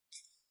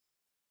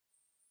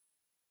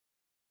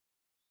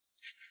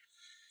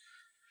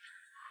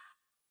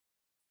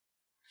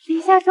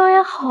离家庄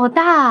园好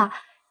大，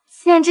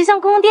简直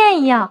像宫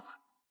殿一样。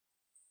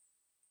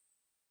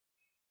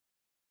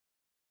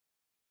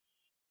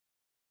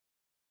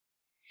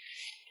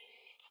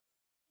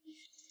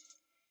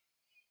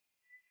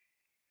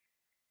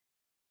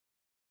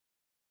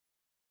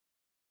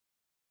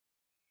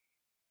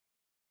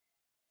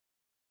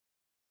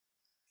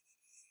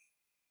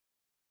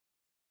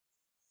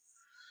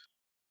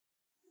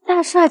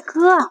大帅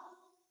哥，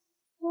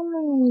他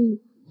们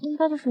应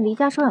该就是离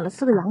家收养的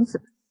4个养子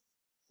吧？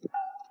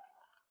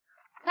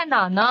看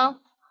哪儿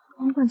呢？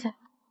刚才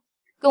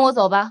跟我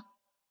走吧。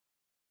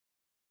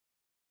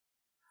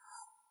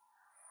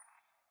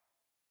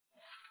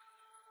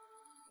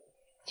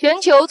全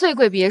球最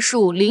贵别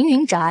墅凌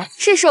云宅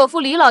是首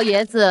富李老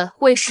爷子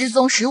为失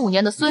踪15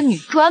年的孙女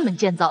专门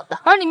建造的，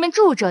而里面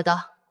住着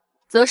的，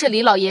则是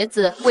李老爷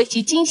子为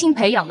其精心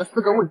培养的4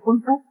个未婚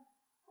夫。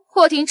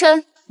霍廷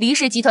琛，黎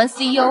氏集团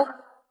CEO，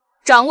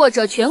 掌握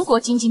着全国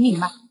经济命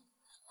脉，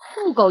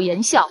不苟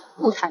言笑，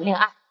不谈恋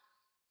爱，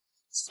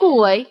故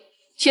为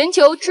全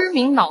球知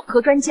名脑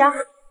科专家，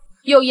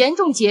有严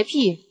重洁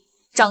癖，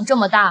长这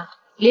么大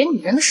连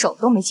女人的手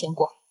都没牵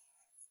过。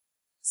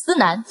思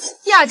南，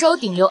亚洲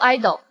顶流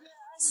idol，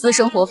 私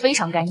生活非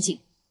常干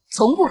净，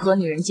从不和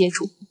女人接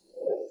触。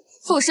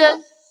附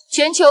身，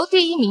全球第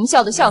1名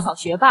校的校草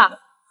学霸，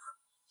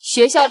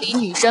学校里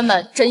女生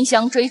们争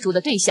相追逐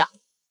的对象，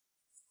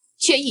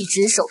却一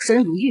直守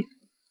身如玉。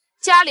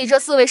家里这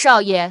4位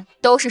少爷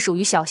都是属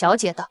于小小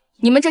姐的，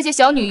你们这些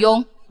小女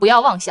佣不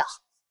要妄想。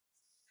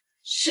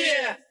是。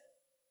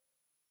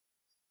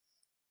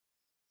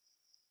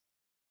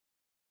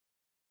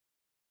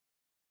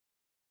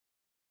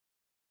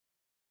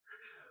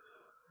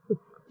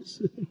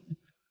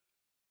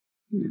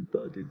你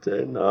到底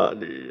在哪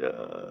里呀？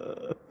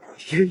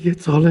爷爷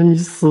找了你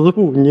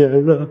15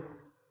年了，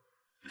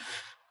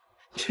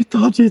你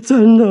到底在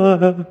哪？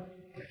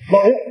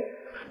老爷，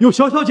有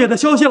小小姐的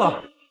消息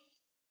了，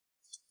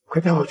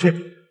快带我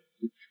去。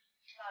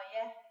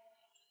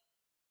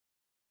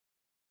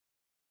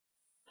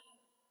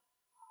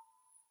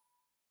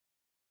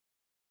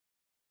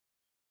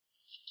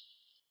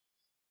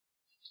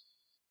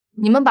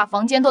你们把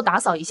房间都打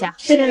扫一下。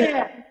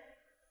是。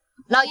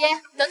老爷，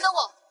等等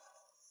我。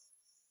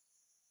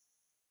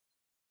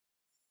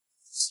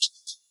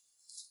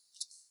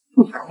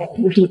你个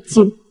狐狸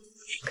精，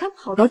敢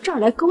跑到这儿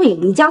来勾引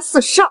离家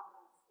4少？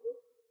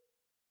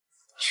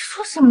你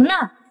说什么呢？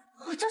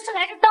我就是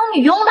来这当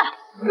女佣的，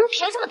你们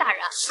凭什么打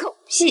人？狗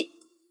屁！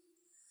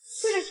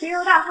这是石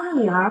油大亨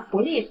的女儿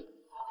胡丽，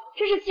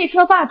这是汽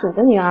车霸主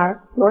的女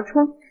儿罗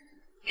春，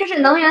这是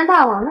能源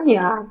大王的女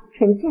儿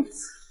陈建，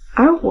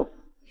而我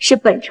是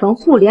本城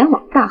互联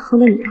网大亨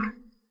的女儿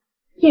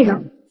叶柔。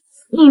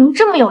你们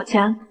这么有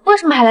钱，为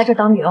什么还来这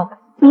当女佣？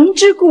明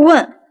知故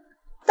问，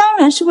当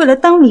然是为了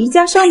当离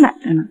家少奶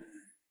奶呢。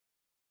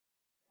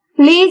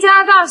离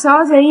家大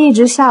小姐一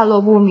直下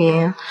落不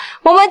明，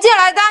我们进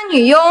来当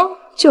女佣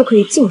就可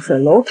以近水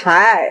楼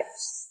台。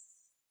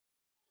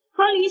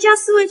而离家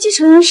4位继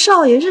承人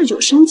少爷日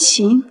久生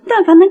情，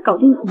但凡能搞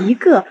定1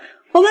个，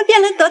我们便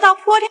能得到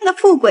泼天的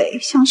富贵，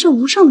享受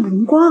无上的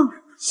荣光。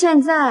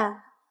现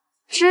在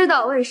知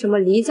道为什么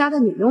离家的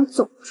女佣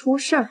总出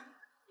事儿，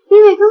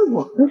因为跟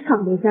我们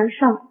抢离家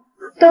少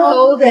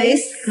都得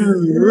死。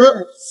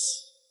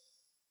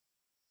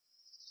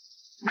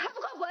还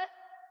不快滚！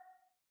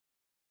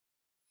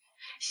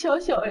小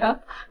小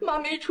呀，妈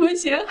没出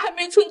息，还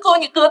没存够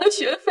你哥的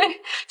学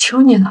费，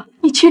求你了，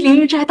你去凌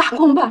云斋打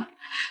工吧。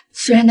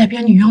虽然那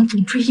边女佣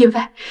总出意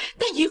外，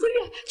但1个月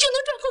就能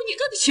赚够你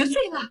哥的学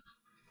费了。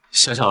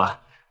小小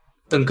啊，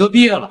等哥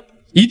毕业了，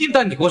一定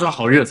带你过上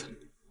好日子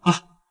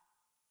啊！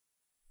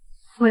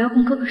我要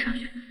供哥哥上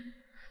学，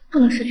不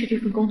能失去这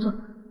份工作。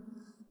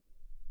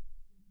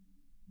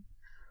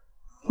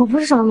我不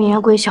是什么名媛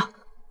闺秀，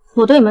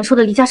我对你们说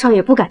的离家少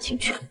爷不感兴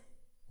趣。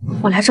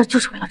我来这就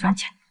是为了赚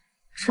钱，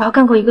只要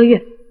干够1个月，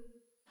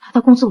拿到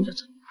工资我就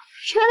走。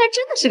原来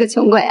真的是个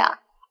穷鬼啊！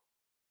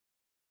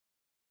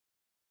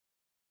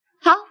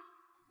好，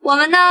我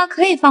们呢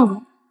可以放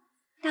人，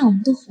但我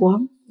们的活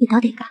你都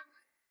得干。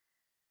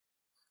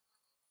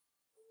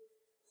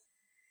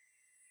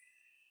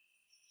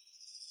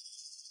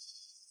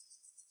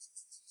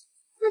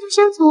那就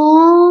先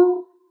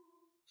从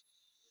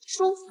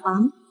书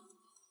房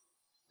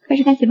开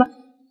始干起吧。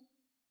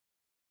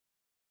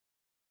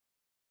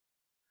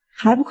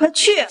还不快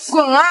去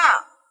滚啊！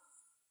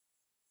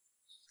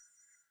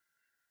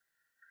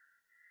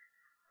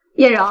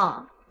叶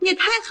柔，你也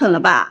太狠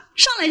了吧！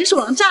上来就是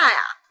王炸呀！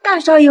大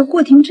少爷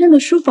霍廷琛的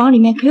书房里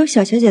面可有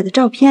小小姐的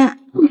照片，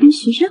不允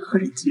许任何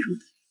人进入。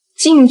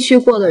进去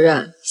过的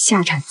人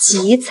下场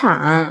极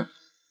惨。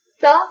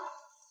走，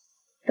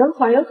等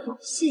会儿有好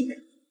戏看。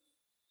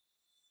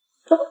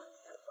走。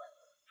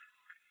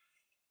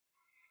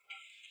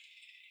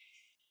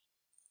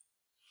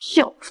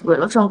就是为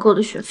了赚哥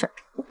的学费，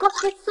我刚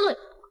才醉了。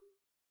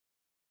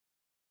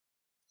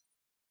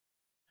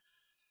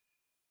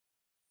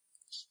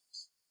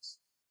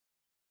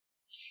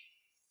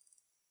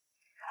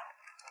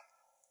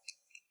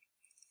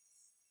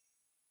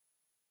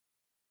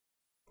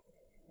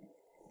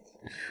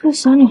这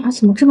小女孩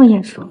怎么这么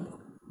眼熟？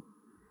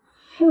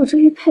还有这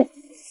玉佩，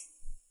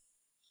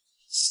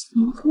怎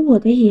么和我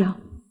的一样？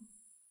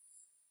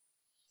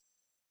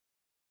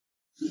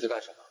你在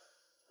干什么？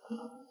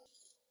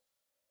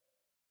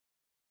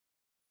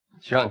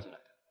谁让你进来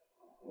的？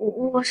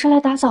我是来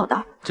打扫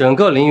的。整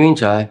个凌云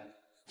宅，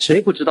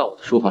谁不知道我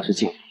的书房是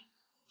禁地？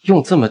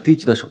用这么低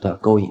级的手段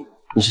勾引，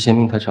你是嫌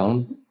命太长了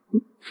吗？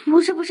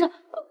不是，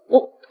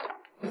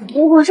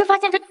我是发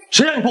现这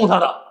谁让你碰他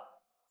的？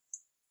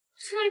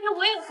这玉佩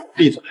我也有。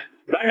闭嘴！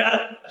来人，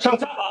上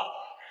家法！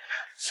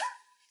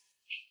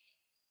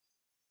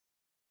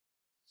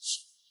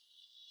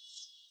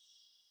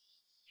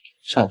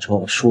擅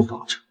闯我书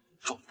房者，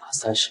重罚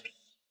30鞭。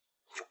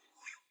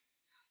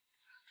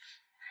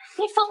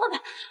你疯了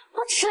吧？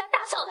我只是来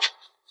打扫的。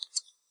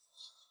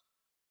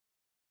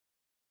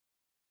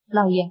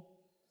老爷，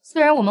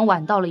虽然我们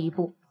晚到了一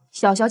步，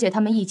小小姐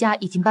他们一家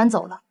已经搬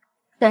走了，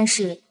但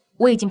是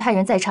我已经派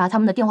人在查他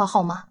们的电话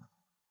号码。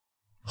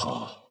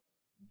好，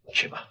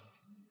去吧。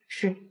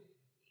是。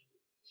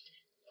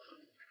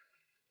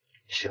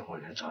希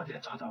望能早点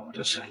找到我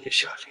的孙女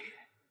小丽。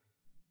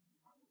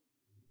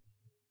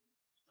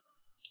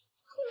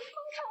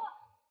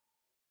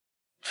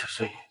这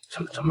声音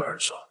怎么这么耳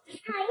熟？讨厌，我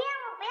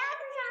不要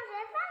去上学，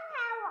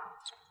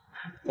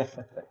放开我！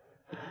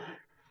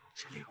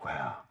小丽乖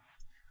啊，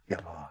要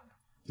不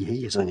爷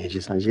爷送你去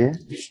上学？你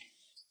放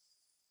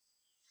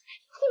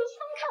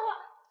开我！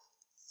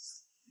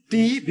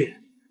第一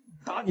遍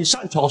打你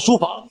擅闯书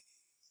房，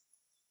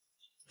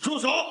住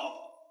手！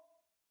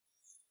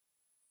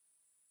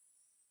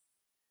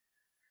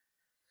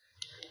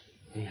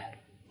爷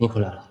爷，您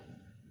回来了。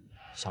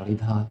小丽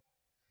她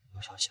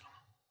有消息了吗？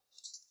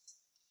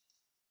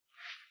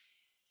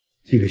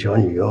这个小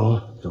女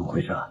佣怎么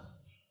回事？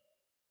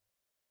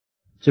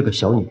这个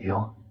小女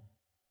佣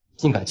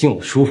竟敢进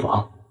我书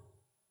房，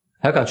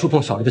还敢触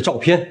碰小丽的照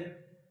片，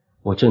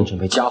我正准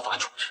备家法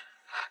处置。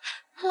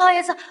老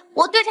爷子，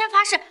我对天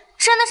发誓，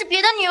真的是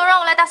别的女佣让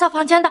我来打扫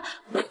房间的，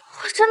我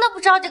真的不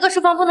知道这个书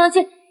房不能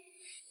进。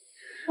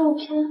照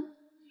片、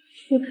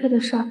玉佩的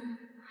事儿，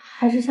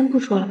还是先不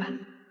说了吧。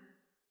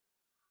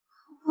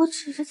我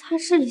只是擦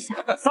拭一下。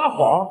撒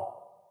谎！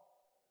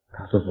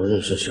他说不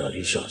认识小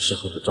丽小时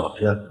候的照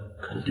片，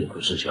肯定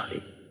不是小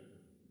丽。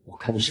我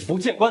看你是不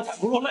见棺材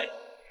不落泪。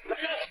来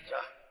人！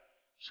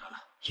算了，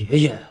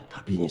爷爷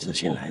他毕竟是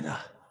新来的，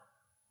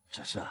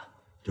这事啊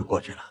就过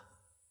去了。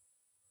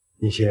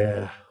你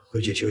先回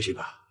去休息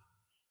吧。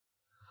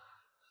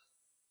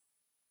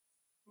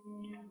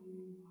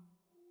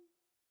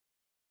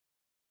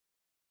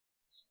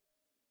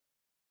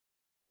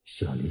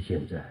小丽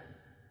现在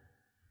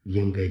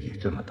应该也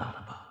这么大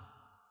了吧？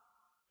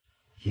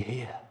爷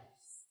爷，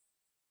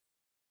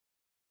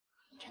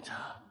警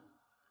察，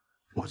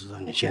我知道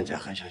你现在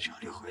很想小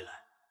丽回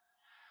来，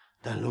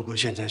但如果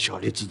现在小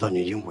丽知道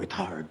你因为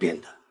她而变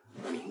得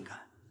敏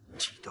感、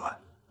极端，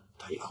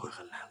她也会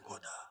很难过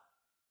的。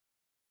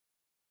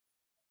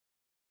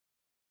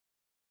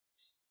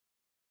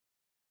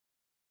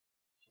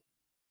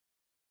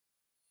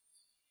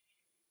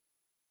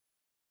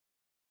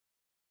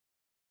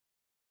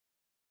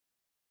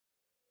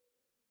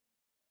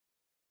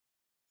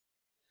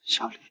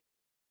小丽，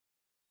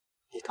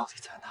你到底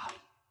在哪里？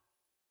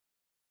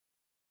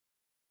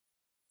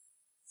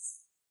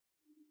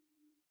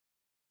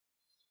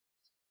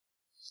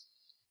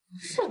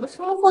是个什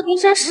么霍丁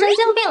山神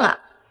经病啊！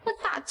那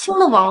大清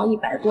的亡了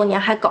100多年，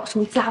还搞什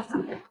么家法？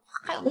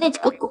还有那几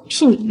个狗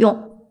屁女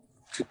佣，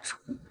这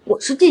我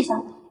是地下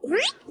的。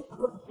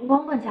我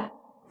问下，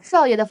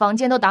少爷的房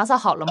间都打扫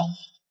好了吗？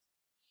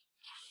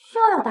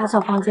又要打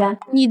扫房间？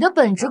你的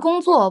本职工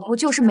作不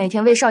就是每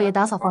天为少爷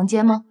打扫房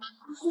间吗？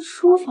不是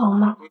书房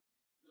吗？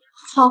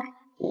好，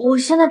我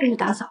现在就去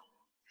打扫。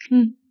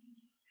嗯。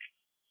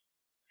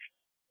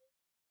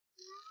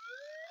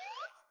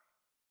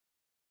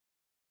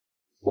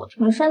我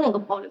全身那个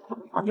暴力狂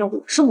的房间，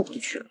我是不会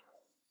去了。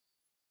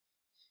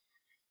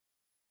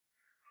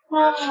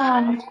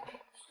那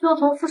就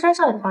从富山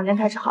少爷的房间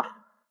开始好了。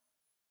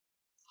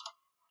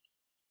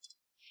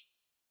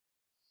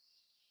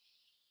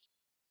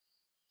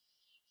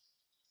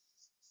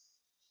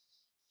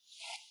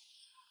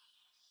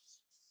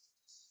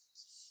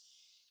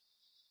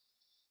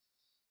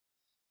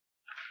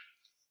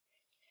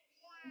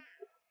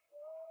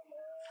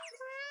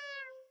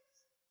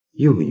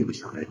又一个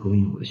想来勾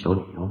引我的小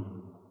女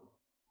佣。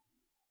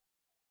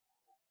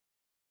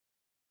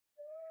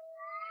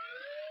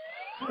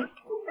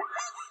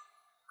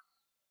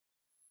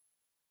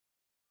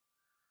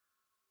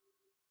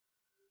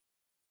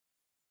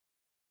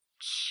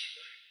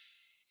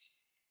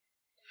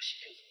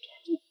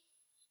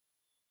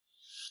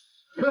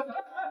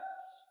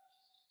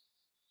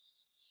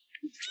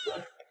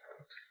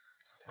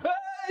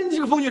哎，你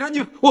这个疯女人，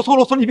我错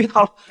了，你别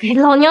打了。给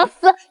老娘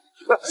死！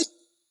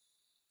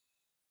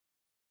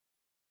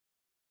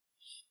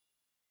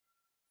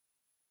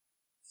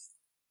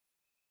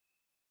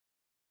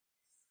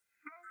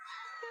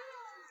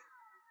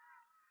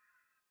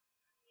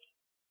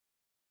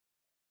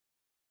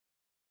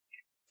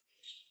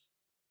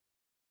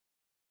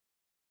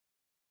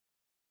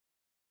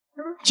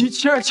机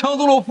器人抢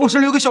走了我富士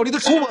留给小黎的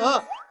初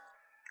吻。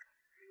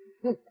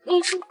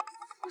你是富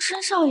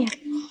绅少爷？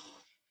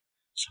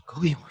想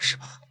勾引我是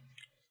吧？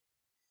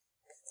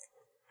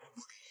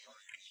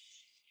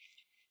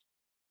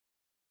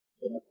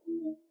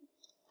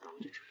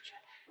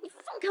你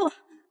放开我！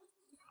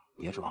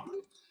别装了，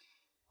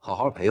好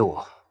好陪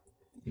我。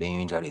凌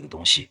云宅里的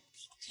东西，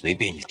随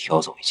便你挑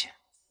走一件。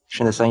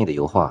是那3亿的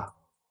油画，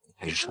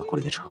还是车库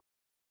里的车？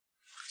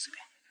随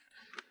便。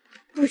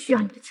不需要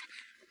你的钱，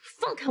你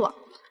放开我！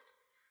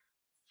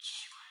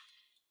奇怪，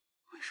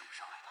为什么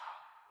伤害他，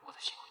我的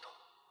心会痛？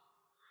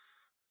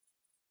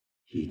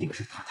一定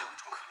是他太伪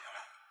装可怜了。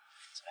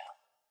怎么样？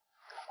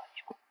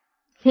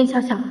林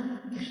小小，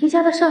林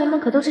家的少爷们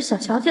可都是小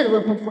小姐的未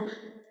婚夫，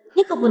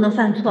你可不能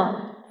犯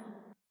错。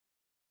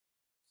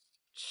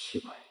奇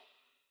怪，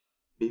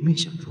明明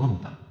想捉弄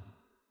他，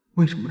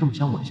为什么这么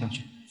想吻下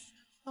去？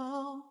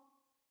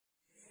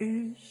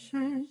于是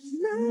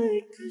那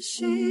一颗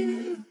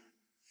心，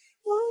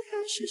我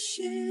开始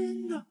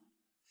信了，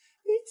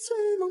彼此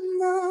能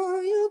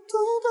那有多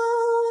多。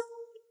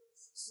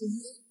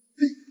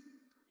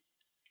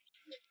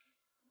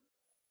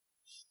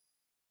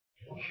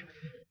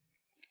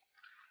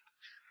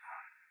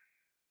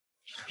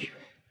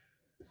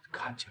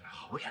看起来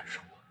好眼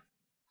熟啊！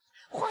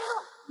还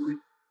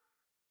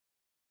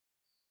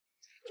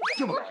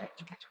我！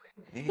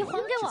你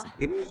还给我！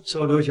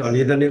收留小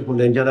黎的那户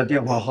人家的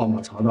电话号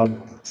码查到了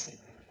吗？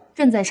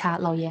正在查，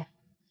老爷。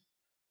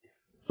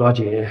抓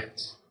紧！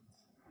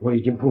我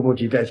已经迫不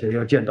及待想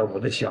要见到我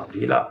的小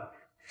黎了。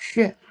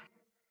是。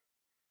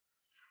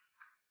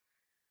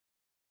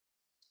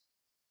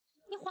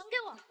你还给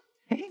我！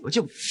哎，我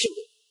救你！你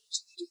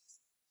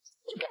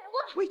给我！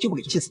我也救不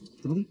给，气死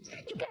你！怎么的？你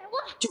给我！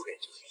就给！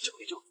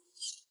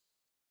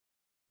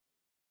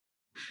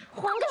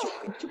还给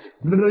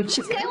我！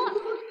气死！给我！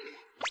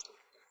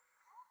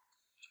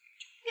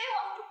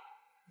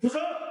住手！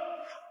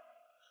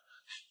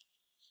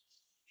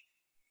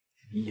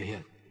爷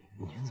爷，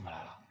您怎么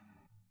来了？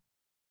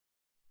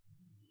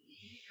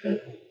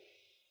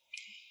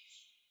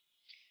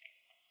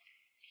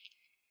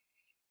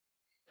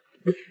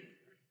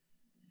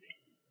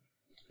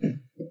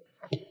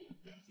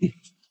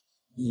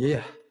爷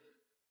爷，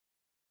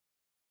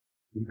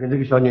你跟这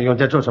个小女佣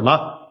在做什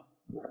么？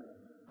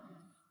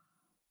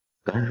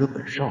敢惹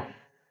本少爷，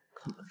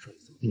看本少爷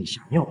怎么给你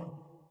吓尿！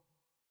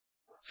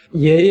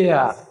爷爷，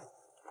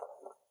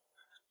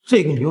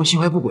这个女佣心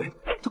怀不轨，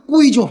她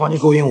故意进我房间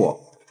勾引我。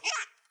我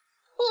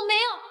没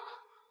有。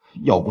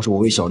要不是我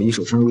为小黎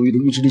守身如玉的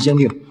意志力坚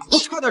定，我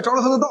差点着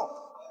了她的道。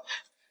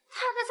他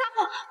在撒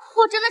谎，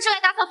我真的是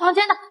来打扫房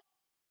间的。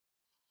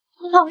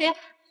老爷，是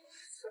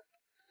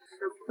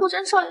富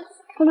绅少爷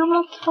把流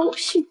氓讨我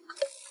性。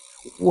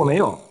我没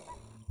有。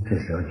这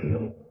小女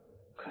佣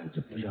看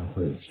着不像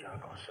会瞎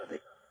搞事的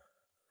样子，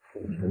富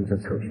绅这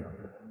臭小子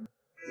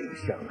又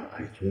像个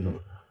爱捉弄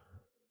人。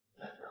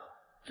难道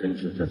真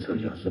是这臭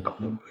小子搞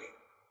的鬼？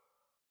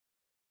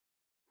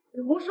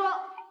你胡说！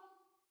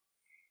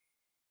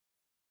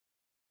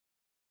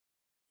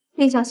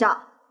林小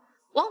小，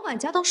王管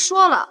家都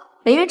说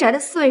了，凌云宅的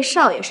4位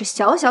少爷是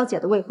小小姐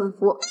的未婚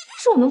夫，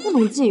是我们不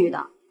能觊觎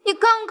的。你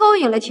刚勾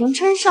引了廷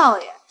琛少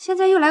爷，现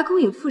在又来勾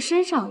引富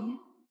绅少爷，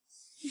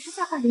你是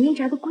在犯凌云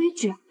宅的规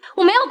矩。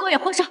我没有勾引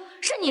霍少，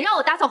是你让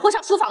我打扫霍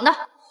少书房的。霍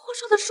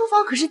少的书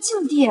房可是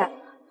禁地，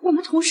我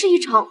们同事一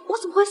场，我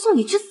怎么会送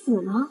你去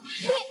死呢？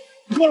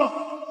够了！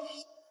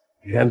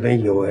原本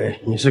以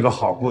为你是个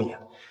好姑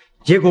娘，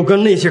结果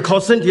跟那些靠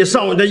身体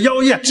上位的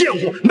妖艳贱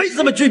货没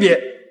什么区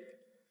别。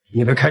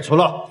你被开除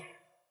了，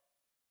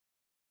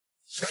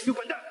赶紧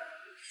滚蛋！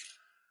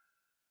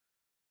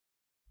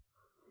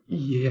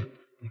爷爷，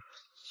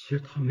其实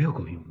他没有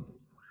勾引我。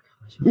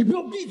你给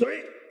我闭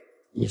嘴！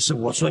你是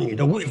我孙女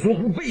的未婚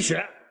夫备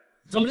选，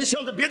怎么能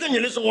向着别的女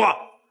人说话？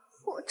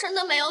我真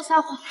的没有撒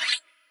谎，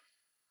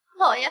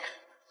老爷，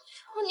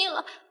求你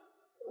了，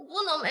我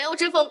不能没有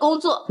这份工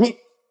作。你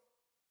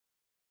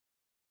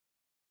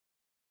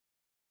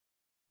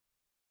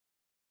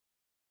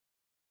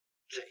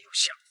真有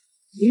相！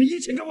你们一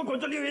起给我滚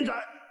出凌云宅！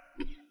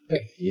哎，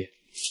爷爷。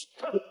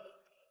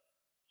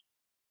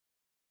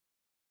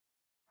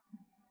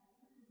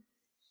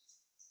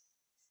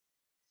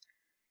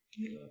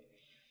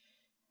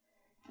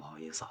不好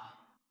意思啊。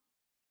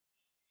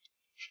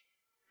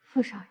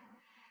傅少爷，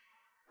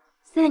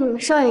在你们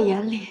少爷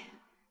眼里，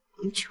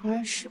我们穷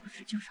人是不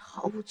是就是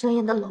毫无尊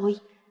严的蝼蚁？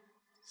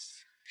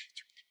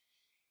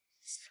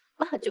想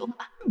骂就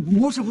骂。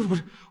不是，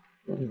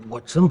我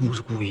真不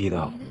是故意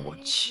的。我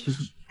其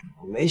实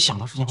没想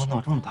到事情会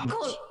闹这么大。够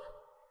了！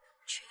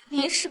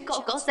您是高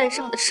高在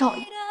上的少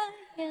爷，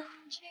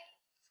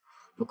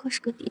不过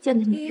是个低贱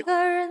的女佣，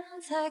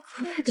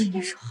不配跟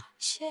您说话。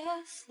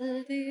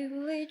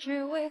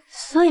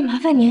所以麻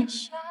烦您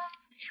离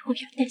我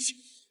远点行。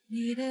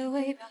你的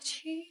微表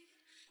情，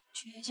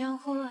倔强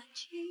或安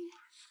静，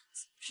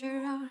总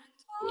是让人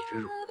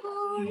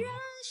多么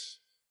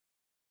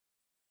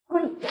不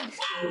忍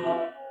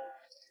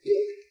心。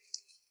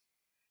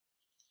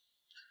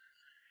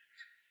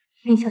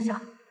林小小，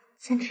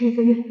坚持1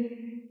个月，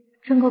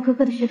挣够哥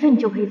哥的学费，你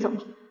就可以走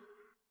了。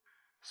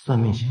算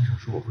命先生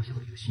说我和小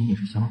李的心意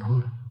是相通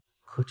的，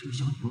可这个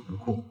小女佣很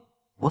酷，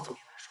我怎么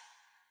也难受。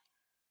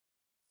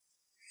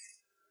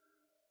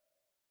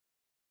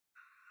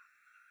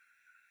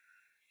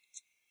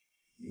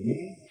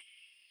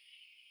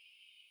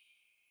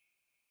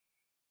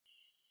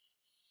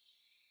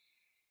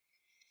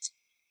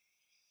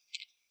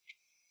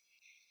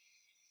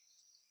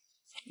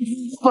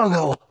放开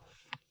我！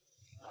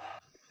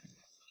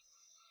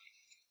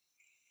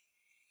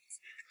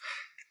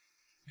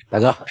大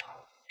哥，大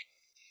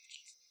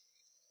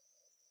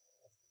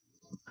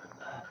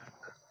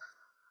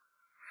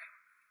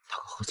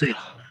哥喝醉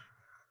了。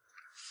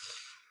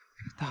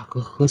大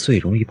哥喝醉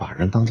容易把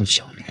人当做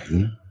小驴，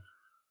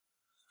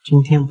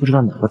今天不知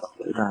道哪个倒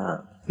霉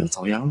蛋又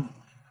遭殃了。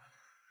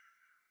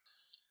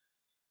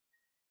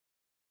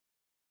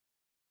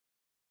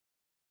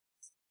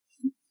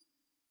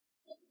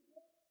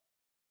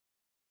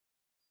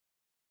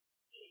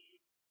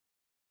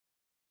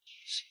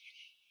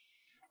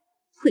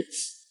晦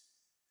气！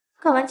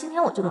干完今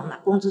天我就能拿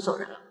工资走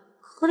人了，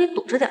可得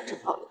堵着点这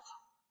套友好。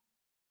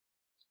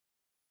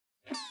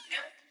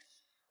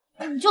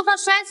你就算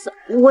摔死，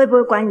我也不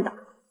会管你的。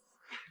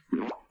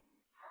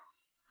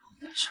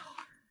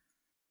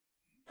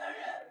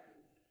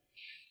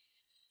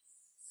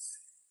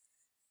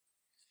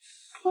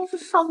说是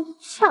上面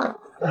欠了。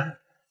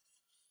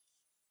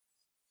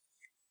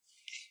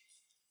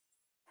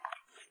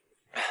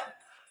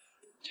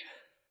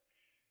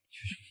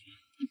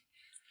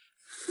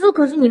这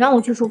可是你让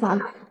我去书房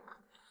的，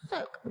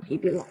再敢逼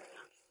逼老娘，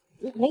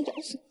我能咬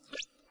死你！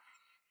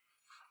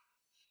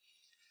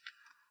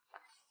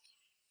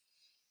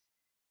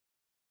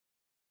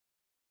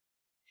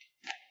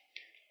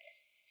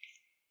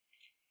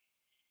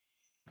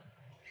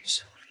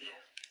小李，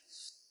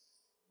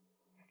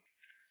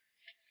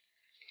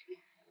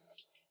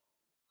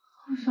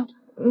皇上，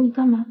你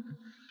干嘛？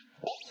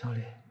小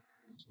李，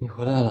你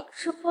回来了。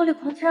这玻璃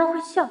框竟然会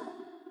笑，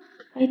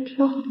还挺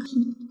好看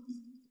的。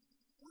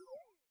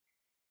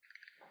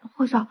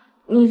会长，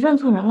你认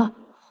错人了，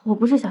我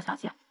不是小小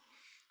姐。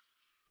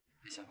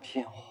别想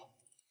骗我，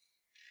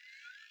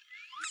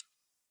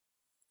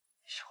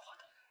你是我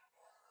的。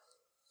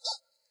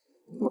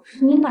我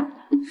是你奶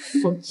奶，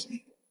神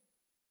经。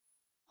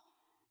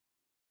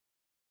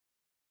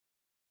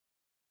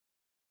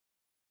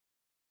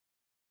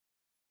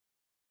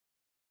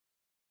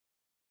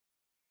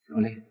小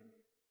李，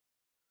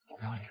你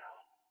不要离开我。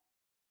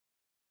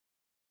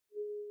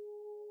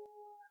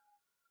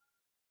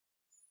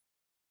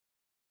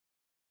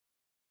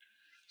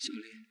小李，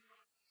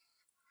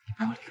你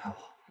不要离开我。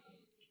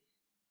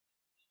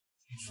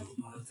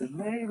我的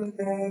玫瑰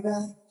代表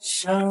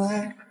相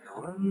爱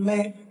完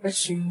美，而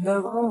心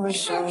的光会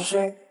像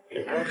水，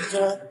染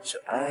着这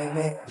暧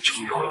昧，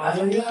爱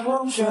的月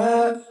光却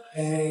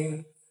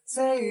陪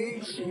在一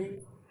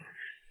起。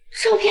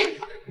照片，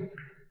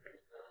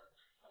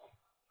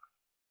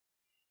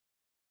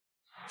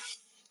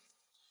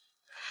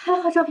还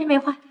好照片没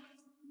坏。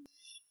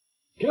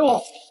给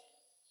我！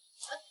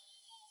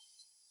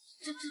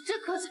这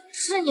可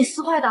是你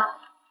撕坏的。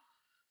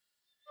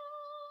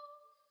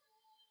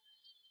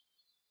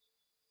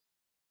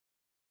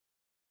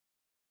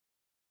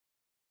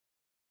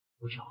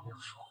我有没有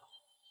说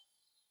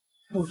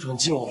过，不准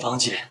进我房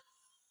间？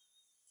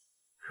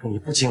可你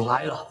不仅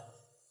来了，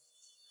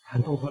还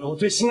弄坏了我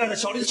最心爱的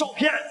小丽的照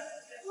片。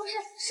不是，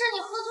是你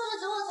喝醉了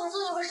酒，我才送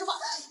你回书房。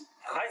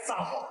还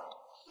撒谎！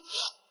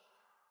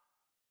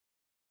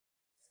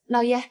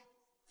老爷，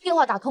电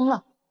话打通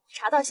了，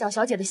查到小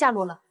小姐的下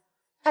落了。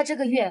她这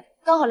个月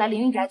刚好来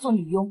凌云宅做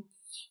女佣。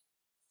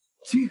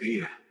这个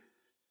月？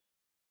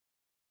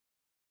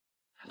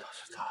难道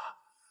是他？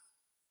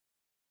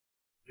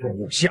冤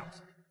有下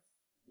子！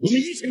你们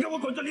一起给我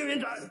滚出凌云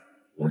宅！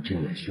我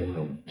真的凶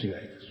了我最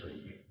爱的孙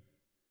女，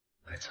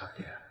还差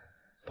点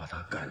把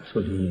她赶出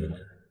凌云宅。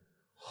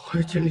我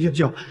要见林小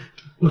小，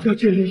我要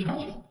见林小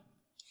小。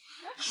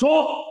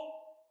说，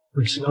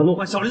为什么要弄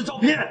坏小丽的照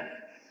片？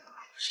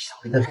我是小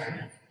丽的男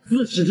人，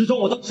自始至终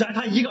我都只爱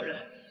她一个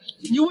人。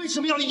你为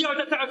什么要一而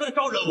再再而三的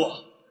招惹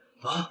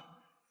我？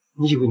啊？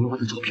你以为弄坏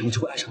的照片我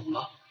就会爱上你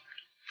吗？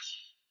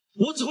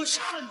我只会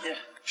杀了你！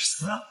去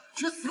死！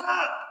去死！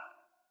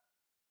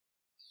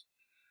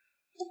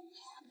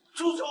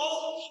住手！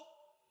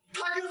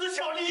她就是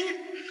小黎！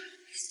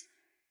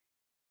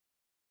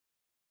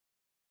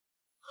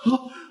啊！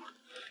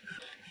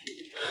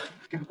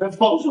赶快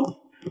放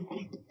手！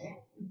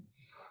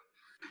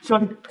小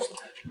李，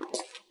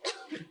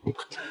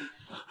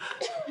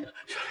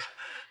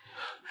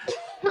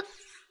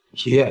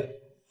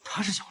爷，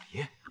她是小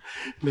黎，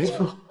没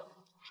错，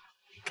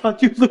她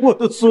就是我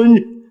的孙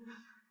女，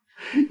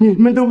你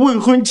们的未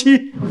婚妻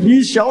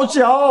李小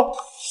小。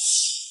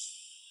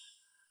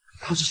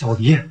她是小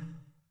黎，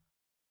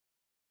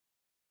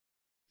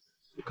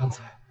刚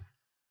才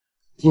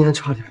竟然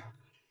差点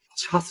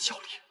掐死小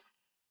黎。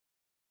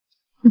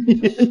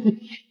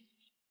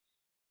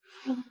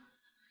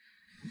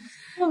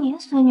是您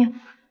孙女，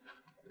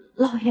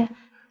老爷，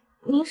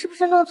您是不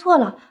是弄错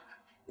了？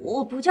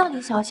我不叫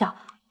林小小，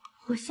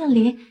我姓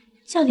林，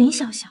叫林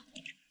小小。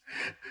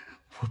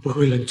我不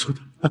会认错的。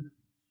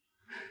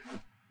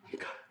你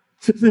看，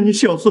这是你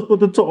小时候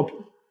的照片，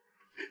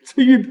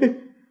这玉佩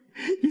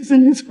也是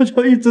你从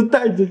小一直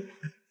戴着。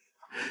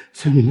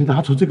只要你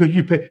拿出这个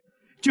玉佩，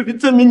就可以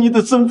证明你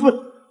的身份。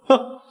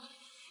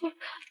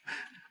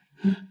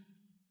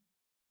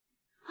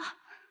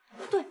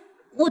对，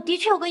我的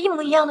确有个一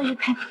模一样的玉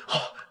佩。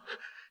好，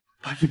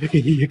把玉佩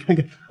给爷爷看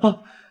看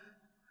啊！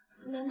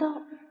难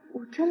道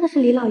我真的是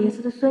李老爷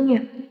子的孙女？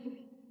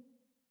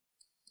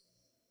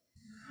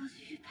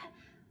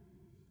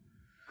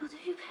我的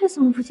玉佩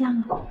怎么不见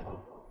了？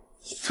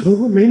怎么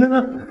会没了呢？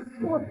爷爷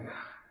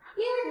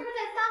是不是在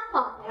撒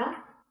谎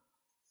呀？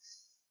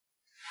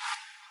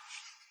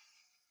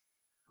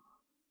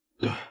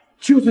对，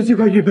就是这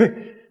块玉佩。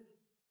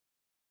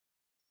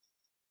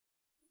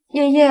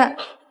爷爷，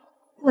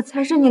我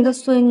才是您的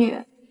孙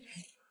女。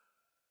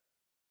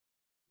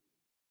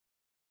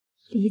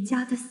黎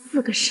家的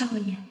4个少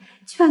爷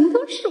全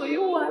都属于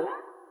我了。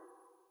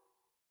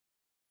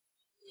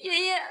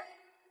爷爷，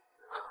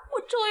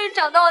我终于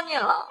找到你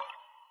了。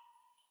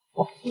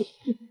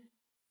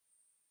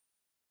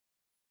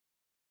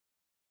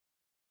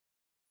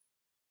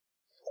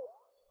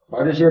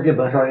把这些给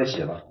本少爷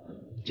洗了，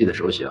记得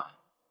手洗啊。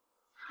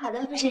好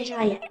的，富绅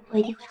少爷，我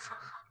一定会好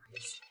好。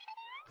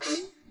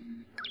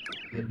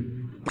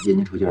眼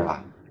睛出劲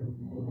了。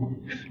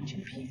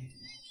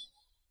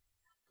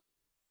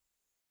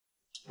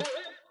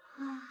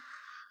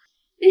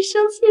你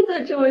生气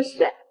的这么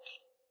帅。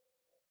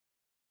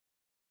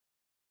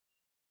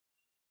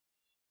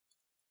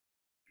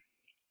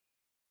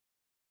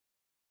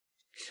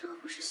这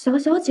不是小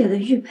小姐的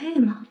玉佩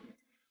吗？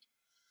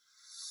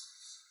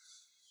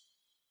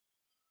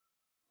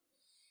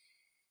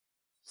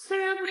虽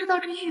然不知道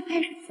这玉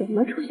佩是怎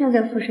么出现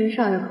在富绅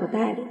少爷口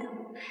袋里的，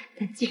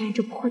但既然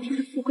这破天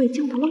的富贵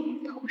降到了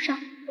我头上，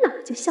那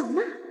我就笑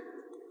纳了。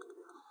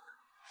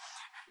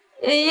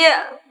爷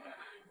爷，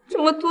这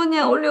么多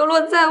年我流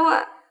落在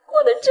外，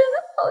过得真的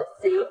好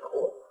辛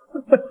苦。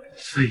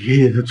是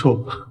爷爷的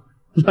错，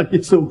让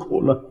你受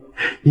苦了。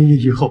爷爷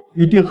以后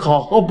一定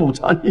好好补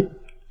偿你。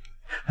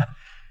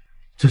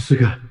这是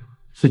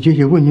爷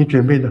爷为你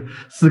准备的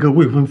4个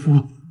未婚夫。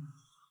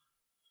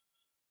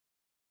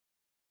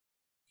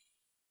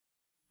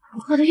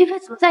我的玉佩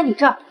怎么在你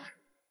这儿？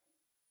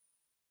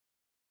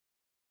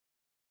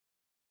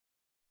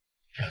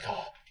丫头，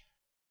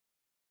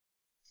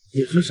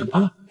你说什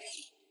么？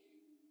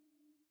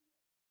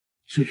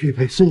这玉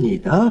佩是你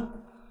的？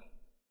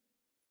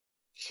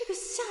这个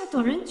下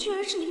等人居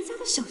然是林家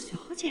的小小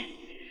姐，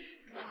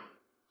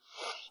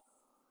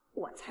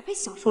我才配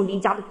享受林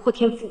家的破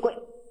天富贵。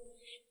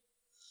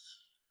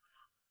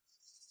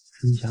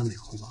真假美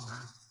猴王。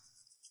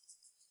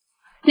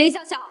林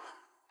小小，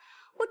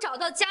我找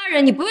到家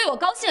人，你不为我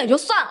高兴也就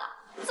算了，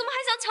怎么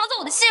还想抢走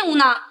我的信物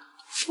呢？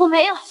我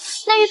没有，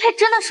那玉佩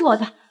真的是我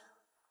的，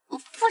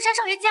富山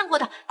少爷见过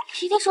的，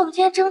一定是我们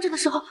今天争执的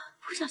时候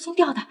不小心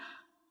掉的。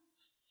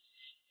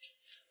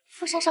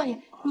富山少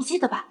爷，你记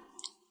得吧？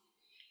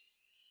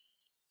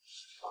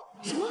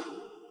什么？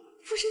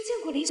富绅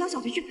见过林小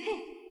小的玉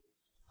佩？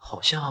好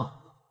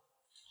像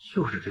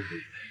就是这个玉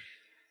佩。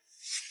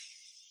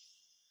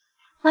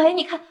老爷，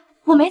你看，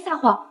我没撒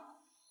谎。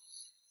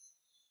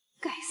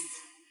该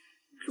死，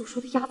煮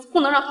熟的鸭子不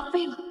能让它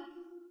飞了。林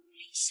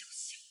小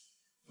小，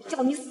我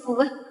叫你死！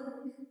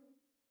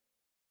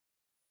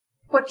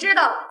我知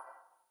道了。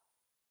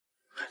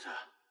孩子，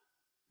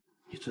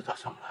你知道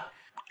什么了？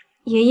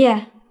爷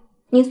爷，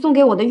您送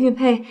给我的玉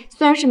佩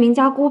虽然是名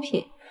家孤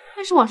品，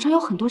但是网上有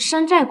很多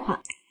山寨款，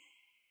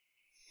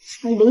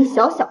而林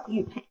小小的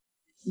玉佩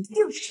一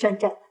定是山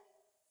寨的。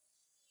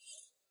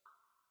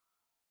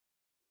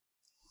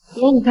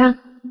爷爷，你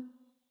看，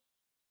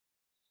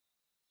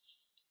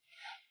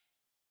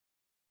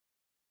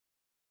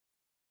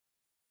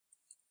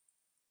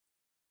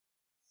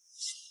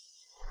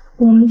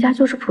我们家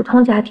就是普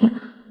通家庭，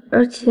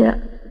而且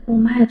我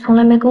妈也从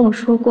来没跟我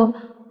说过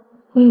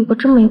我有个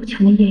这么有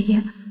钱的爷爷。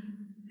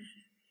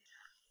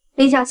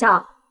林小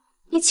小，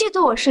你嫉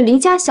妒我是林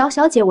家小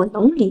小姐，我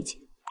能理解，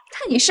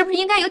但你是不是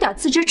应该有点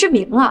自知之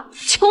明啊？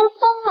穷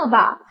疯了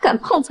吧，敢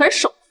碰瓷儿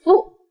首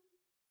富？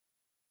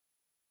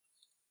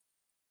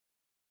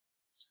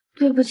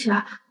对不起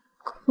啊，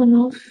可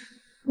能是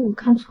我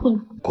看错了。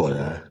果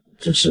然，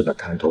这是个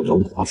贪图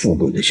荣华富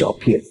贵的小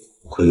骗，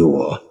亏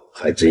我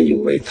还真以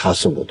为他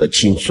是我的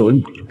亲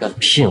孙。敢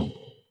骗我！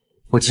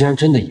我竟然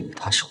真的以为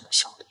他是我的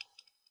小丽，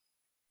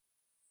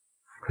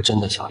可真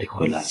的小丽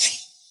回来了，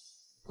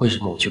为什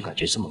么我就感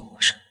觉这么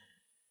陌生？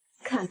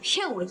敢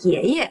骗我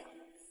爷爷！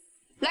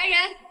来人，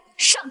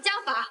上家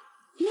法，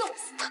弄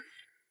死他！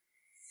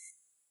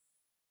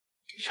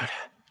小丽，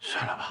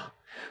算了吧。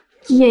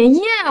爷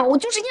爷，我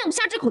就是咽不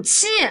下这口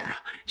气。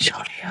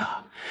小丽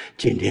啊，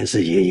今天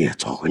是爷爷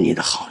找回你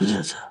的好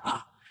日子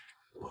啊，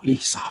努力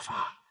杀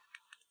伐。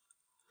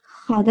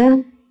好的，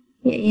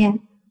爷爷。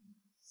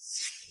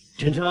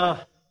全程，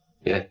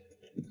爷，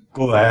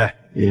顾伟，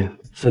爷爷，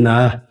沈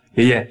南，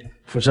爷爷，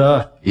福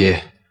生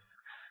爷，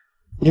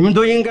你们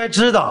都应该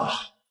知道，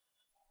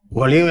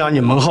我领养你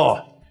们后，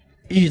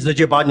一直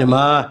就把你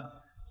们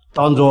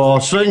当做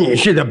孙女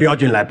婿的标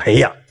准来培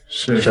养。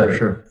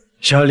是。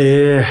小李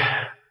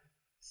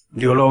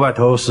流落外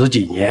头10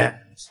几年，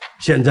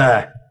现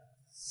在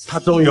他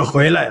终于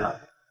回来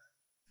了。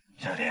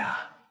小李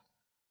啊，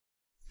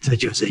这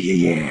就是爷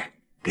爷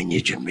给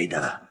你准备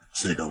的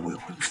4个未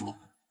婚夫，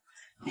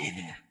你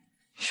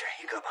选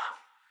一个吧。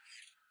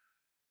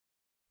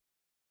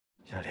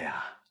小李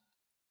啊，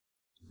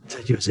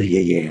这就是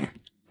爷爷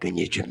给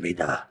你准备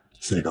的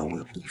4个未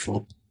婚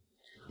夫，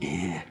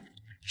你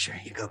选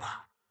一个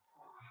吧。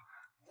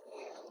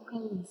高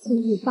冷孙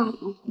女霸道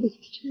不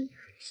真，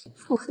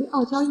腹黑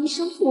傲娇一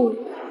生不稳，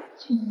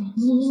俊美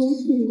迷人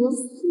比如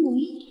丝梅，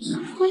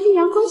活力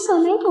阳光小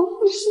男孩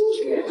护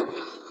身，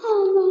好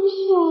难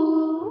选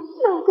啊，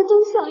哪个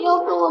都想要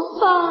多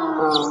棒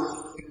啊！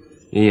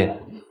爷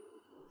爷，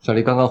小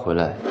丽刚刚回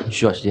来，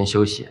需要时间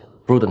休息，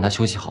不如等她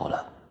休息好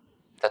了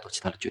再做其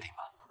他的决定吧。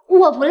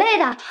我不累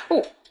的，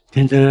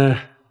天真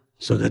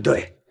说的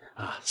对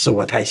啊，是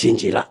我太心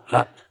急了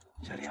啊。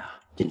小李啊，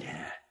今天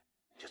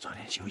就早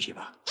点休息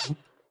吧。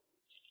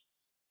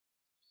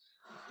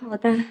好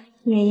的，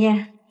爷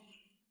爷。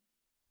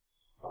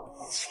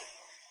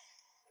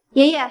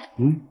爷爷，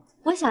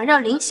我想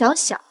让林小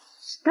小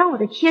当我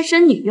的贴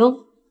身女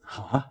佣。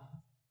好啊。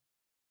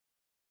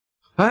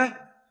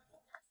哎，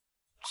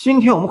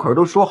今天我们可是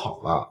都说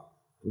好了，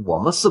我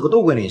们4个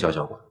都归林小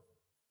小管。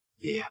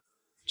爷爷，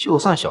就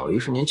算小黎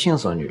是您亲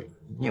孙女，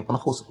你也不能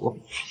厚此薄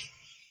彼。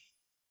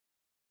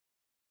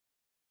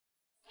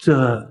这，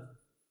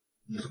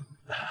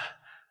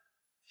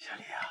小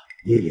李啊，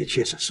爷爷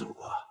确实说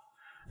过，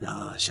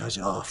让小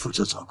小负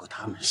责照顾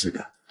他们4个。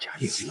家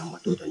里有那么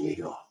多的女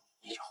友，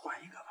你就换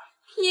一个吧。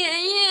爷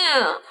爷，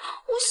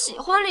我喜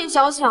欢林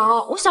小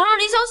小，我想让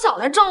林小小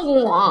来照顾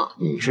我。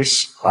你是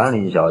喜欢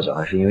林小小，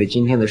还是因为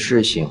今天的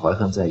事情怀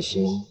恨在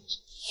心？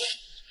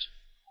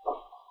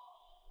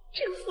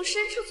这个附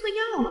身吃错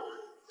药了，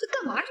他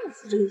干嘛这么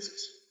扶着林小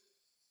小？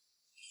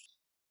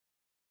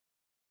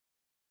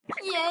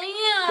爷爷，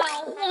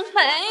我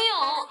没有，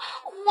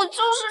我就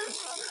是……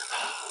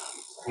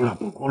哭了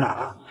不哭了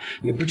啊？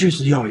你不就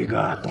是要一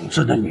个懂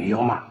事的女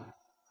佣吗？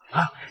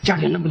啊，家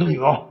里那么多女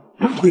佣，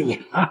不亏你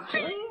啊！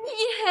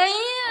爷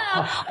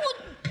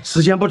爷，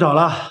时间不早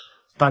了，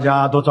大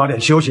家都早点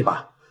休息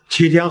吧。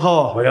7天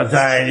后，我要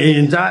在凌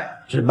云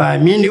斋举办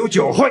名流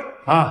酒会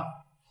啊，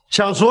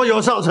向所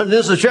有上层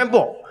人士宣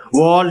布，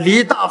我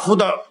黎大福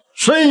的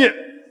孙女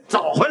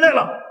找回来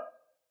了。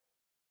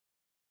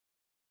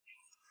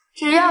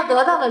只要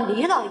得到了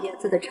黎老爷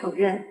子的承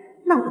认，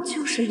那我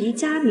就是黎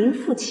家名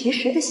副其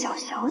实的小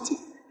小姐。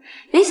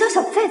林小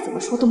小再怎么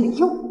说都没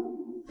用。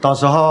到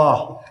时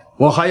候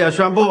我还要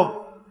宣布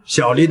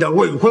小黎的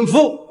未婚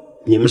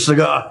夫，你们4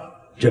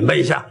个准备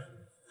一下。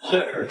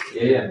是，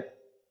爷爷。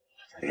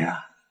小黎啊，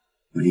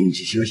我领你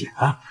去休息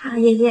啊。好，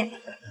爷爷。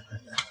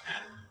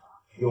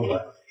用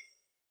了。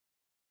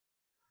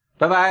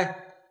拜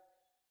拜。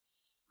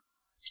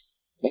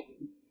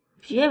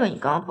别以为你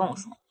刚刚帮我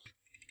说，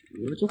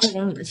我就会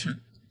领你的情。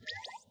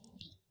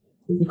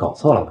你搞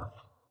错了吧？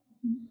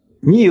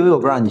你以为我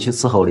不让你去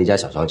伺候黎家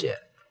小小姐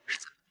是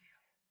怎么样？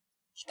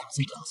你大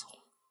错特错了。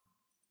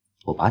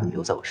我把你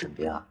留在我身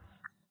边啊，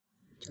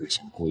就是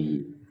想故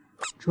意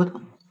折腾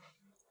你，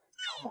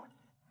折磨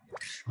你，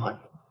使唤你。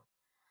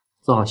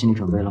做好心理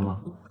准备了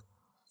吗？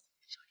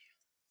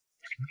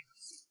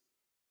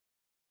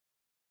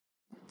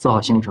做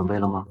好心理准备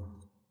了吗，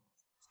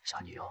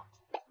小女佣？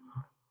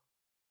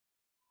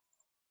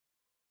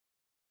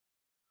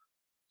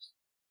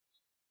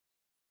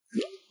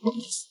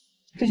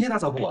这些打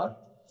扫不完，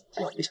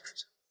我1个小时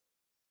前。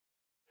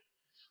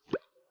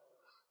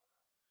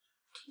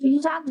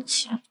林家的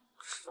钱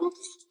说不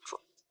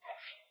准。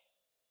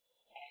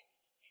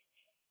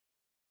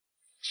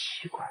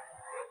奇怪，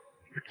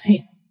对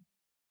呢，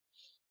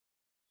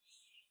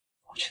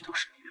我却都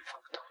是女人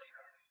放的头里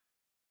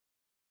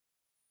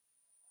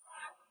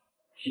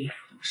边。衣服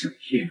都是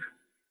一个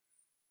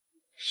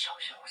小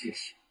小姐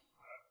洗。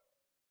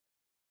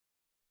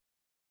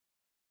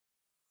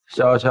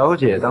小小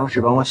姐当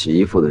时帮我洗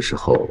衣服的时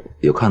候，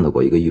有看到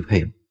过一个玉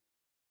佩吗？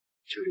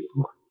就是一个。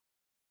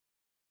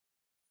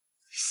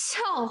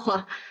笑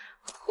话，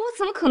我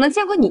怎么可能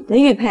见过你的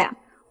玉佩啊？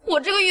我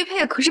这个玉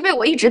佩可是被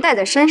我一直戴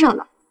在身上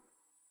的。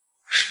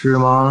是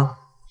吗？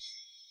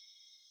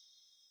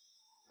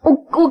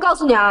我告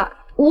诉你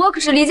啊，我可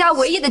是黎家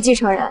唯一的继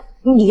承人，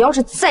你要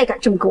是再敢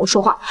这么跟我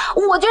说话，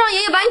我就让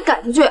爷爷把你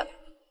赶出去。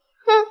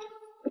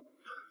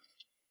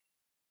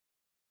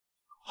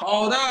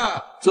好的，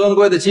尊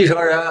贵的继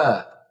承人。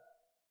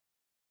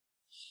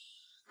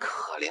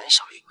可怜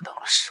小姨不当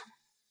了15，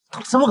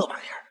当了这么个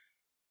玩意儿。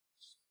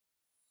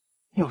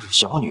要是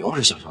小女佣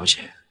是小小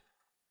姐，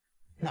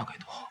那该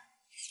多好。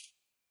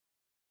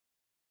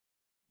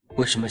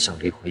为什么小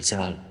丽回家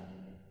了，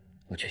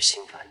我却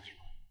心烦意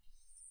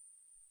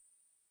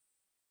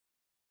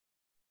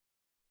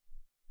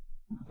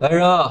乱？来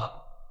人啊，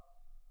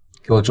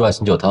给我煮碗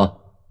醒酒汤。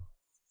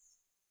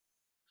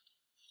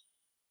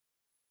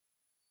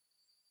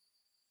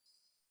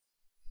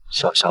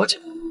小小姐，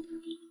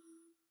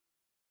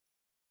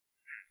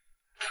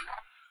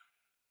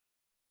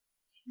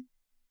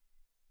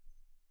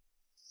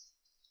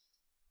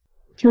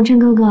廷琛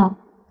哥哥，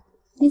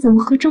你怎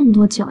么喝这么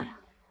多酒呀？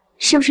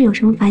是不是有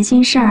什么烦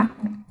心事儿啊？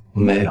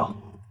没有。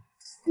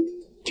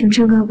廷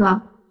琛哥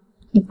哥，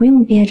你不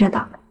用憋着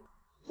的，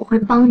我会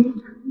帮你的。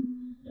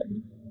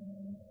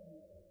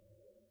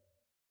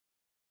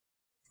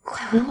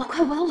快吻我，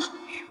快吻我！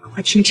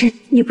我廷琛，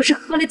你不是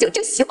喝了酒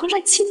就喜欢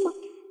乱亲吗？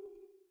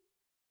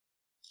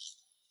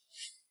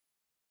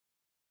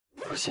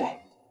不行，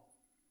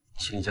你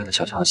是你家的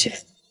小小姐。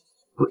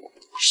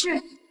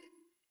是，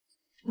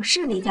我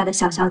是李家的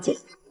小小姐，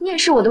你也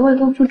是我的未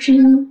婚夫之一。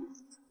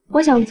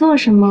我想做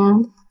什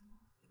么，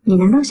你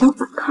难道想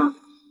反抗？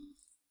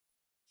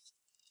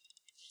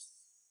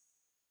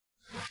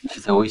你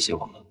是在威胁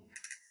我吗？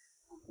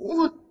我，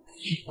霍廷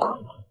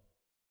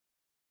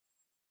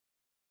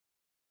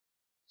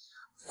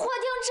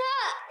琛，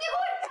你给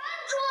我站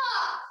住！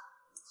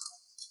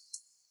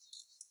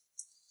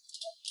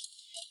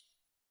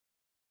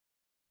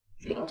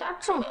林家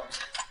这么有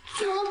钱，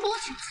居然多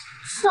钱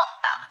这么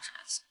大个宅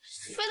子，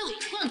非得我一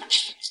个人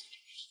去。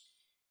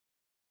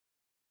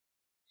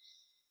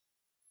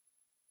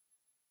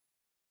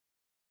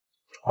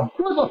霍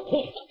总，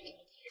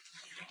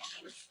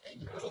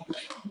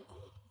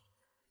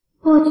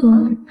霍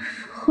总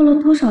喝了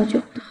多少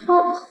酒？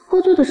他喝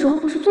醉的时候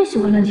不是最喜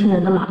欢乱亲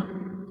人的吗？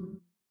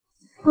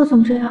霍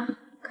总这样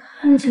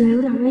看起来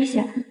有点危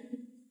险。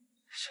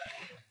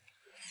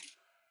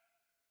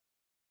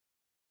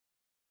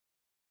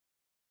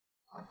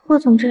霍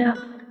总这样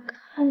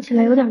看起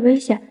来有点危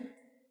险。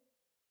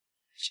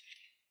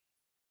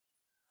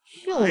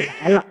又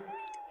来了，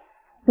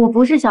我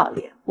不是小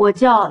丽，我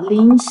叫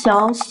林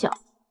小小。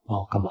帮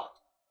我干嘛？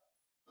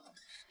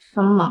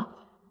什么忙？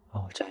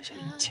帮我摘一下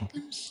眼镜。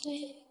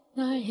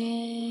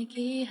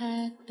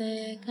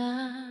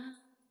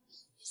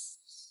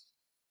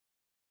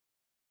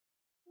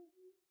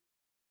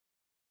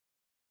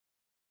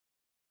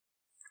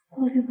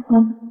我这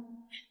婆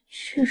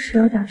确实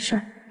有点事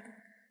儿。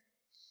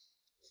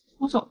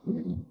我走。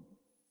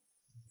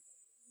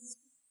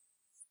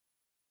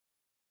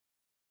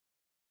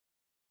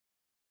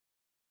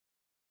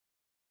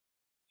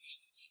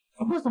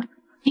霍总，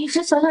你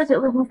是小小姐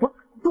未婚夫，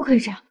不可以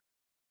这样。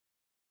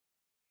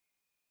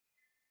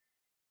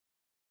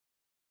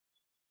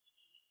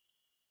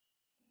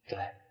对，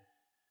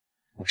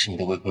我是你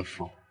的未婚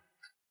夫，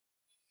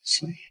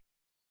所以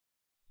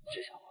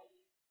这下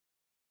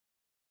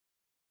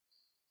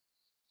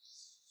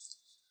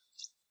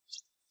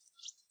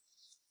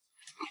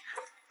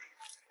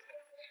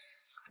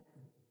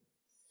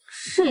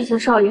试一下，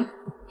少爷，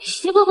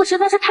席哥哥实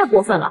在是太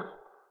过分了。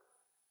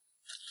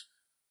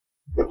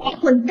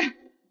混蛋！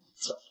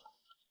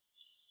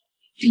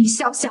林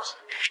笑笑，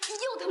你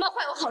又他妈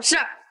坏我好事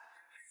儿！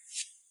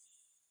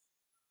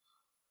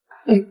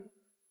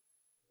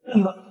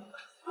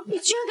你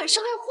居然敢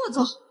伤害霍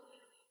总！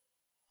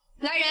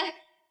来人，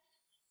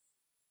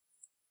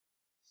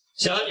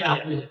小姐，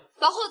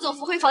把霍总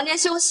扶回房间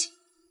休息。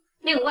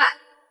另外，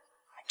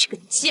把这个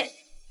贱人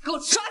给我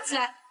抓起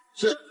来！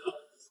是。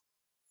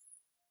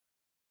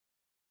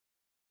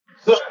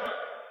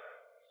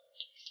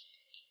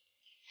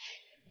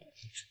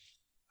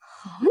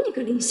好你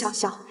个林笑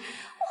笑，我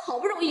好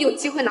不容易有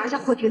机会拿下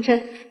霍廷琛，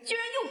居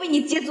然又被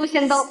你捷足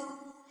先登。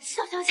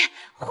小小姐，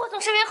霍总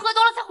是因为喝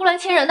多了才胡乱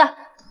亲人的。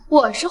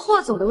我是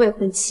霍总的未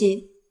婚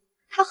妻，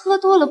他喝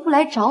多了不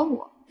来找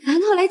我，难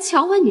道来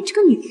强吻你这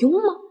个女佣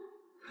吗？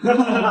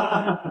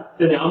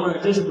这娘们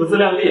儿真是不自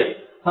量力，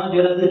她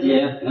觉得自己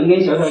能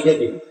跟小小姐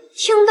比。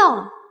听到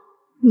了，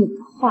你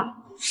的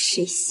话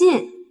谁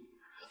信？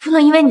不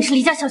能因为你是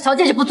李家小小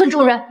姐就不尊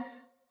重人。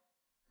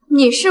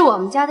你是我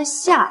们家的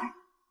下人，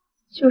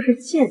就是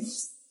贱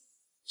死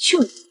就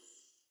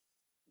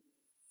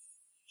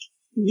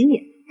你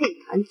免费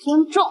谈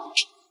尊重。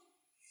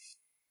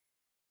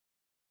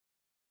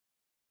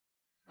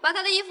把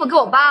他的衣服给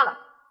我扒了，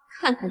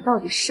看看到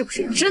底是不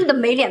是真的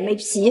没脸没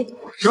皮。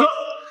是。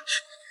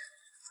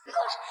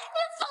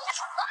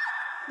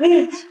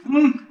对，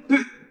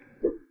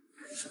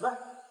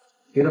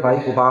给他把衣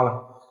服扒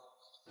了，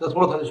再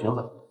脱了他的裙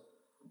子。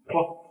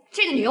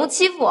这个女佣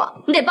欺负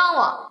我，你得帮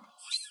我。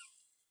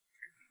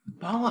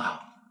帮啊，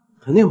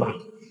肯定帮。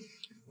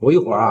我一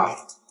会儿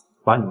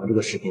把你们这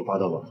个视频发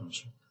到网上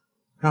去，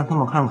让他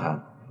们看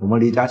看我们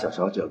李家小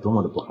小姐有多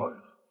么的不好惹。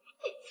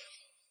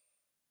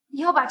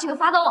你要把这个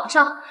发到网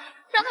上，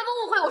让他们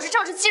误会我是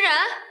仗势欺人？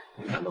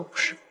难道不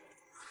是？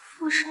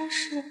傅深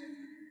是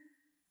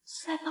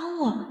在帮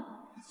我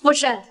吗？傅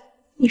深，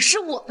你是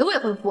我的未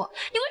婚夫，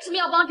你为什么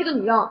要帮这个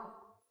女佣？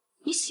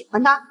你喜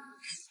欢她？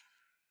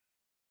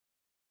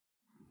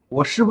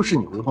我是不是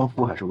你未婚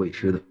夫还是未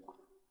知的，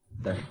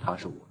但是她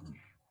是我的女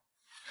人，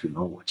只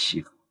能我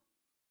欺负。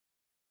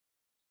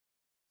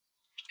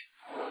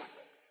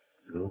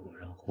如果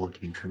让霍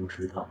廷琛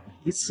知道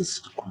一次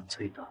次的灌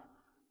醉他，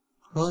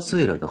喝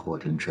醉了的霍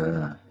廷琛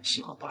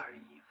喜欢扒人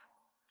衣服，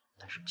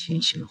但是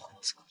清醒的霍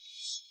总可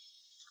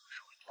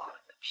是会扒了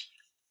你的皮。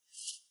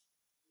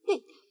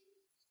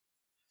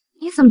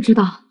你怎么知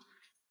道？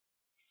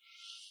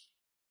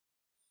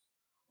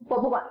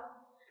我不管，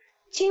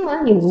今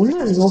晚你无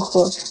论如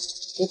何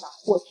得把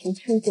霍廷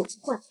琛给我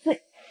灌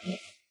醉。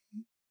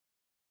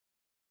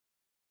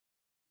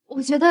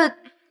我觉得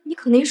你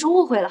肯定是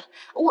误会了，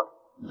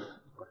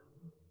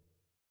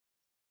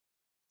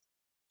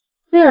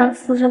虽然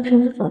傅山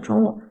平时总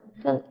整我，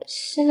但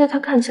现在他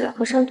看起来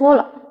和善多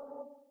了。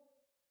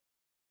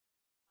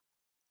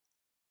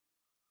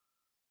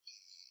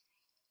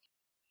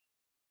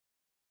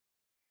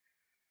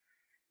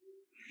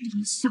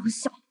林潇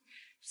潇，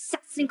下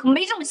次你可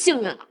没这么幸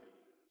运了。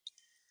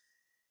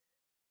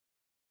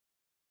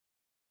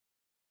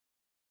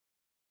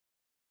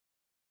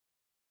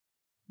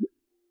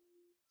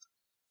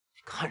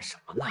你看什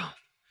么呢？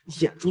你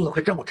眼珠子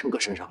快沾我琛哥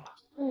身上了。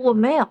我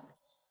没有。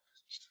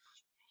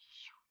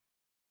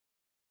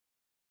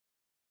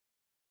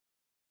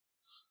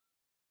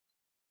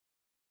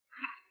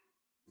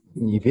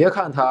你别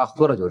看他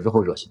喝了酒之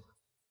后热心，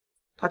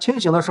他清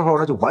醒的时候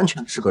他就完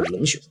全是个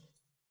冷血。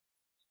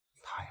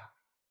他呀，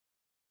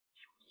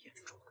有严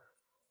重的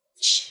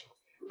情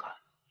感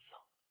冷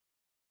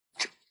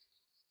症。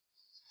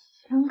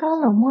情感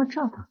冷漠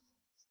症，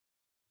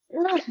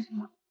那是什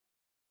么？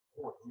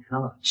霍廷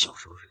琛啊，小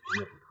时候是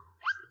虐不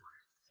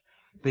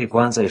得，被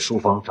关在书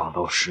房长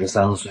到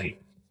13岁，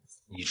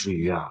以至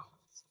于啊，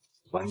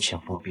完全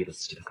封闭了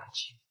自己的感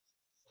情。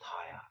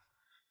他呀，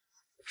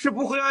是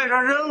不会爱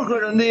上任何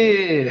人的。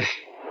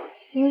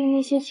因为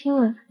那些亲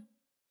吻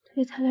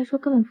对他来说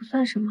根本不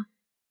算什么。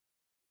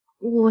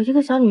我一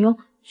个小女佣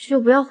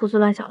就不要胡思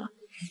乱想了。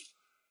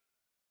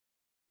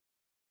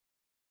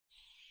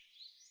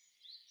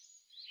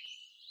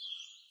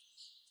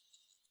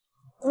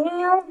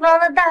女佣房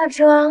的大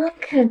床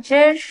可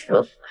真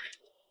舒服。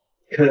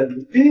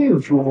肯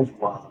定舒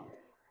服啊！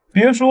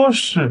别说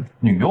是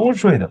女佣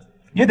睡的，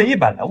也得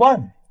100来万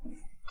呢。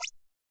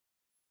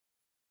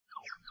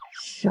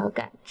手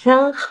感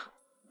真好，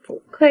不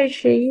愧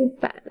是100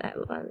来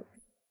万。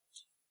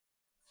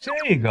这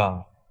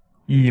个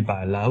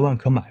100来万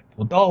可买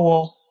不到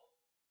哦。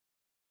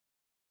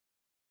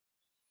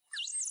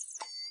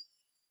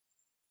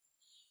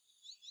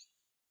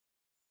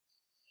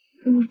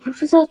你不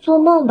是在做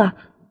梦吧？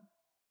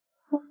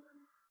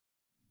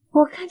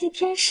我看见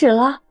天使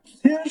了。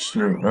天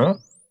使？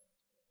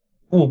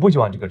我不喜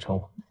欢这个称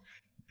呼，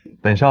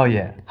本少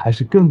爷还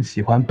是更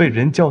喜欢被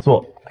人叫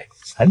做美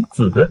男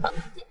子。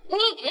你，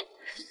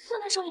四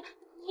男少爷，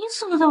你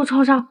怎么在我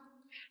床上？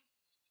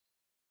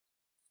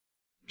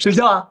睡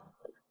觉啊？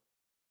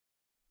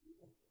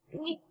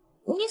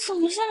你怎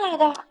么进来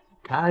的？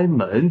开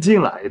门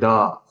进来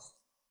的。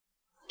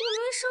你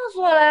没上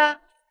锁了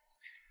呀？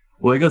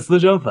我一个私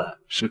生粉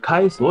是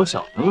开锁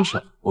小能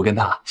手，我跟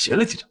他学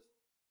了几招。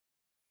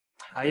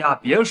哎呀，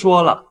别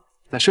说了，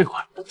再睡会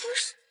儿。不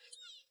是，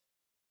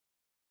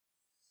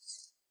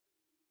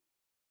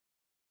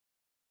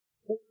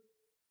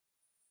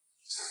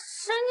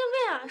神经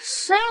病啊！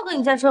谁要跟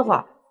你再睡会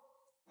儿？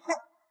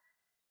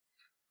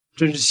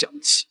真是小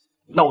气。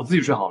那我自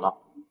己睡好了。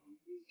我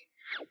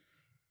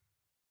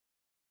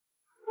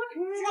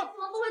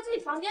不回自己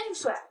房间去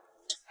睡。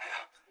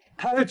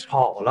太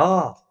吵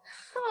了。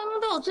上明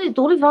明都有自己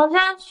独立房间，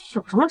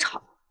有什么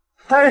吵？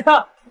哎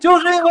呀，就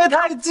是因为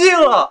太近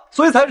了，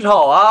所以才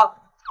吵啊。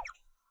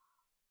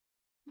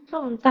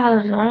这么大的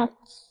人了，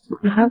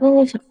你还跟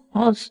个小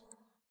朋友似的。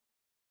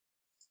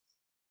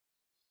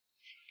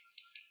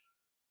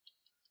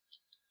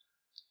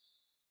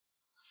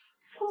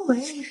傅伟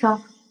医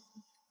生，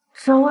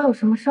找我有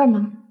什么事儿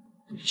吗？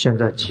现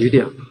在几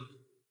点了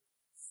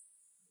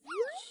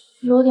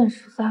9点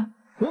13。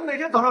我每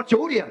天早上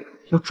9点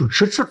要准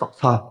时吃早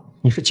餐。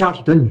你是家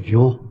里的女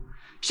佣，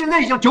现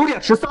在已经9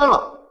点13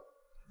了，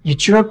你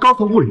居然刚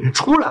从屋里面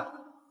出来。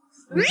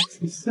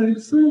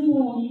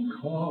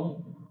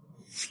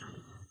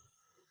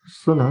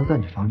思南在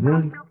你房间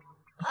里？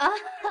啊？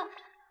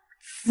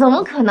怎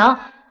么可能？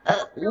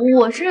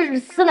我是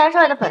思南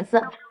少爷的粉丝，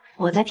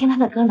我在听他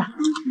的歌呢。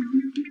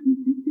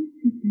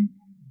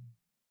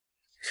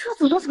这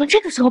祖宗怎么这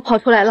个时候跑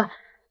出来了？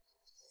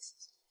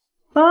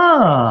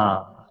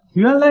啊，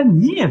原来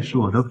你也是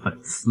我的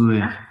粉丝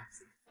呀！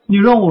你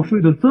让我睡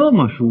得这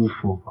么舒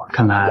服，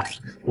看来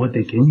我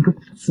得给你个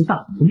粉丝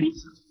大福利。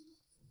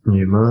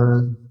你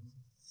们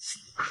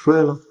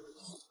睡了？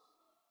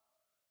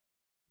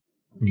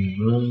你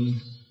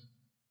们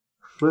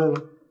睡了？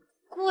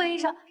顾魏医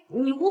生，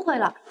你误会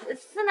了，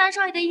思南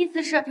少爷的意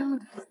思是……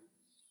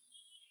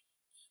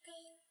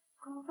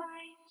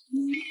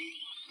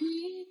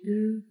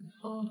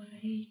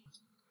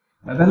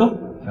拜拜喽，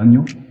小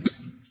妞。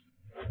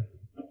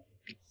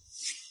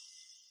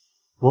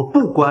我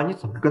不管你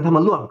怎么跟他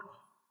们乱搞，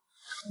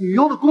女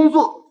佣的工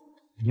作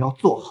你要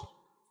做好。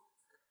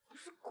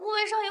顾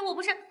魏少爷，我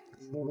不是……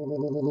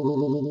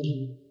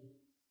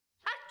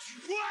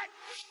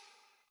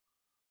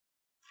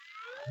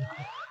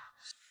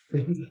别动！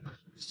对不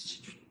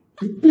起，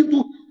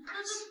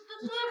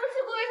顾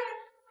魏少爷。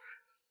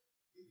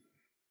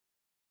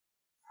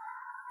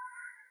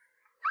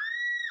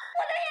我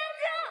的眼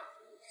睛！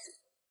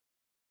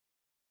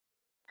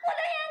我的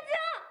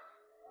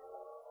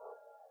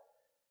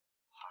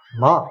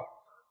妈，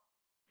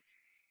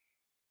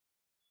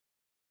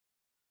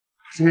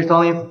这些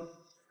脏衣服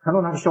全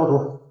都拿去消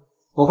毒。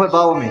我会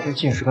把我每天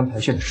进食跟排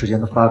泄的时间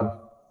都发给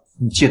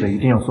你，你记得一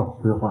定要做好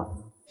规划。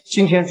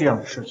今天这样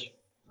的事情，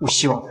不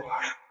希望再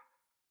发生。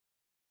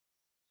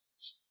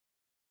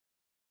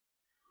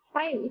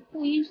还以为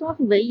顾医生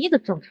是唯一的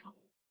正常。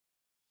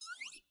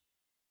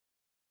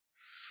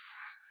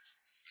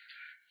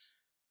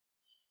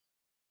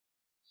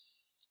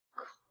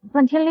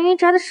半天凌云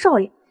宅的少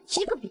爷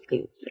一个比一个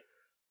有病。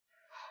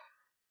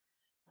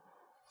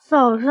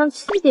早上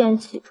7点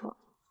起床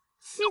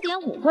，7点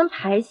5分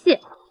排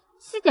泄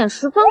，7点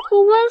10分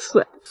喝温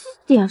水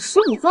，7点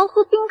15分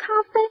喝冰咖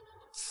啡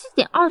，7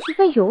点20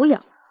分有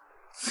氧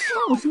，7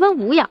点50分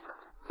无氧。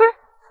不是，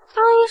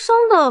当医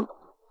生的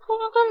通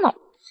常跟脑子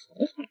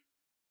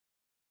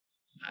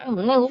还有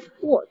那个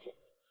错觉。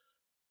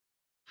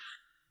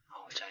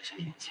我摘下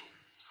眼镜。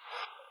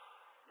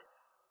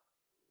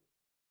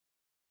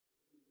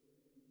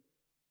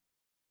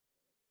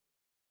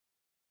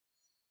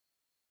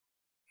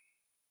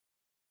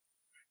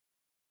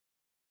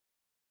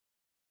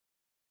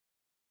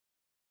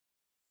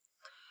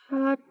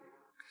他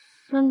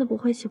真的不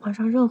会喜欢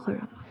上任何人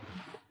吗？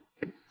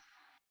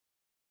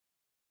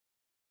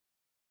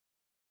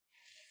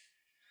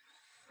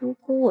如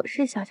果我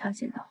是小小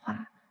姐的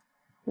话，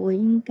我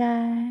应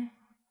该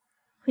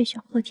会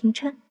选贺廷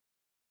琛。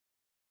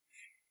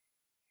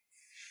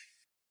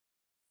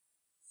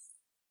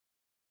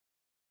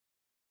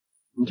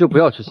你就不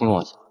要痴心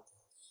妄想，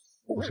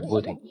我是不会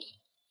对你的。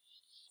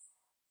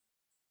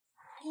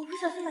我不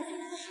小心把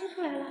心思说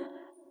出来了。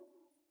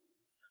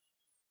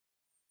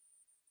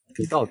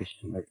你到底是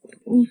什么人？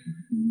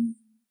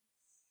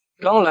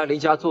刚来离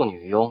家做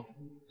女佣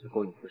就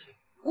勾引父亲？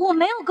我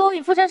没有勾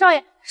引傅琛少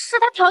爷，是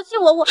他调戏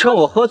我。趁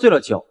我喝醉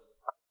了酒，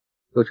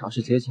又尝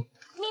试接近。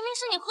明明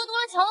是你喝多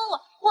了强吻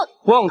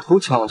我，妄图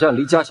抢占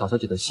离家小小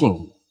姐的信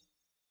物，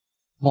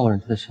冒认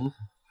她的身份。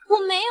我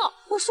没有，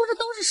我说的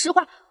都是实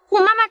话。我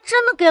妈妈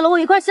真的给了我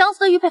一块相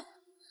似的玉佩，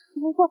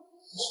不过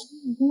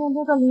已经弄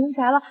丢到凌云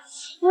宅了，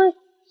所以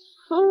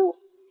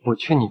我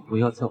劝你不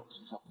要在我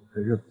身上花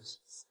费任何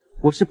心思，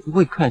我是不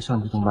会看上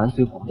你这种满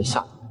嘴谎的下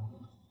等人。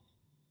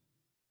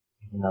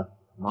你拿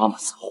妈妈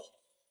撒谎。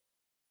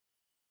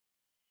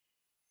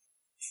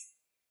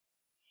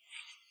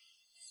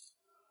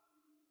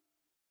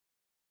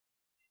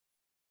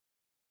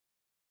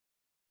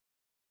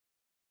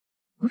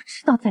我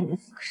知道在你们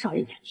4个少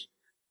爷眼里，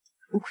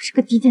我是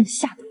个低贱的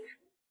下等人，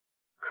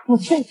可我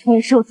再穷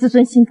也是有自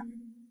尊心的，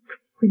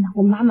不会拿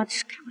我妈妈的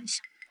事开玩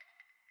笑。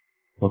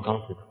我刚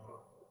知道，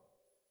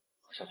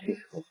好像确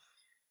实够。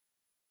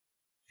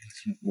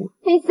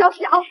林小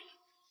小，我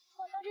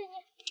小姐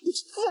你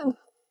贱人，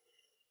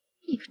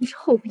一个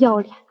臭不要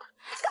脸的，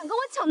敢跟我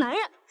抢男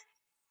人！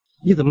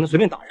你怎么能随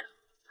便打人？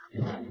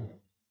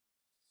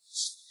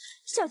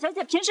小小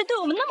姐平时对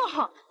我们那么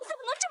好，你怎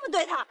么能这么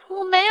对她？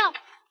我没有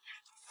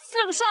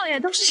4个少爷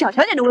都是小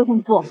小姐的未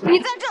婚夫，你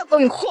在这勾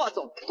引霍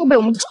总，都被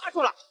我们抓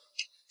住了。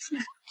我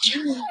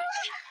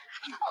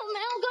没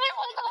有勾引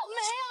霍总，我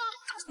没有。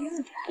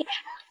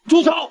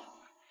住手！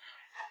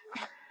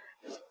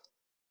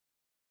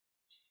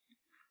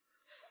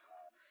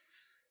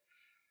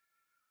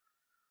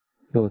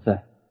有我在，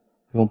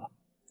不用跑。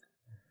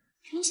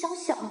林小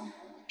小，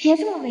别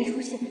这么没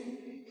出息，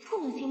不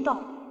能心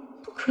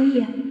动，不可以。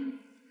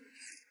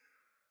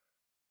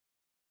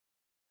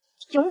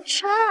廷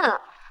琛，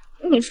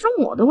你是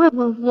我的未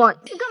婚夫，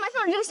你干嘛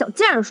向着这个小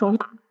贱人说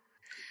话？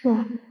是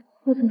啊，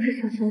我总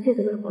是小小姐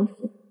的未婚夫，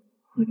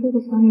我这个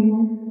小女人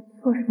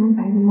做什么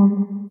白日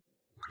梦？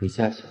离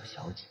家小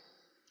小姐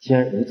竟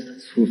然如此的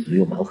粗俗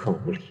又蛮横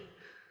无理，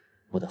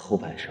我的后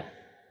半生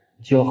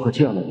就要和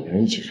这样的女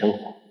人一起生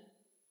活。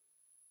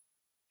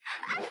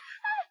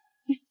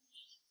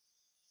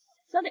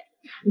小姐，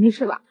没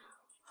事吧？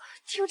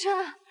廷琛，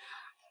你居然为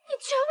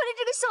了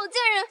这个小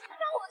贱人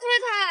让我推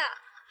他！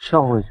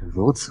上位就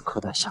如此苛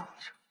待下位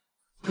者，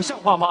不像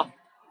话吗？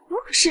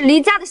我是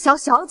离家的小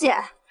小姐，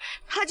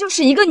她就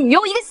是一个女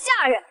佣，一个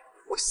下人，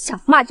我想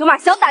骂就骂，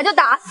想打就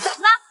打，怎么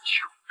了？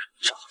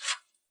丈夫，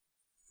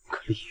可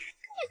立于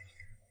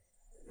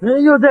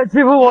你又在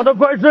欺负我的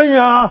乖孙女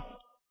啊！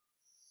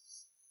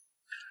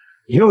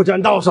又想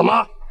闹什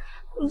么？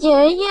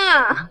爷爷，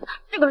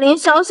这个林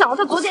小小，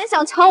她昨天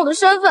想抢我的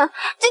身份，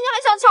今天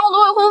还想抢我的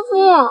未婚夫。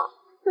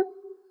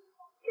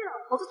这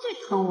老头子最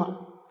疼我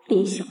了，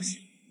林小小，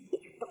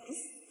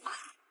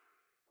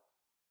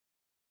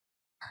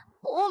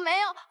我没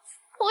有，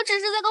我只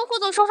是在跟霍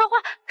总说说话，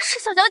是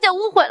小小姐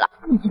误会了。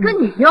你一个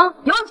女佣，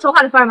有你说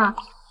话的份儿吗？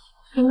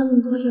说那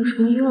么多有什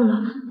么用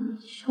呢？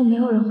就没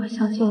有人会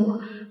相信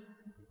我。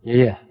爷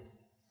爷，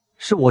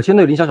是我先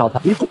对林小小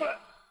你过来，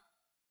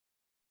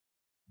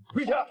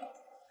跪下，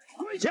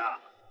跪下！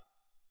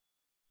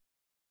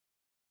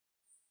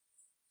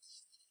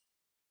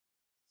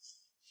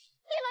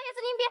叶老爷子，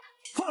您别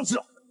放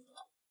手！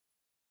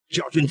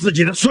教训自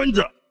己的孙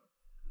子，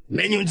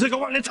没你这个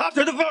忘人插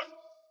嘴的份儿。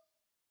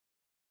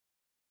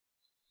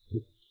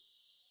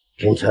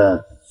廷琛，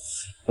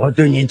我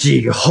对你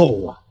寄予厚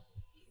望，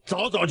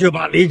早早就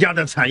把黎家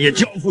的产业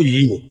交付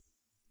于你，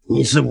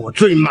你是我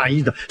最满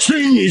意的孙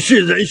女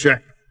婿人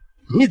选，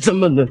你怎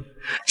么能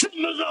这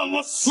么让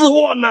我失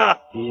望呢？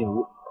爷爷，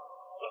我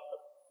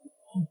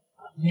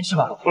没事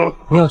吧？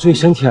你要注意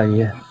身体啊，爷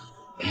爷。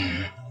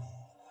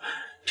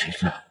陈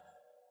生，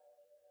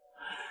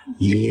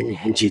爷爷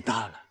年纪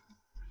大了，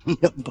你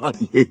要帮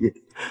爷爷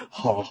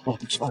好好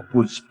照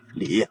顾小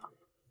黎呀。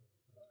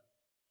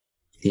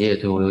爷爷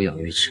对我有养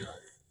育之恩，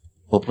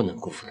我不能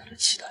辜负他的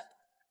期待。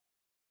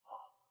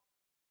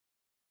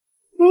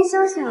林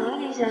想想啊，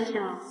林想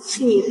想，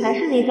你才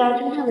是黎家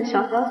真正的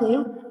小小姐，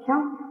又怎么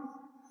样？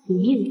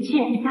你也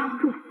欠家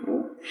祝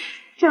福，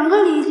整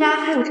个黎家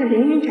还有这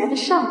凌云宅的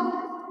上门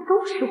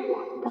都是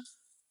我的。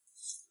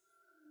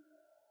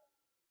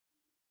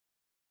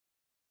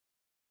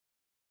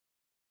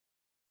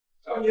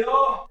少牛，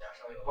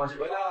少牛，欢喜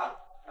回来，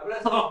来不来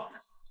走？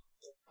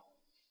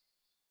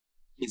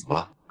你怎么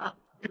了？啊，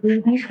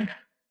没事，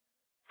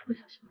不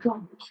小心撞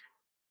了一下。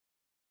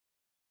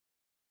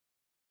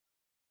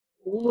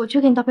我去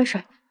给你倒杯水。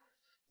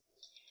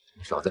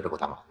你少在这给我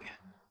打马虎眼，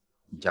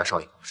你家少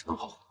爷可不是那么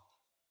好哄。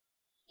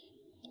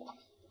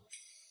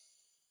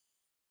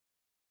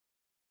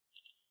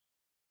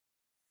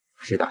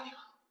谁打你了？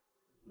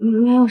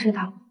没有谁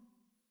打我。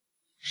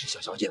是小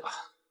小姐吧？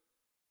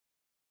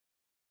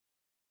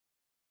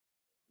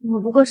我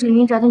不过是凌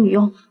云宅的女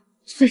佣，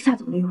最下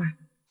等的佣人，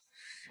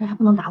谁还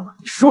不能打我？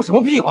你说什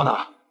么屁话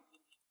呢？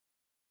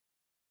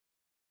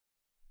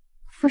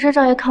富山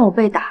少爷看我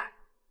被打，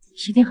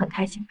一定很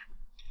开心吧？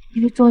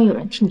因为终于有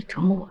人替你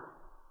折磨我了。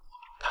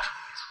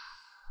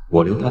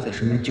我留他在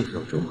身边就是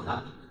要折磨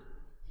他，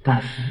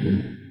但是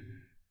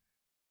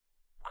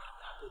看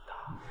他被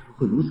打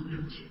会如此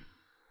生气。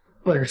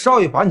本少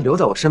爷把你留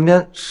在我身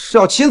边是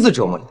要亲自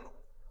折磨你的，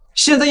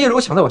现在叶如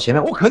果抢在我前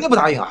面，我肯定不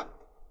答应啊！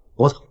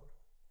我走。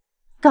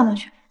干嘛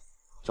去？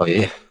找爷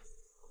爷，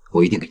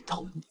我一定给你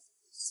讨回你。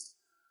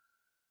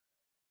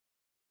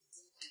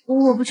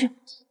我不去，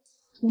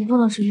你不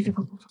能失去这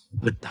份工作。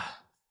笨蛋，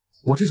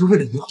我这是为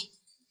了你好，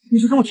你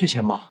就这么缺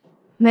钱吗？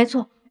没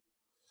错，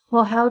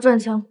我还要赚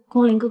钱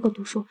供林哥哥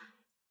读书，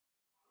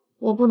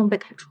我不能被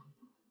开除。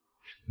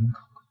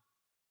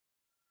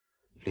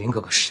林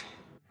哥哥是谁？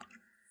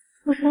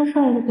富山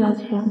少爷的表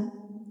情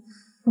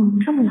怎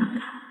么这么难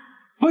看？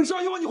本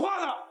少爷问你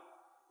话呢，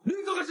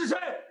林哥哥是谁？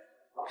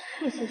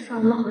这些少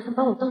爷们好像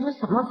把我当成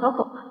小猫小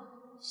狗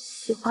了，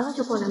喜欢了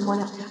就过来摸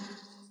两下，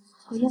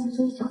讨厌的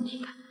这一脚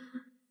踢开，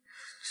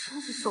真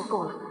是受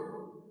够了。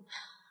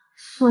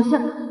索性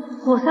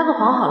我撒个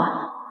谎好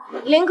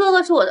了，林哥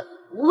哥是我的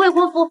未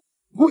婚夫。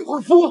未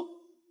婚夫？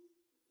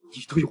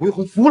你都有未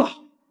婚夫了，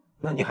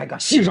那你还敢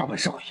戏耍本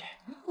少爷？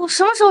我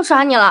什么时候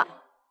耍你了？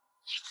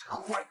你这个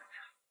坏女人，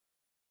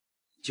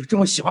就这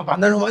么喜欢把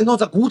男人玩弄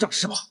在鼓掌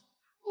是吧？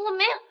我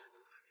没有。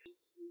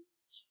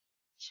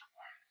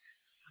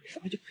什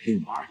么叫陪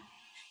你玩？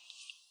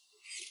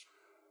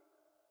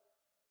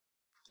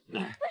你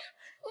放开我！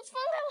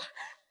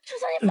求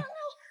求你放开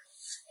我！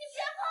你别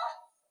跑！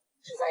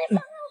求求你放开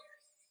我！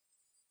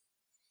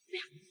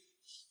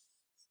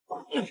不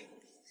要！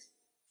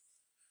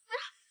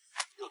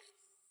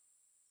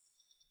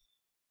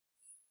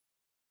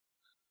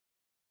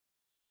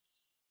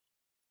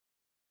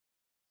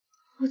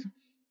我怎么？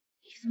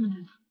你怎么来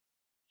了？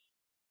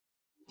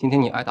今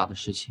天你挨打的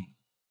事情，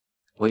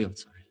我也有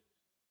责任，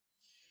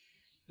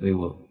所以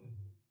我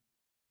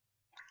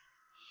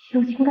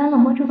友情干冷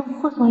漠这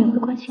种货总也会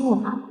关心我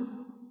吗？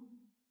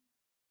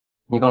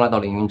你刚来到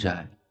凌云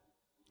宅，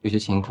有些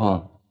情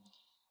况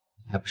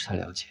还不是太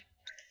了解。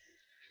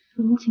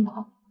什么情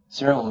况？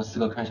虽然我们4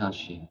个看上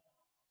去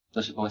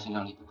都是光鲜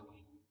亮丽的鬼，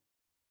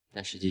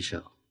但实际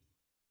上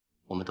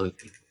我们都有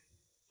病。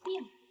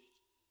病？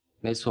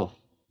没错，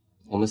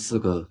我们4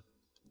个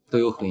都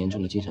有很严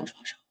重的精神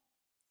创伤，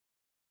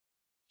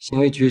行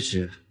为举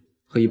止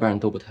和一般人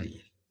都不太一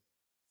样。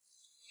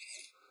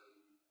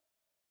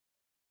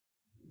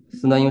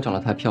司南因长得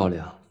太漂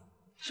亮，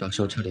小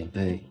时候差点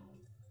被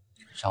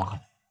伤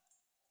害，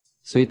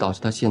所以导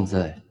致她现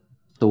在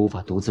都无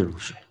法独自入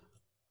睡。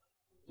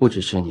不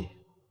只是你，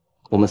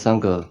我们3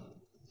个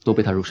都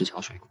被她入室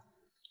抢水过。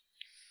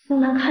司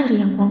南看着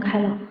阳光开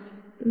朗，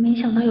没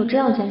想到有这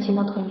样艰辛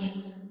的童年。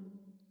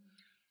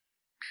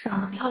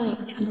长得漂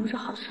亮也全都是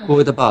好事。顾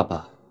威的爸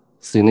爸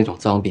死于那种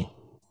脏病，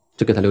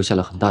这给他留下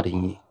了很大的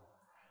阴影，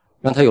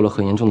让他有了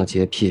很严重的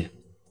洁癖，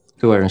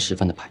对外人十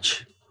分的排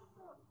斥。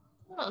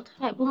那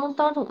他也不能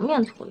当着我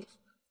面处理，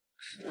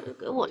是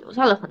给我留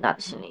下了很大的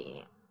心理阴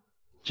影。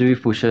至于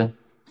富生，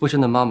富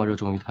生的妈妈热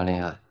衷于谈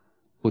恋爱，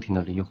不停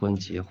的离婚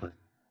结婚，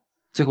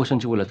最后甚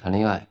至为了谈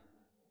恋爱，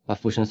把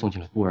富生送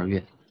进了孤儿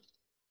院。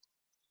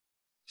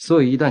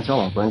所以一旦交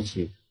往关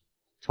系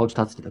超出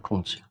他自己的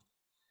控制，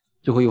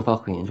就会诱发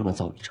很严重的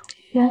躁郁症。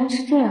原来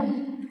是这样，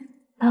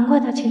难怪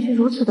他情绪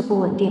如此的不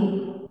稳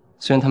定。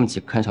虽然他们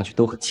几个看上去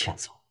都很欠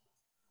揍，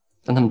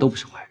但他们都不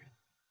是坏人，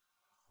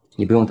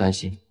你不用担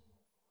心，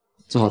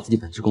做好自己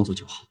本职工作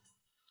就好。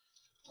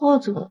霍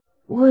总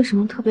为什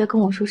么特别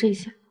跟我说这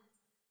些？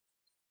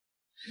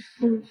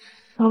是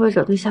上位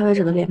者对下位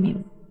者的怜悯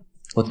吗？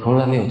我从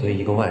来没有对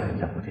一个外人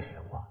讲过这些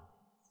话，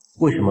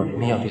为什么偏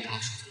偏要对他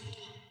说这么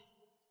多？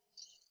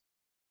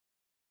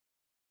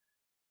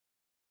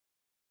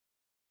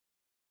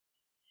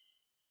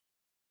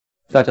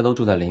大家都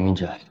住在凌云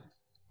宅，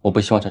我不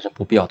希望产生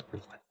不必要的误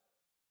会。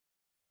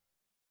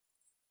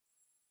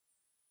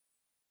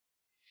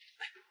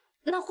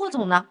那霍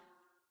总呢？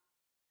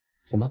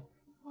什么？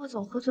霍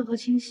总喝醉和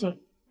清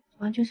醒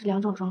完全是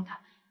两种状态，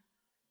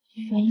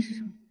原因是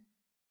什么？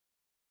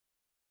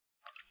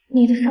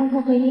你的伤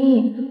痛和阴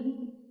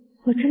影，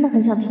我真的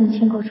很想听你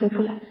亲口说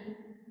出来。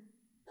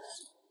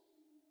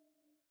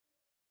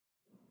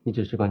你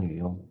只是个女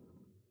佣，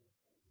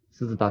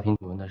私自打听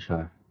主人的事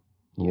儿，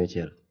你越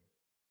界了。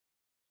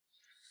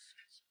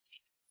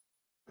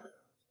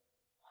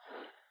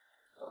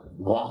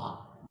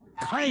哇，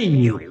太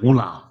牛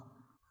了！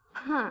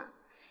哼，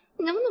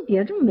你能不能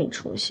别这么没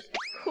出息，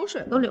口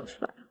水都流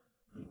出来了。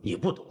你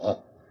不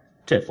懂，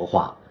这幅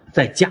画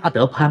在嘉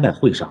德拍卖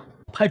会上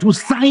拍出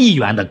3亿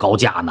元的高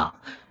价呢，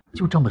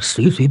就这么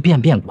随随便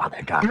便挂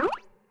在这儿。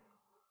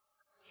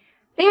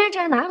凌云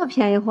宅哪有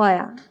便宜货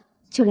呀？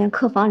就连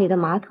客房里的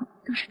马桶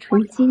都是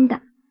纯金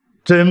的。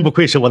真不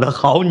愧是我的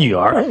好女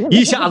儿，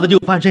一下子就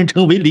翻身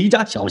成为黎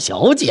家小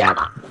小姐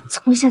了。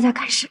从现在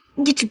开始，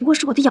你只不过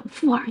是我的养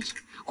父而已，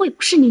我也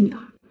不是你女儿。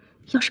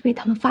要是被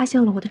他们发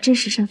现了我的真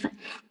实身份，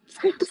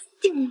咱俩都死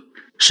定了。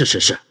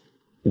是，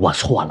我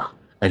错了，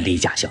黎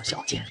家小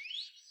小姐。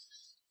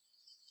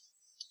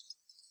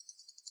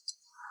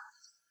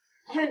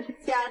小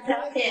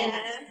小姐，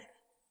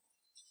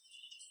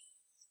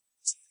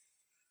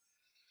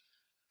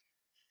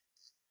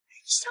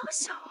小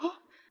小，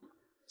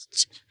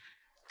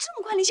这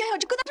么快，黎小小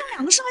就勾搭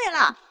上2个少爷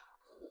了？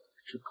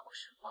这搞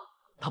什么？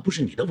他不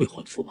是你的未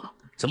婚夫吗？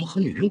怎么和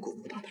女人勾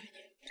勾搭搭？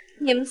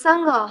你们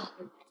3个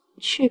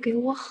去给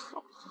我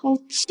好好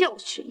教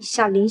训一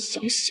下林小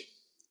小。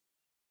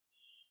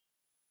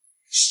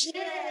是。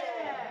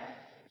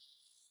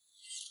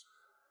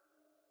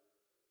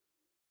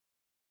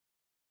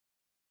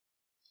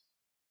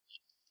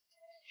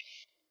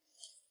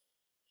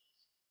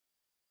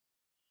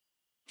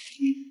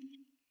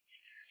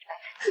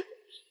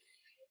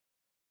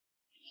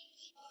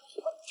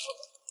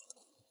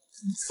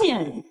贱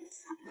人，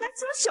来抢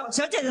小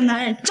小姐的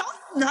男人，找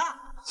死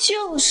他！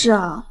就是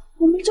啊，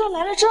我们这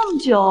来了这么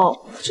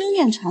久，真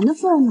眼馋的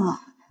份呢。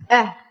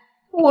哎，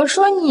我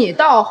说你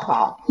倒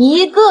好，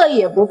一个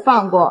也不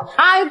放过，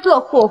挨个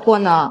霍霍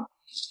呢。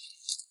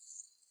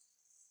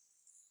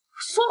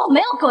说了我没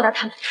有勾搭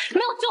他们，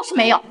没有就是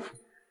没有，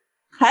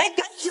还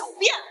敢狡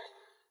辩！你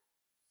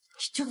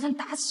就算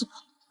打死我，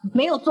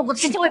没有做过的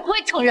事情我也不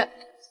会承认。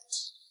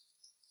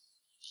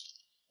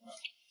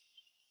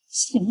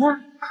行啊，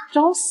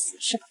找死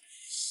是吧？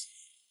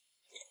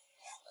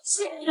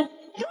贱人，给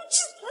我去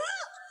死！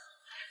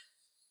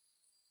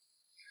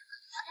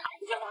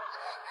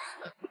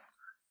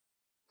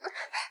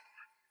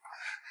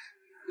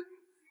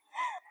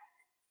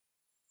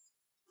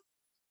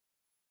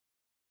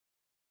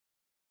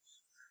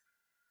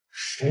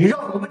谁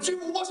让你们进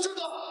入卧室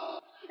的？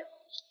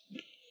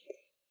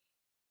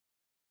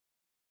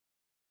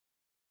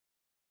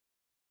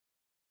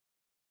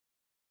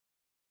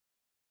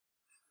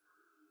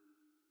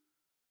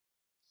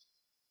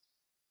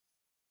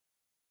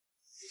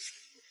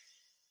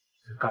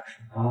干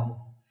什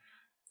么？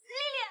丽丽，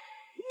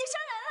你伤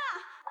人了！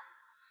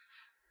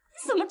你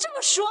怎么这么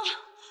说？我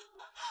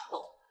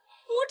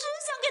只是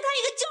想给他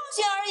一个教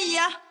训而已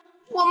呀。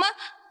我们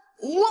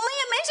也没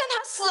想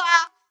他死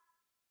啊。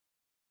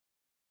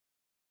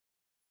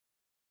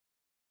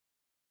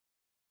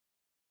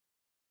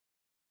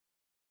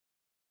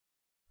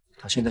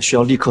他现在需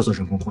要立刻做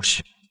人工呼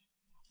吸，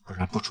不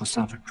然不出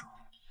3分钟，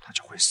他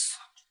就会死。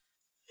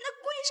那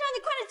顾医生，你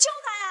快点救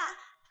他呀！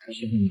他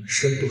现在满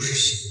身都是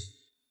血。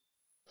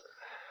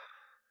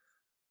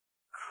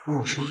可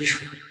我是医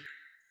生，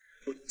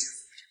不能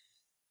死。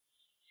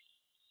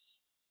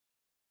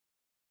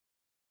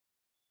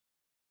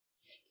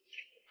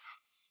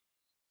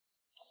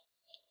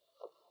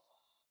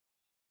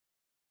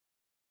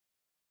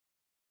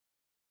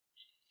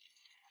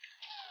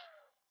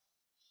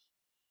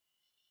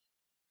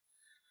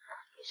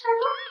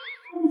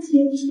对不起，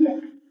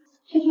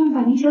这居然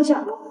把林小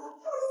小放在自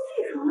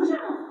己床上，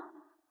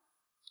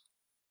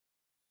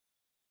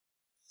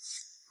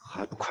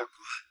还不快滚！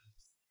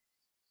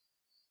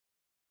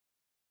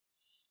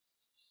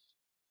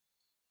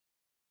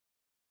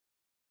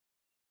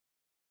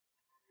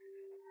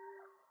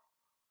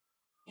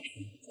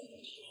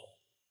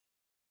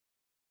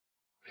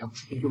两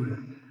次丢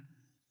人，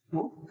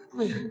我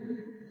对。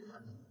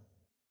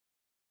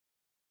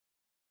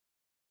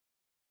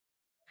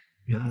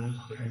原来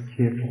和人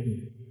接触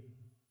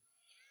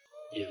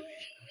也没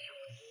想象。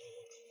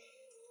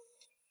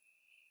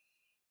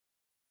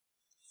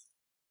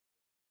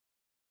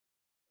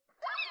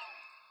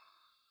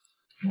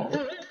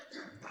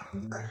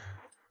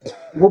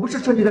我不是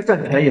趁机在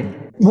占你便宜，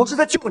我是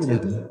在救你。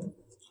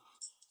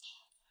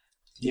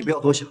你不要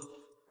多想。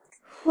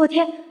我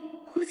天，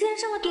我竟然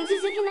上了顶级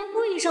洁癖男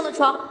顾医生的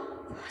床，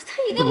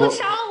他一定会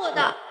杀了我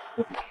的。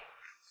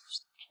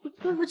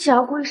对不起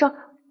啊，顾医生，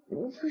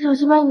我不小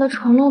心把你的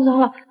床弄脏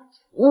了，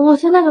我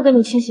现在就给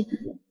你清洗。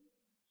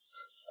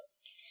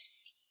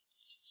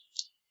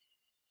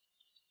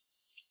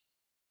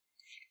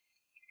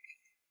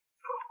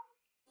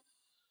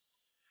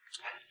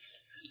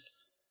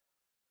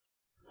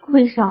顾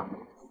医生，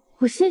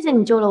我谢谢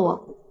你救了我，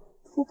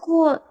不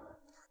过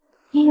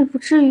你也不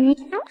至于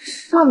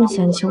这么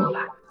嫌弃我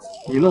吧？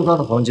你弄脏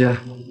的房间，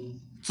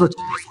自己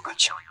有所感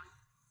情。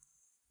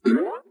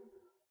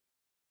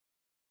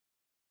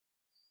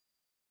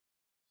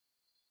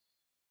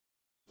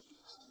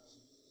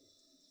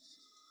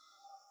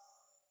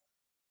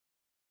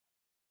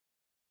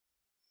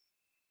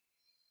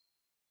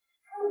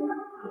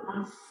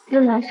思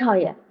南少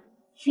爷，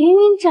凌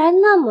云宅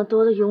那么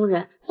多的佣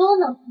人都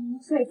能好好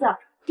睡觉，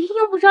您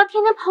用不着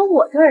天天跑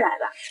我这儿来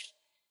吧？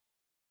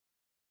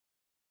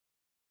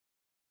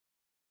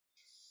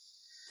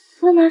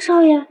思南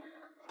少爷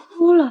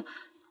哭了，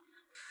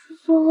是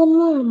做噩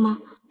梦了吗？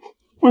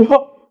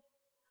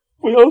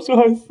不要伤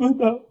害思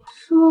南，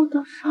是梦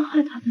到伤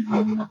害他的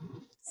人吗？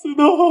思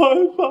南好害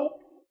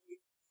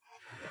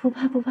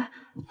怕。不怕，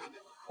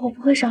我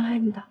不会伤害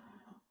你的。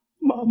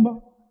妈妈，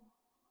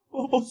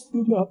抱抱思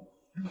南。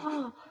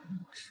哦，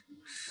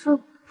是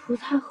不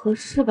太合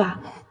适吧？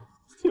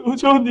求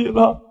求你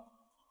了，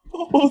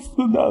抱抱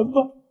思南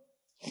吧。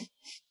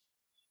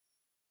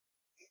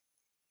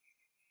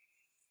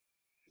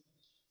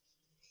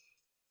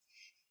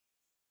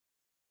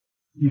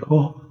以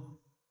后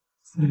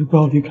再也不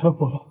要离开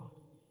我了，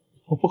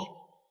好不好？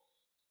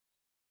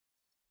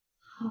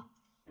好。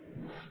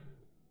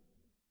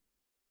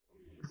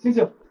醒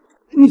醒，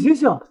你醒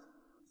醒！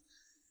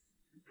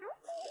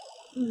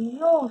你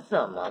又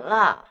怎么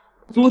了？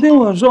昨天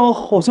晚上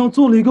好像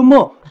做了一个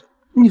梦，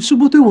你是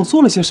不是对我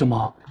做了些什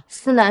么？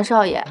思南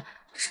少爷，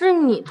是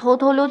你偷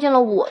偷溜进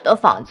了我的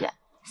房间，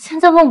现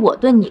在问我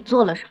对你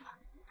做了什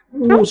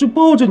么？我是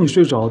抱着你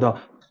睡着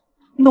的，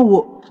那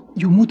我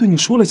有没有对你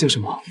说了些什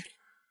么？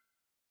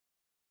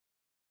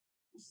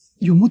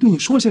有没有对你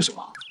说些什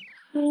么？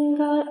应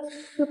该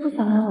是不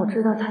想让我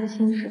知道他的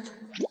心事，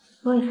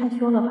所以害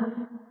羞了吧？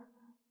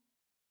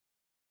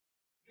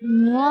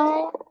你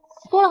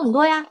说了很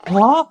多呀。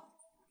啊？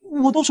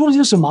我都说了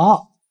些什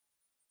么？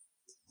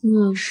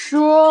你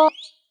说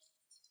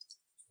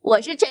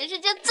我是全世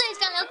界最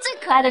善良、最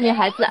可爱的女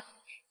孩子。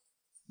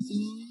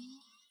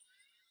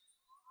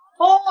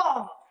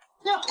哦，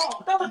你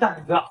好大的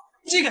胆子，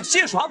竟敢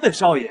戏耍本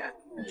少爷！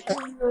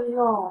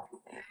哟，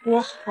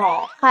我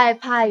好害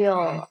怕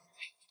哟。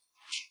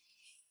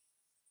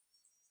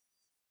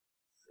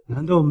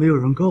难道没有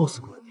人告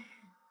诉过你，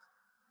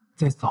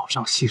在早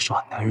上戏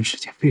耍男人是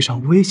件非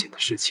常危险的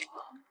事情吗？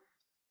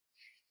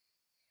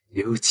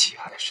尤其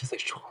还是在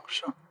床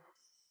上。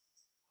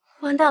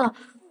完蛋了，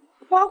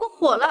玩过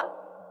火了。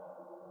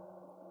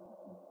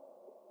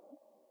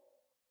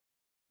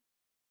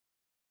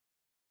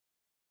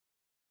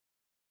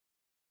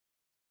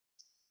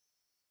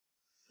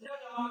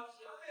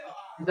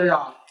佳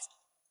佳，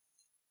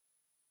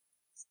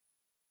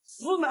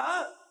思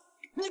南，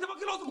你他妈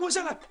给老子滚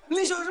下来！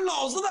林小是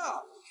老子的。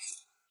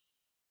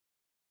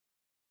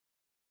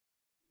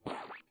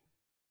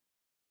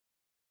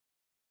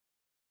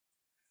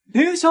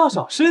林小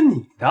小是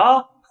你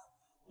的？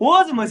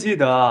我怎么记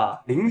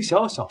得林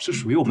小小是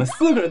属于我们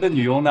4个人的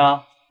女佣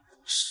呢？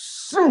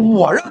是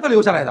我让她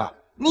留下来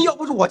的。你要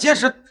不是我监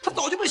视，她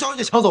早就被小小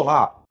姐抢走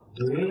了。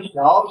林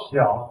小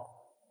小，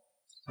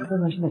你看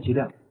看现在几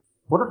点了？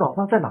我的早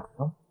饭在哪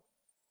呢？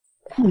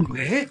顾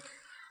梅，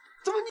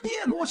怎么你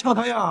也跟我抢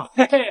她呀？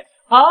嘿嘿，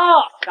好，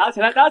打起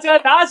来，打起来，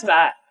打起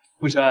来！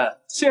不是，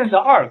现在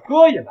二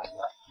哥也来了，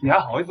你还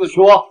好意思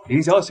说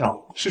林小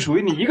小是属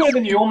于你一个人的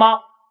女佣吗？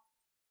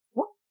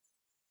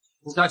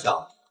林小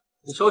小，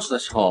你收拾的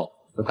时候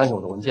有看见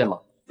我的文件吗？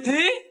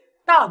咦，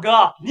大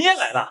哥你也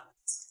来了，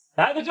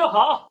来的正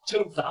好，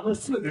趁咱们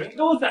4个人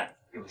都在，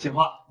有些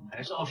话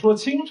还是要说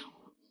清楚。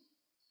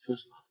说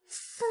什么？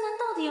思南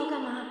到底要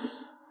干嘛？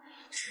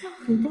这样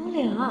很丢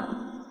脸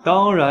啊！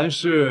当然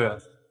是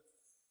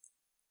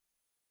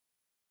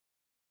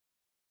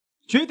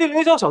决定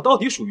林小小到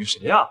底属于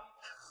谁呀？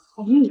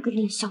好你个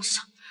林小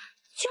小，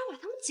居然把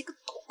他们几个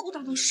都勾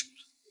搭到手了！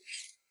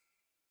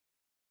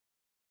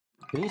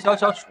林小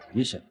小属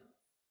于谁？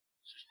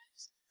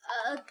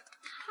他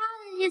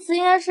的意思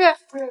应该是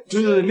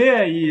字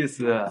面意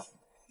思，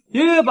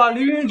爷爷把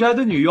凌云宅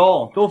的女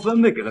佣都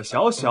分配给了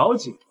小小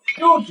姐，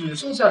就只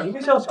剩下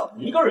林小小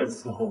一个人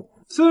伺候。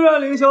虽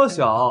然林小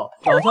小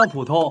长相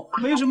普通，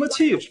没什么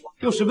气势，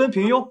又十分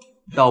平庸，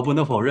但我不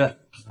能否认，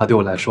她对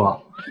我来说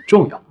很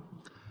重要。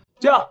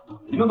这样，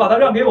你们把她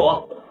让给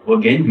我，我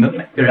给你们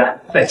每个人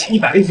再请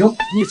100杯酒。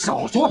你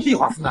少说屁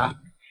话，思南！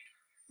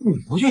你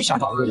不就想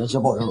找一个人先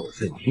抱人搂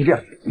睡吗？你这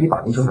样，你把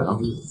林小小让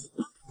给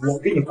我，我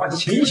给你换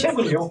7000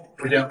个女佣，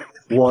不行？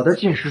我的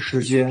进食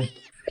时间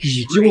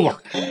已经晚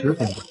10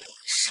分钟。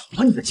什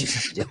么你的进食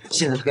时间？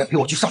现在就该陪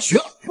我去上学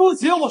了。不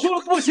行，我说了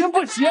不行，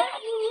不行！你们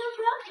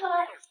不要吵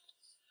了。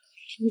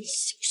你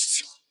小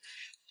小，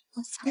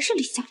我才是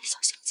李家的小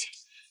小姐，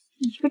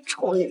你一个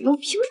臭女佣，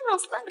凭什么让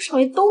3个少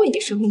爷都为你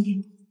神魂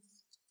颠倒？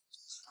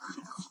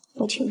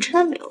我廷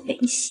琛没有威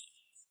胁。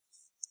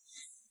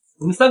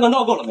你们3个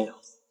闹够了没有？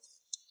我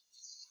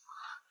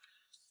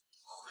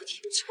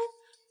廷琛，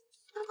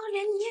难道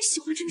连你也喜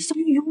欢这个小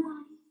女佣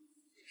吗？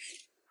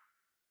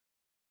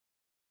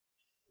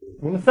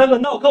你们3个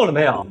闹够了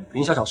没有？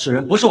林小小是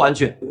人，不是玩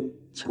具，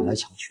抢来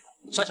抢去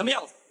的，算什么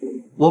样子？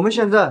我们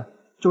现在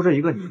就这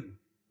一个你，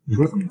你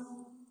说怎么样？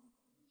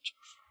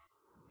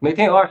每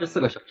天有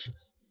24个小时，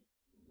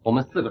我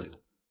们4个人，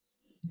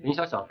林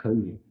小小可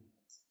以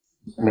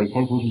每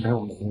天平均陪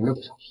我们6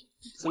个小时。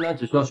思南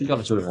只需要睡觉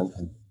的时候有人陪，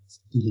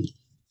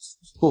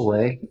顾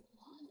维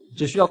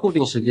只需要固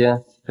定时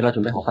间陪他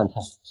准备好饭菜，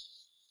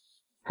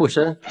傅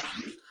深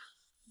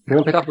有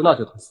人陪他胡闹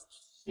就可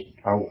以，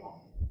而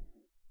我，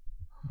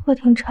霍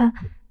廷琛，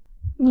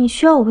你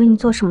需要我为你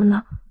做什么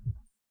呢？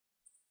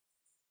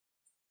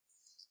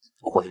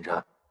霍廷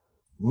琛，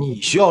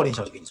你需要林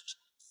小姐给你做什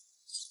么？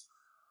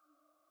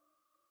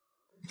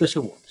这是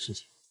我的事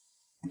情，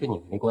跟你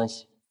们没关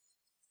系。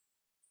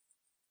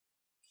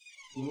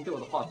你们对我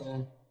的划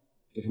分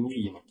有什么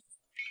异议吗？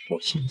我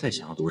现在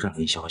想要独占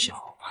林小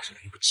小，怕是来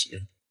不及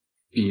了。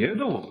别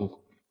的我不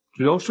管，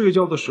只要睡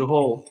觉的时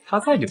候他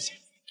在就行。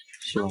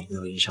希望不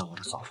要影响我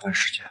的早饭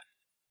时间。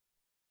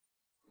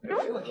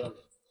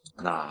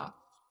那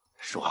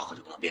说好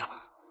就不能变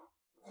了。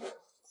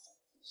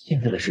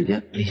现在的时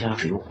间，林小小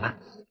只有我办。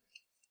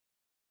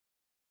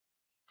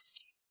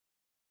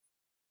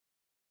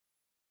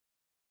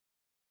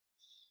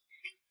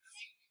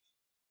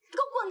给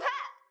我滚开！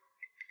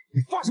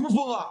你发什么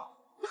疯啊？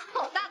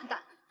好大的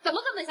胆，怎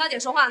么跟本小姐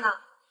说话呢？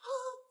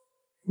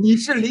你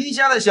是林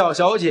家的小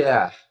小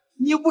姐，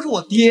你又不是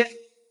我爹，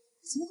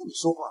怎么跟你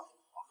说话？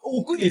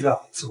我跪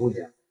着伺候你。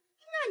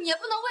那你也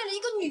不能为了一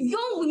个女佣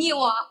忤逆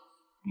我。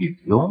女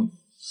佣？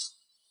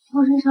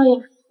皇上少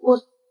爷，我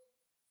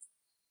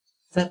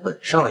在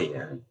本少爷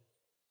眼里，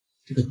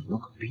这个女佣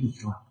可比你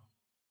重要。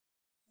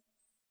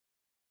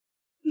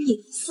你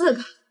们4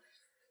个，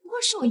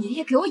我少爷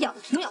爷给我养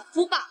的童养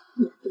夫吧，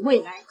你们的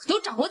未来可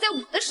都掌握在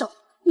我的手。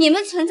你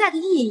们存在的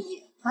意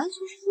义，完全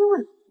是因为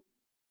我，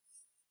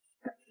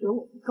敢惹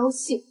我不高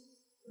兴，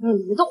那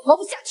你们都活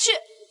不下去。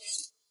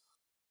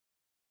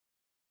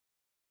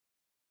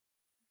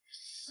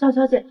小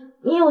小姐，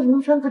你有什么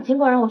吩咐，尽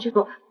管让我去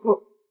做。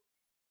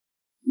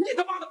你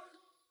他妈的！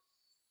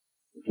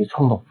别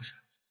冲动，不是？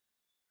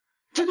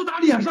这都打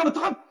脸上了，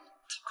他可是我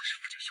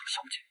家小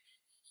小姐。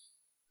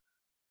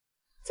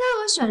在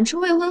我选出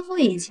未婚夫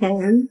以前，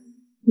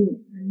你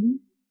们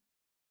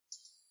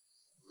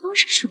都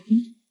是属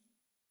于。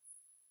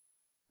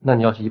那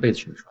你要是一辈子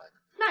选不出来的，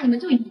那你们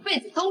就一辈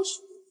子都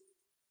属于。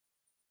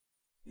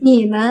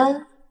你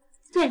们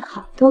最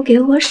好都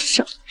给我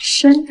守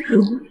身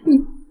如玉，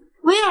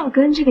不要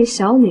跟这个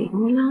小女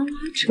佣拉拉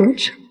扯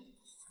扯，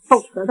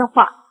否则的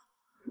话，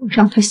我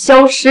让她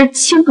消失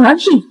轻而易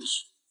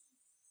举。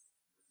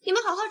你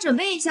们好好准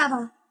备一下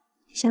吧，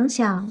想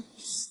想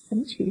怎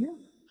么取悦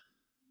我。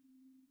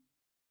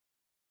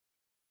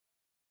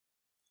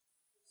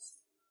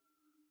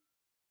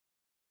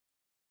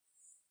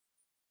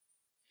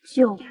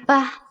酒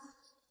吧，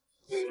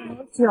小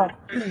酒。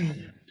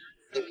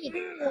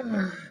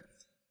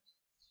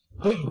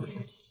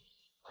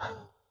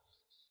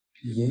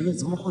爷爷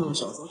怎么会有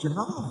小小姐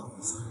那么多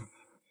子？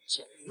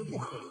简直不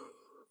可理喻！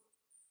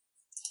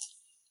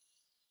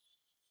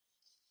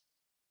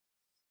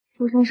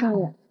书生少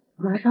爷，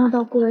马上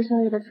到顾维少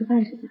爷的吃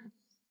饭时间。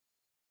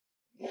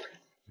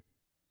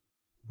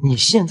你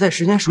现在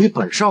时间属于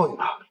本少爷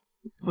了，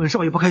本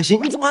少爷不开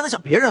心，你怎么还能想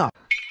别人啊？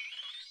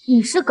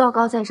你是高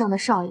高在上的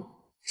少爷，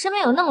身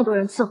边有那么多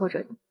人伺候着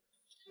你，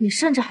你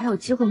甚至还有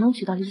机会能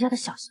娶到黎家的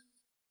小小，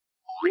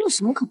你有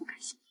什么可不开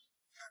心？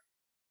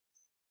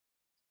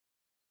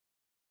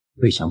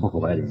为强迫和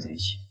外人在一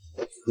起，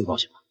会高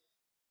兴吗？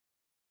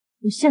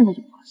我现在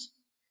就不高兴，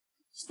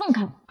放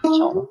开我！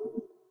巧了，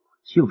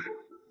就是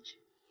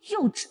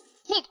幼稚，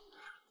你。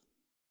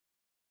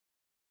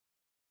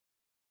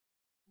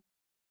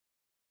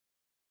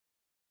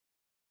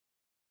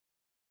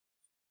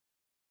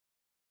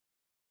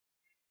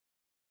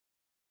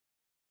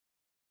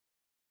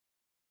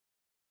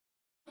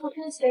我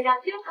跟学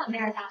长经常被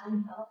人打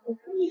你的，我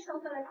故意上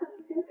课来看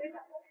你跟学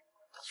长。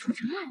楚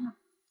晨来了。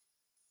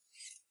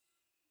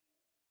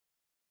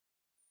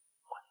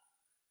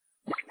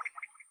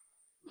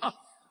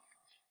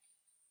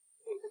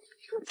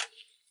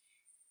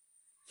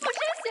傅深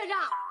学长，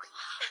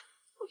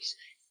傅深，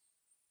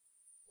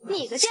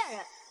你个贱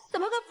人，怎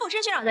么跟傅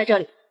深学长在这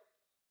里？傅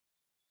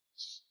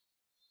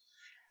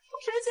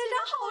深学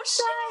长好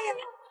帅呀！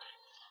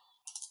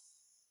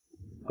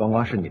刚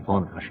刚是你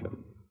碰的他是吧？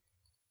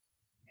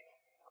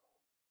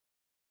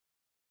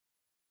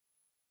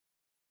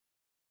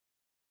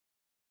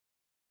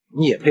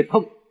你也配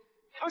碰？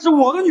她是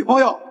我的女朋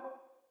友。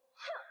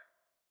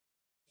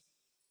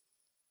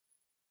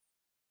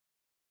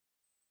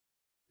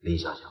林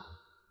小小，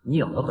你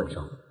有了本事，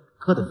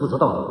可得负责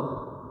到底。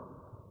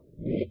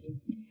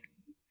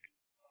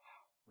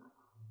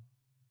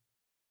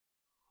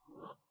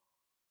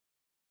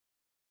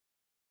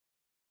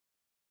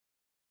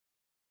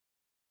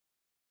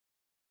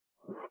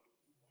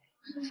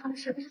身上的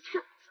是不是太……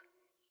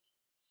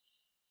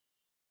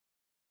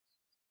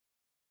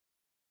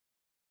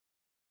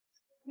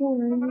陆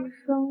文医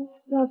生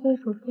要在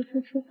手术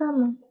室吃饭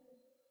吗？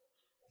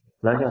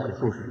来下手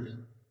术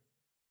室，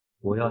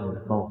我要你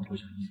来帮我脱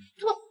下衣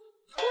服。脱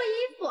衣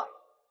服。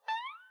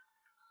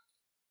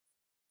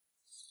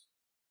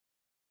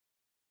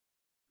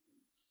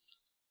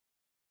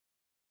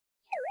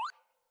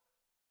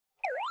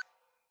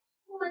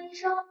陆文医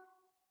生，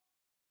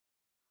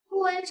陆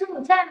文医生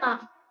你在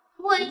吗？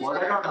陆文医生，我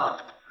在这儿呢。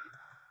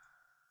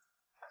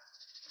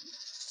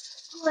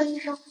陆文医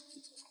生，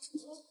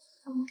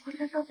怎么我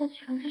身上现在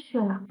全是血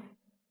了？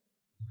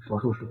手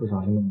术室不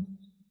小心了，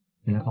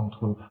你来帮我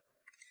脱了吧。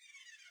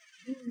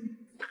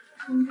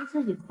你是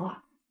自己脱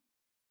啊？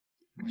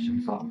我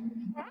姓赵。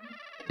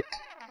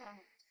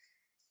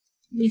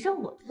你让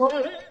我脱？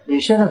你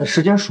现在的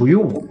时间属于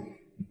我，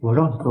我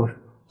让你做什么，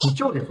你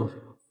就得做什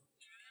么。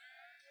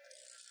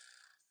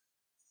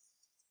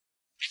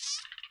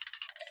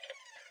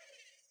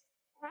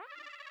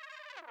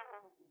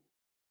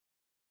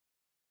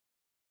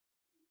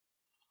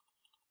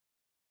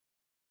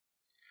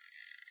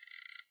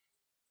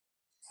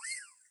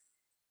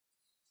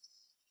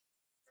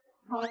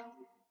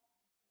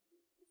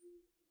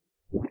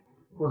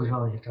裤子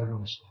上也沾上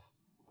了血，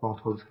帮我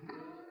脱了出来。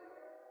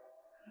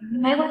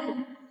没关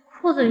系，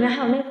裤子里面还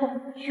有内裤，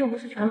又不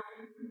是全裸。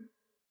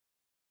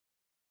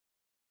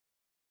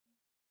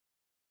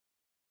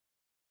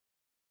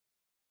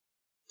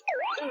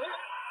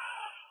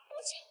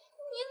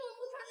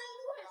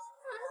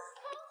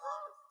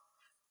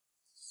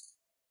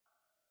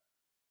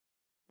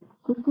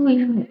陆医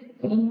生，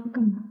你要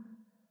干嘛？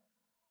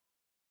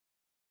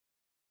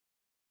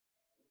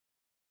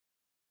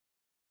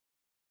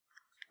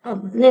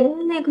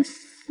那个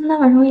那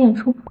晚上演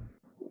出，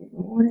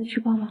我得去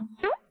帮忙。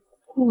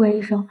顾问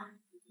医生，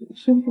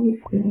先不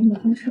给人每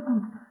天吃饭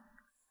吧。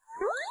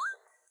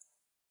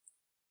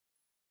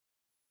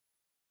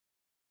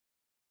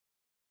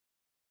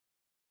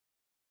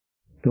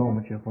等我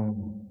们结婚了，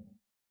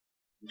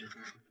你就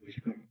专属我一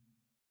个人。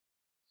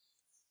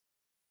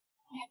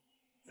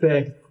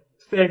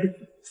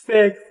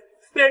Sex,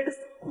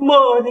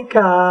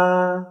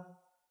 Monica。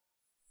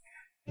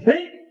哎，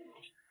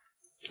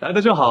来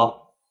的正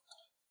好，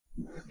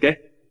给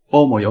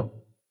帮我抹油。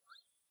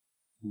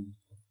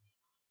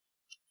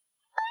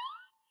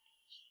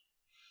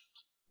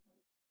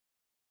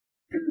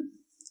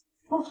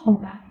不好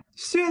吧？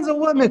现在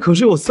外面可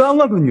是有3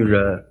万个女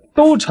人，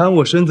都馋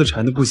我身子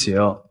馋的不行。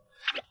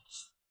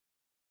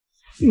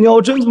你要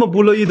真这么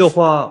不乐意的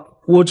话，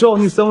我找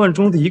那3万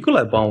中的一个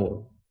来帮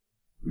我。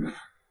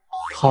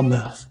他们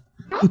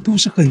可都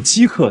是很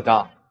饥渴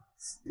的，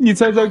你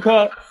猜猜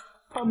看，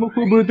他们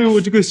会不会对我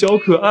这个小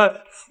可爱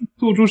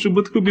做出什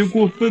么特别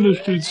过分的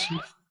事情？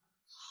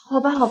好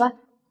吧，好吧。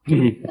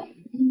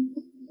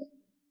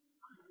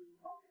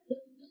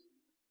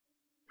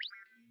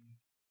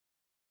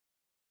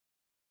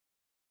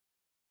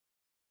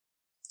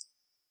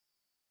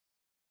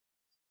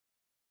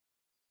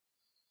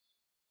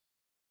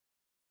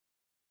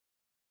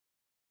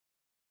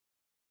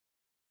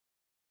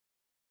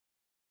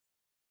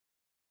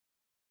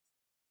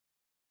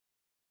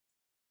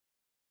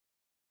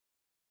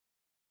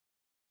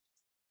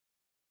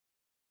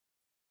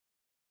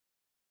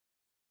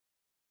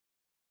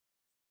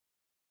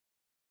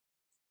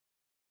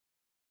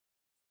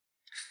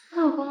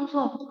这个工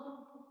作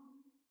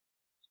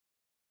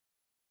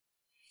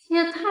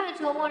也太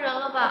折磨人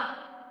了吧！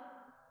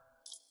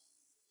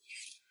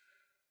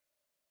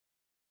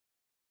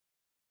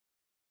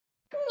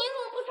你怎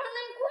么不穿内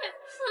裤呀？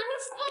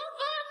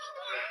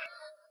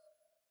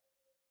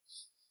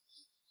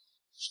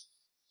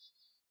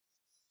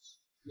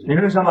你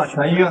是想把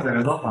全医院的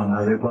人都喊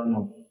来围观吗？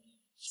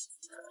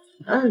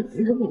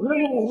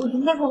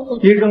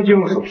医生进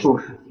入手术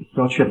室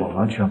要确保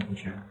完全无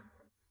菌，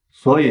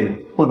所以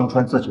不能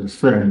穿自己的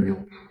私人衣物，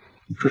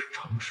这是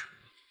常识。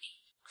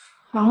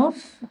常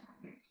识？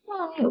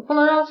那你也不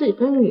能让自己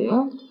的女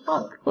佣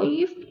帮你脱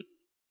衣服。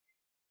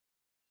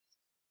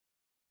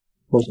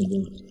我想问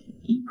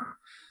你，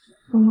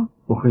什么？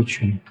我可以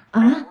娶你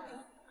啊？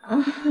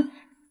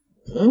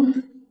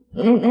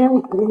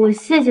我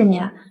谢谢你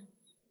啊。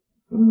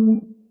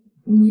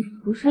你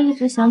不是一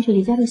直想娶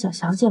离家的小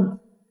小姐吗？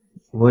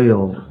我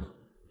有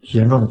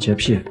严重的洁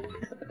癖，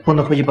不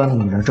能和一般的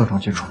女人正常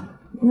接触。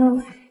那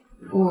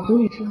我和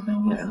你是一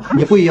般女人吗？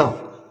你不一样，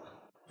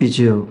毕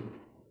竟我们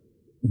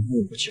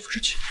有过肌肤之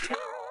亲。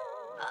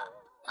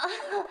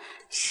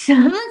什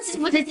么肌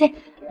肤之亲？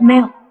没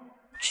有，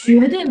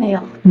绝对没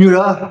有。女人，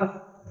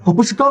我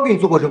不是刚给你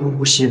做过人工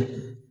呼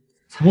吸，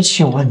才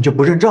亲完你就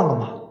不认账了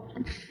吗？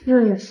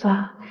这也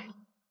算。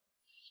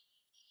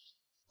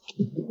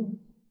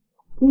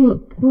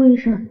陆医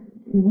生，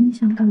你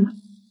想干嘛？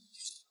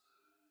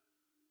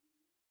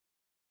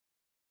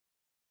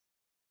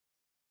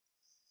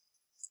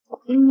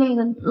那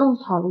个弄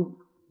好了。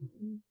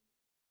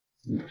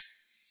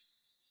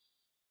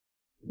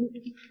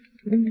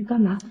你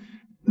干嘛？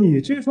你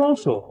这双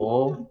手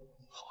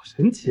好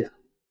神奇啊！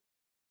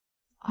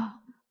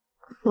啊，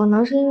可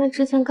能是因为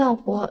之前干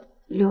活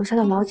留下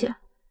的老茧。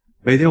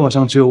每天晚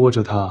上只有握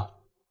着它，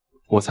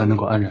我才能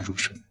够安然入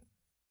睡。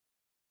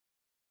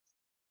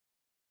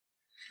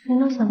谁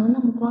能想到那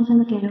么光鲜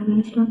的顶流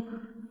明星，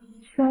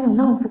居然有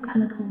那么不堪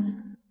的童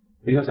年？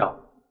李小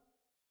小，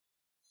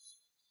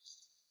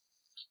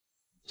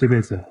这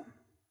辈子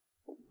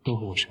都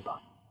和我学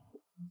吧。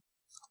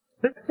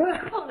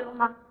臭流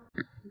氓！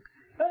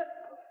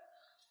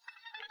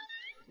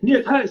你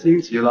也太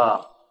心急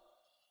了，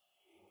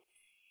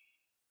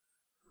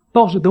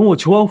倒是等我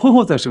求完婚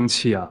后再生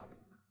气啊！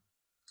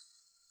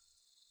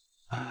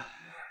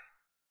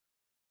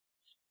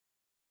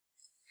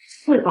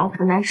这帮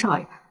直男少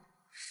爷，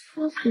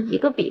说是一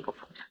个比一个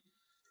疯癫。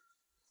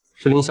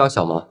是林小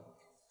小吗？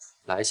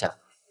来一下。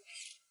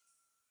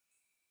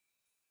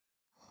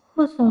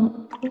霍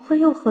总不会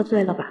又喝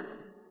醉了吧？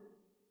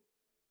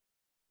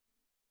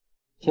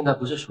现在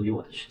不是属于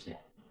我的时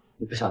间，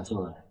你不想进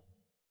来？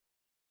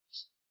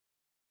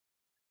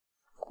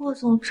霍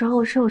总找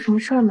我是有什么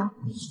事儿吗？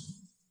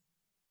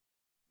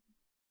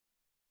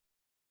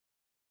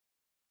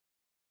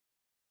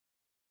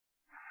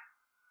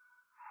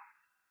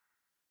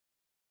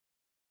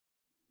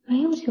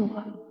没有酒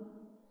啊，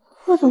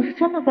霍总是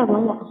真的在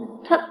吻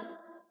我，他。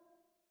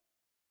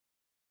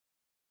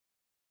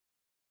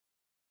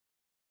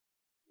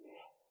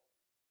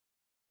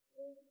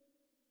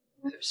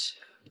对不起，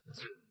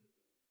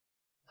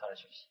早点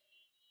休息。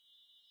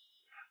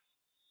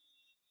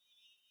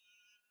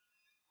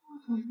霍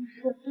总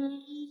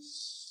是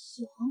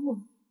喜欢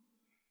我。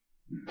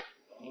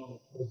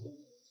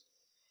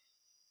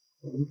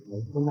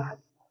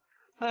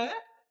哎，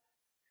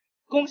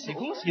恭喜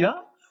恭喜啊！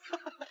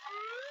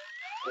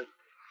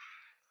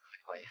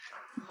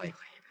可以，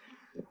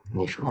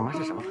你说我们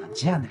是什么很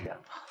贱的人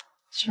吗？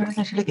居然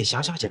在这里给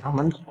小小姐当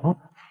门童。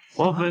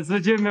我粉丝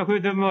见面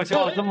会都没有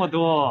笑我这么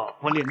多，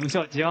我脸都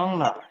笑僵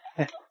了。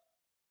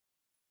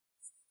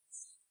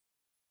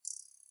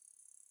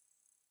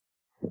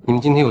你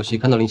们今天有戏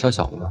看到林小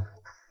小了吗？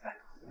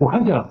我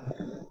看见了，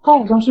她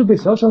好像是被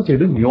小小姐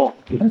的女佣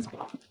给带走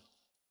了。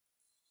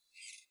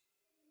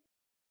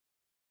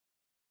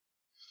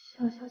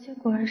小小姐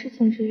果然是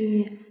金枝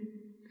玉叶，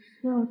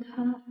只有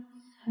她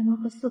才能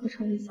和4个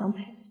少爷相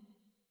配。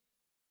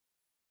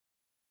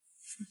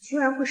你居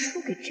然会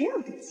输给这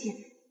样的贱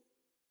人！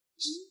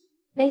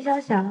雷小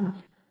小，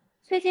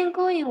最近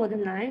勾引我的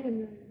男人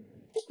们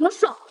可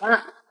爽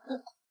了。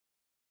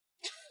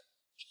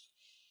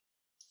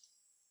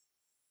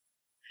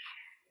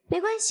没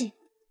关系，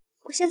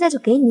我现在就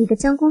给你一个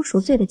将功赎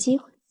罪的机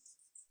会。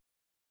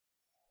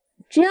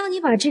只要你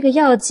把这个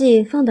药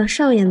剂放到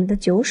少爷们的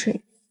酒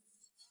水，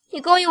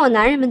你勾引我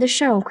男人们的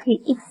事儿，我可以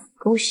一笔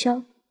勾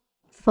销；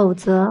否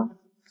则，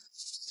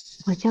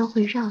我将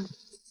会让你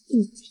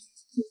一天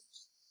一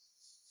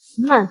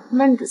天慢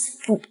慢的死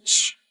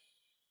去。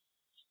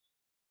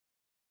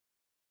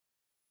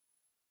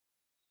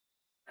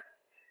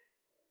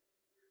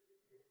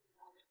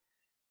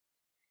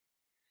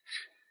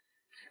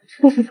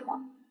这是什么？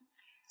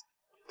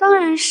当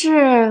然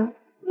是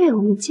为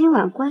我们今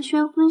晚官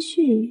宣婚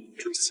讯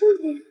助兴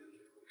的呀。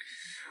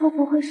这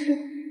不会是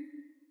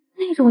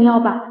那种药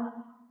吧？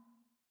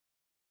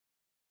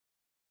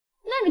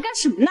那你干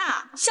什么呢？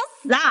想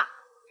死啊？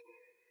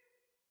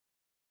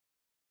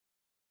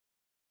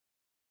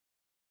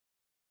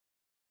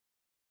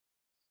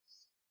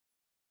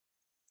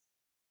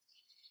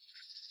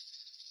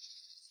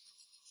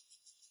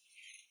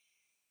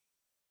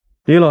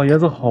李老爷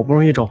子好不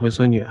容易找回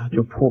孙女，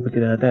就迫不及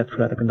待地带出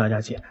来的跟大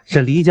家见。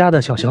这黎家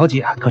的小小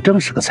姐可真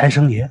是个财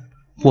神爷，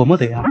我们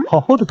得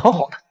好好的讨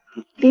好她。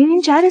凌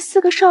云宅的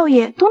4个少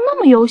爷都那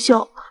么优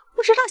秀，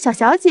不知道小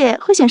小姐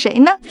会选谁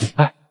呢？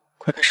哎，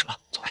快开始了，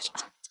走吧。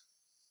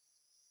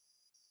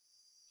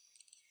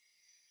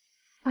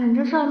反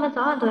正少爷们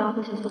早晚都要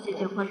和小小姐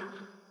结婚的，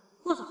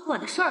或早或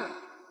晚的事儿。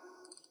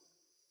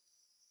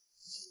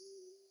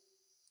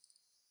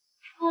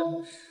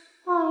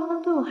少爷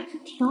们对我还是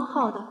挺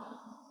好的，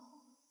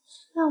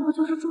这样不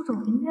就是助纣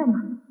为虐吗？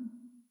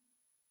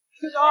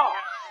师长，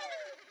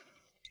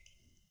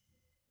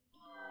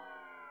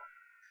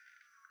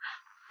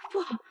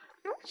不好，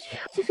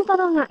这是倒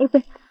到哪一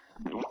杯？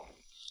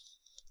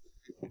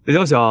李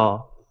小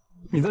小，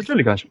你在这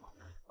里干什么？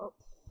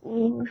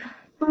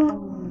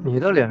你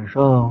的脸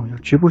上有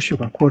局部血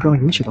管扩张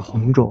引起的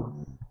红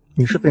肿，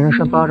你是被人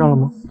扇巴掌了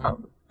吗？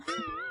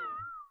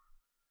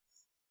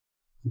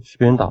你是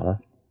被人打了？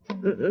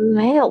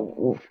没有，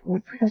我不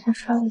小心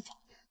摔了一跤。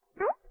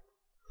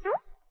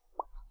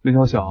林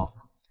小小，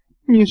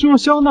你是用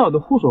香奈儿的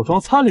护手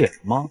霜擦脸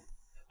吗？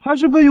还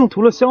是被用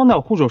涂了香奈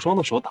儿护手霜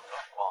的手打了耳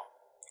光？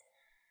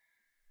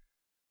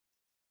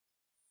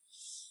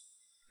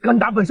敢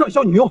打本少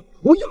小女佣，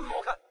我样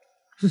好看！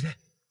是谁？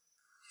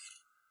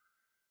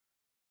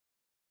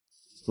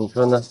你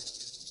说呢？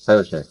还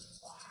有谁？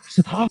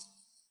是他。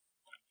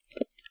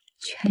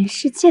全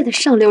世界的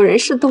上流人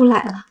士都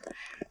来了，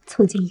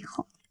从今以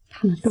后，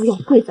他们都要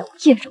跪在我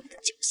叶柔的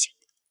脚下。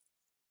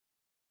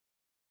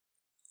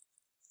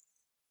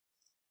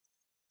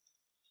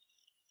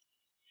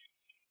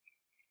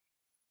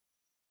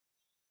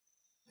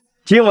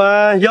今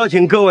晚邀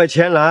请各位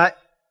前来，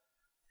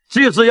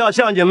就是要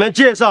向你们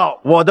介绍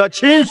我的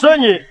亲孙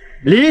女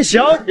李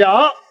小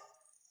小。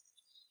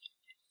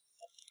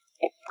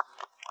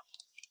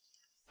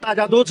大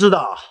家都知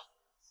道，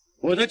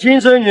我的亲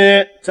孙女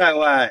在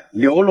外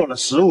流落了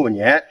15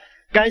年，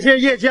感谢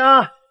叶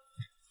家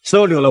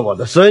收留了我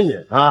的孙女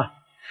啊，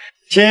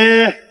请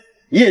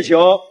叶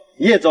雄、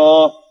叶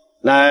总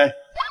来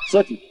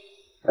说几句。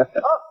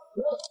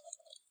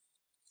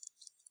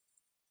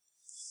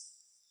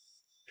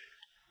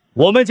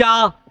我们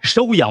家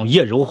收养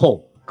叶柔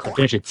后，可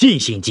真是尽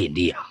心尽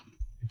力啊！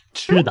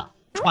吃的、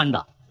穿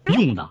的、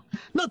用的，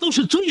那都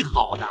是最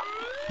好的。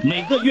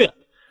每个月，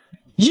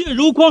叶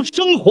柔光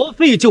生活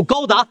费就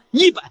高达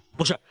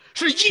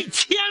是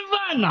1000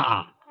万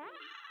呐！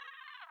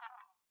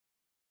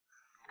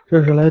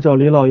这是来找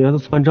李老爷子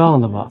算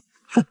账的吧？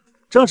哼，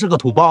真是个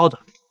土包子，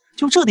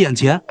就这点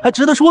钱还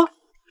值得说？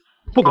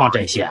不光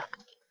这些，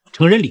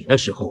成人礼的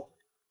时候，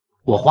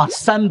我花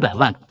300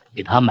万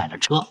给他买了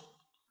车，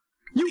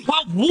又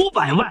花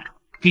500万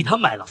给他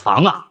买了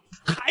房啊！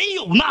还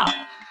有呢，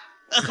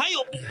还有，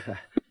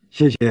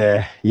谢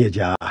谢叶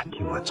家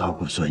替我照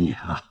顾孙女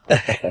啊！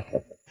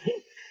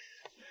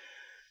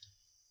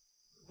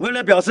为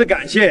了表示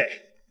感谢，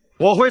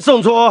我会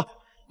送出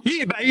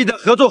100亿的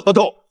合作合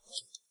同。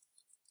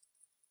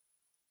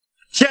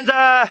现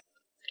在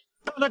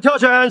到了挑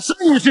选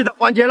孙女婿的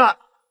环节了。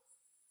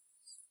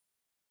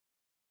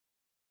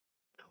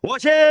我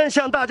先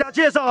向大家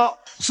介绍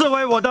4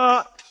位我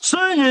的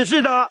孙女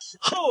婿的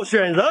候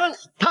选人，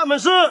他们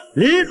是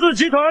黎氏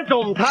集团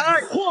总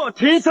裁霍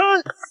廷琛，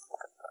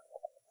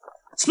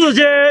世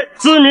界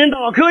知名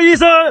脑科医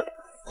生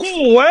顾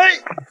维，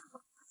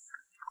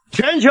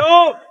全球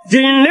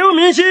顶流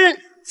明星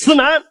施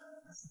南，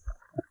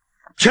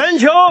全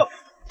球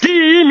第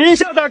1名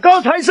校的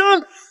高材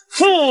生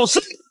傅士。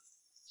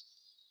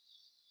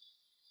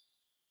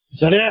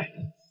小林，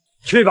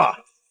去吧，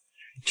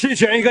去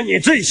选一个你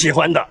最喜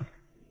欢的，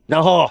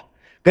然后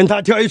跟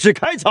他跳一曲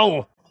开场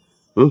舞。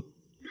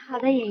好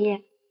的，爷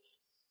爷。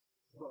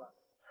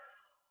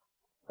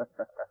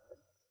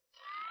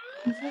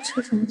你在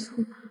扯什么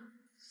醋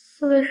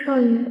？4位少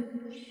爷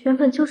原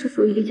本就是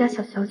属于李家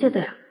小小姐的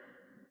呀。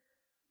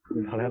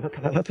他来了，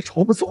他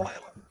朝我们走来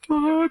了。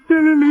啊，丁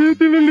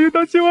玲，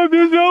他千万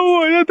别选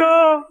我呀，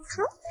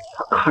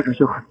他看着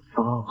就很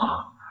脏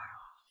啊。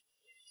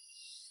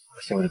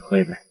行，我就喝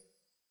一杯。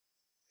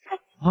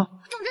啊！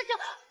总这酒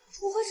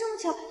不会这么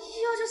巧，药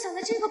就想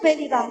在这个杯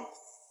里吧？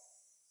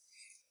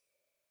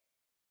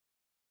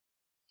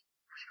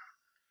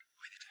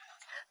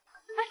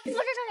哎，扶着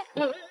少爷。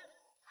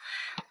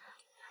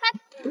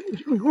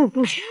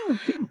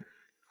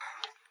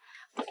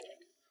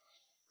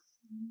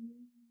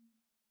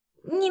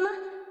你们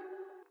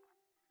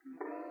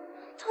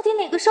到底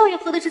哪个少爷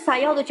喝的是撒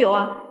药的酒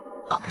啊？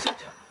不行，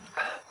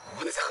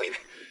我得再喝一杯。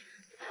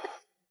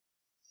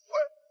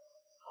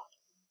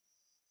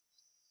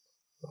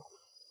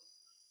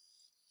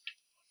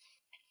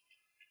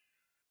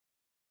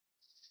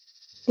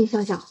林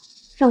小小，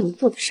让你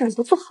做的事儿你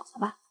都做好了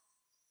吧？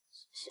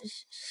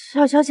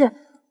小小姐，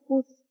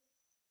我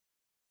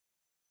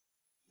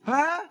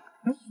哎，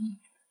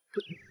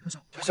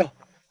小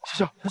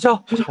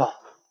小，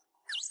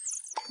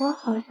我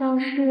好像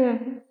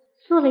是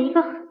做了一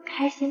个很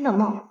开心的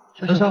梦，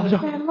在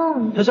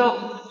梦里小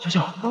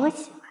和我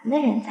喜欢的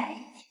人在一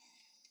起。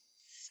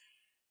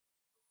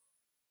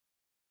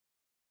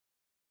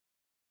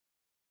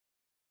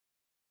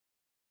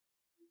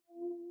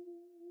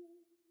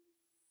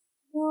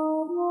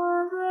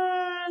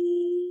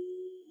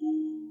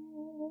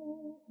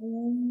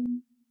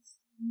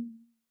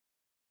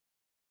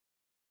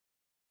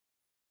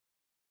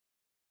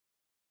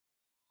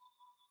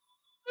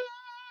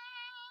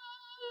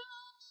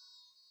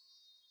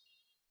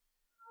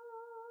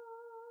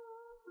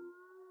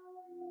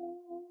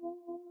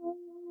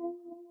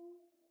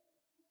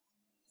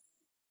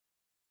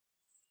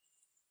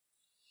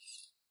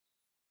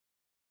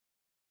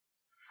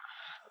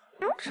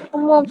这个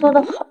梦做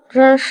的好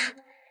真实，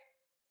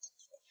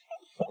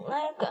醒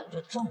来也感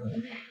觉这么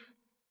美。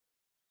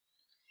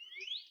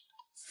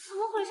怎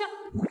么回事？霍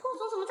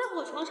总怎么在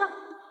我床上？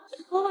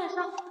昨晚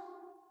上都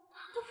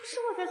不是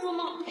我在做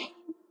梦。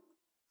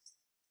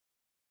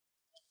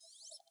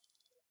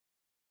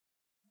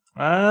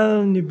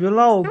哎，你别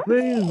拉我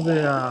被子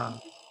呀，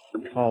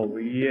讨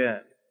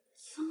厌！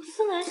怎么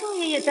思南少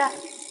爷也在？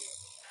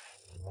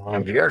啊，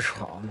别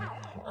吵，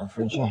我要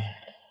睡觉。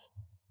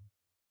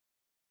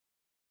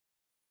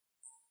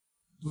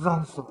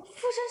脏死了！富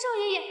山少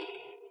爷也……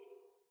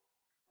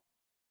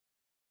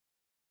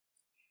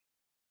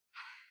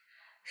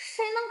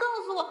谁能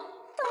告诉我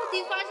到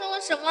底发生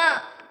了什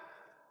么？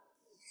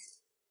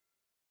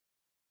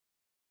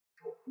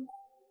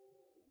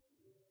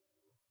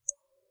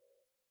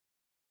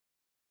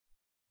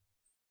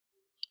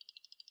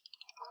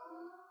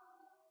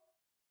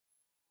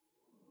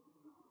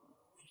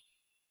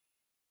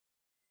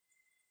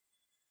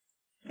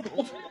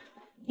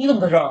你怎么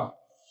在这儿？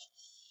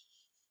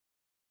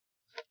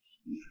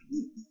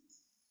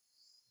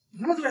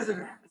么在这？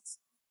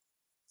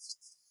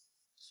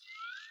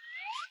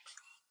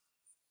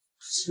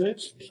谁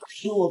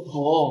是我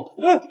头？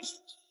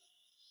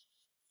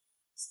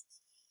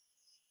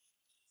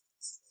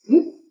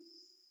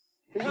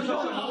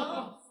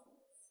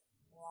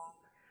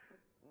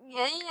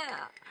爷爷，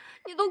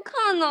你都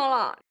看到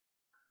了，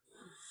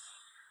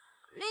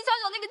林小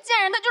小那个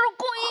贱人，她就是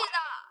故意的。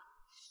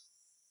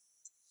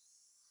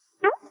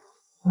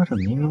他这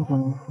名人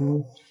混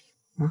夫，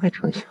不会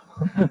逞强。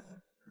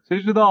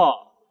谁知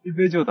道一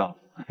杯就倒。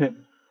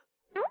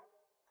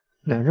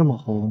脸这么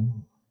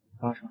红，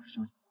发生什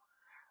么？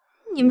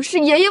你们是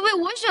爷爷为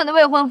我选的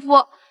未婚夫，你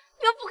们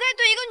不该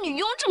对一个女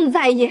佣这么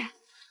在意。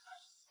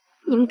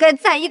你们该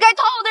在意、该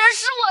讨好的人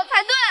是我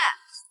才对。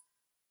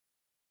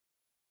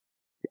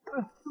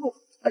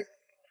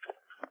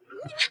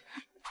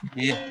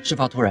爷爷，事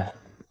发突然，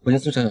我先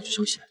送小小去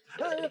休息。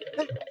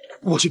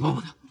我去帮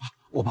帮他，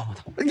我帮帮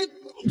他。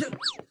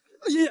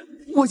爷爷，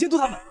我监督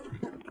他们。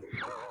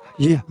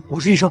爷爷，我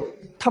是医生，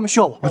他们需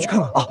要我，我去看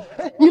看啊。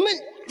你们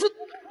这……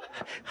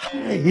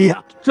哎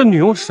呀，这女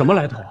佣是什么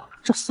来头啊？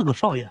这4个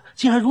少爷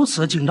竟然如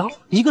此的紧张，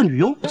一个女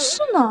佣是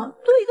呢，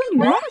对一个女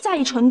人的在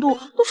意程度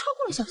都超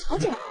过了小小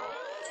姐。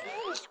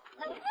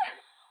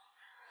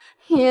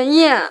爷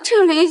爷，这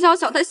个林小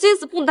小她心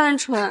思不单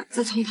纯，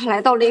自从她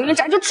来到凌云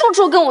宅，就处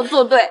处跟我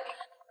作对。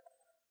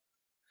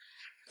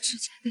之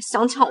前她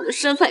想抢我的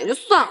身份也就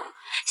算了，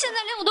现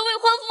在连我的未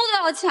婚夫都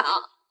要抢。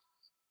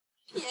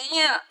爷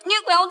爷，你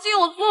可要替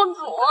我做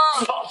主啊！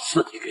操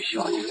死你个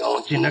小女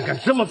妖，竟然敢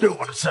这么对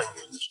我的孙女！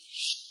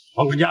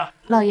王管家，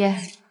老爷，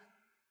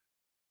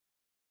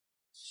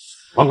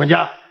王管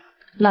家，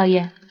老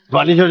爷，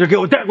把林小姐给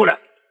我带过来。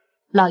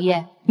老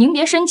爷，您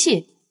别生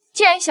气。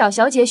既然小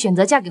小姐选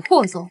择嫁给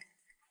霍总，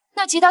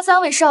那其他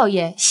3位少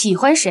爷喜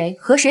欢谁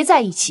和谁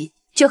在一起，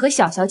就和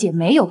小小姐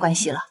没有关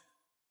系了。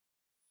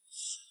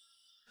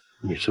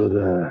你说的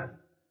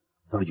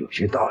倒有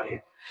些道理。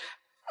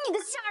你个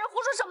下人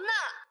胡说什么呢？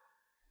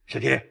小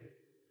姐，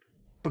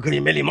不可以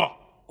没礼貌。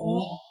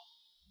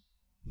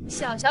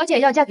小小姐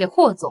要嫁给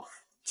霍总，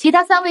其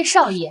他3位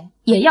少爷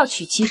也要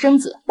娶妻生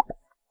子。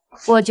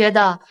我觉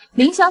得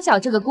林小小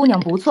这个姑娘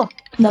不错，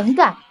能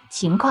干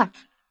勤快，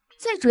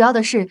最主要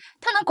的是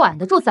她能管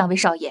得住3位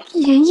少爷。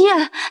爷爷，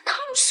他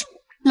们是……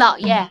老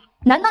爷，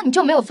难道你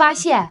就没有发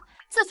现，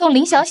自从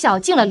林小小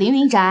进了凌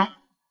云宅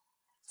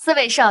，4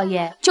位少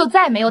爷就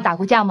再没有打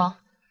过架吗？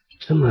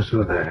这么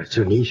说的，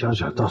这林小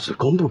小倒是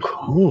功不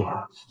可没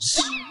啊。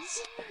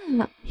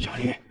小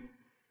林，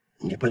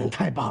你不能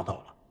太霸道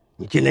了。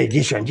你既然已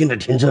经选进了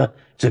庭琛，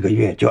这个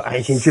月就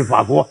安心去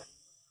法国，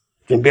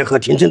准备和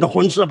庭琛的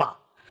婚事吧，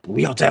不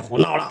要再胡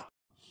闹了。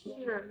是，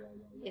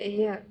爷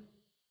爷。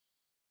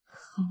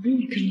好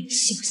你个林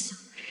小小，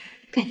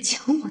敢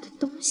抢我的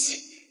东西，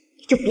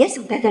你就别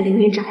想待在凌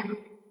云宅了。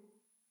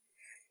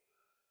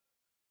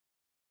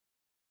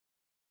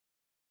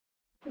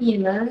你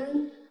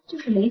们就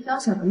是林小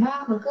小的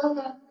妈和哥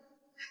哥？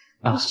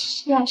啊，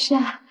是啊，是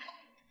啊。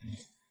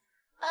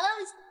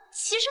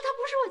其实他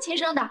不是我亲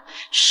生的，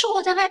是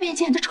我在外面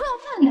捡的臭要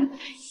饭的。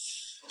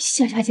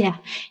小小姐，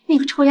那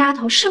个臭丫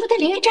头是不是在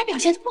凌云宅表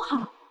现的不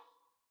好？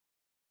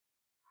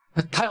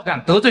他要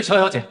敢得罪小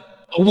小姐，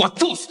我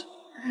揍死他！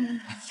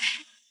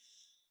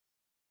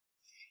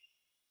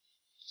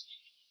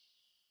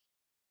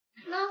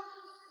那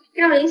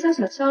让林小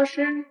小消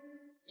失，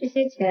这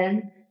些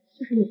钱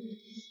就是你的。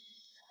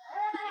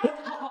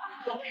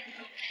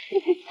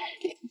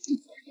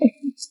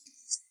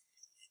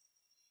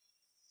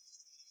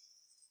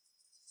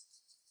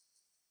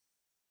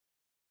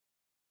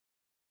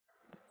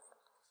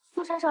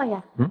陆山少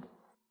爷，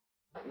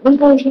能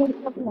过一天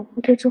他不了回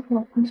这之后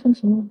发生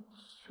什么，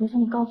求求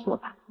你告诉我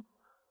吧。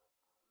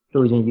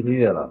都已经1个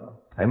月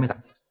了，还没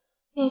打。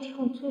那天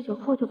我醉酒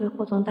后就被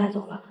霍总带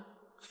走了，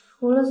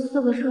除了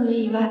4个少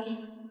爷以外，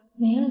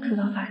没人知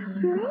道发生了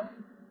什么。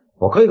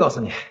我可以告诉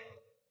你，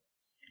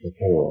不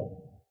过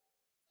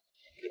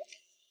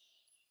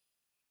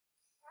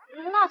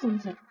那怎么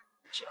行？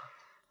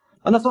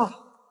啊，那算了，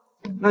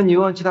那你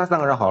问其他3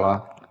个人好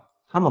了，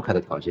他们开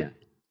的条件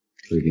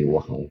会比我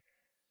好。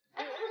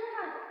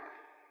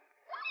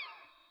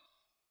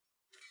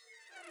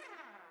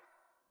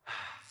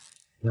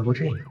要不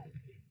这样，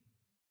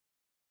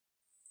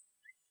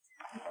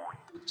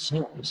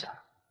亲我一下。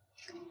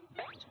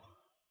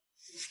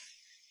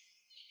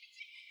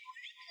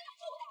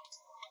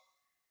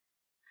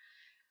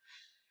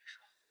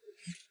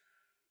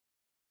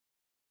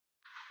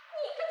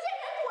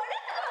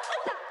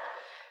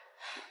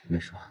没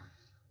说，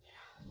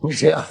你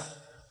谁啊？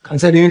敢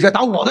在凌云宅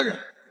打我的人？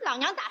老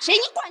娘打谁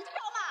你管得着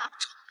吗？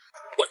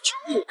我去！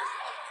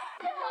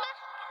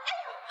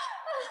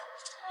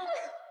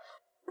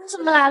你怎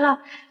么来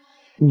了？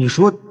你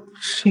说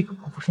这个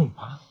不是你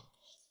妈？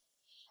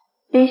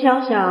林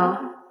小小，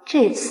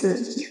这次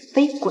你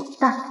非滚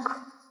蛋不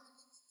可。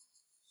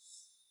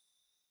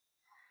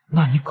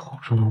那你口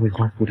中的未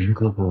婚夫林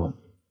哥哥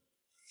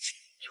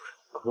就是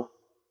你哥？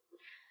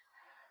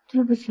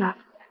对不起啊，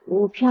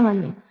我骗了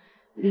你。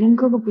林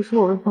哥哥不是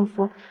我未婚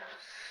夫，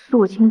是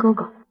我亲哥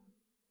哥。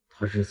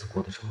他日子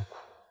过得这么苦，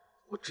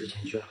我之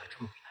前居然还这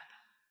么为难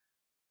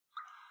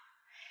他。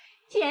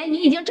既然你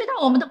已经知道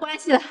我们的关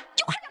系了，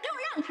就快点给我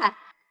让开！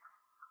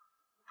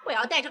我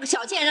要带这个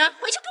小贱人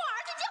回去跟我儿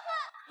子结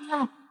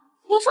婚。哎，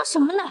您说什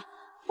么呢？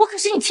我可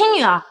是你亲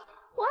女儿，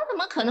我怎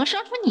么可能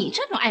生出你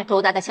这种爱勾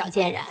搭的小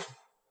贱人？你不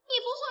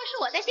过是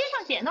我在街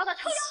上捡到的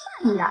臭要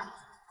饭的。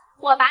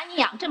我把你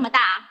养这么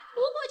大，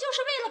不过就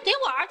是为了给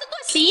我儿子做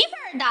媳妇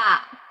儿的。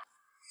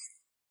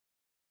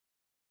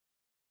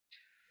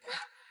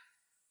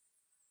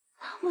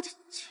我的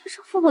亲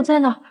生父母在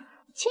哪儿？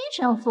亲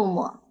生父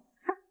母，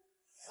肯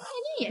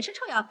定也是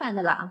臭要饭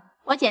的了。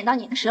我捡到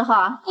你的时候，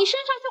你身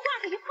上就挂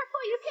着一块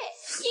破玉佩，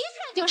一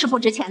看就是不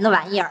值钱的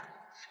玩意儿。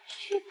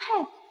玉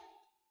佩？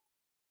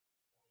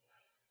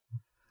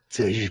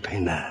这玉佩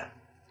呢，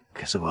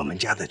可是我们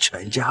家的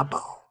传家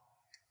宝。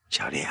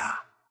小丽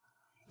啊，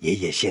爷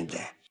爷现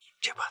在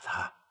就把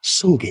它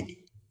送给你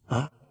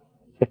啊。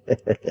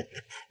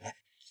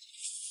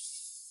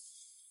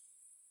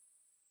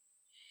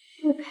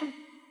玉佩，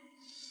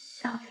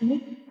小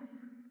黎，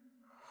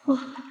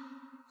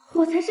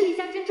我才是李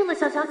家真正的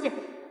小小姐，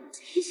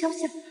李小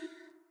小，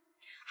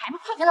还不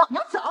快给老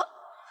娘走！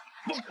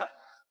不肯！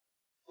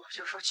我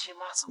就说亲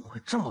妈怎么会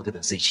这么对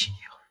待自己亲女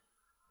儿？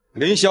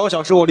林小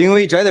小是我凌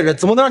云宅的人，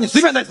怎么能让你随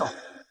便带走？哼，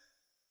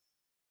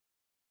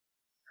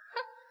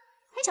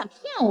还想骗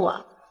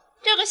我？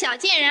这个小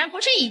贱人不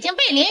是已经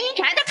被凌云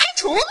宅的开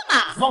除了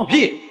吗？放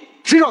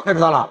屁！谁让开除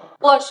他了？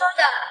我说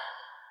的。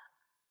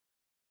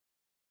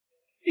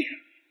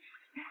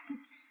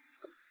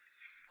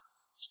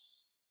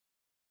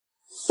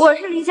我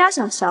是黎家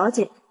小小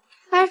姐，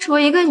开除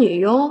一个女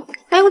佣，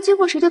还用经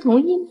过谁的同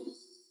意吗？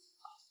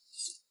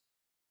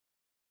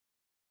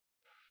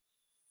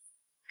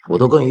我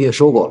都跟爷爷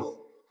说过了，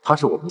她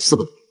是我们4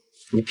个的，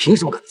你凭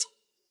什么敢走？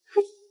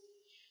哼，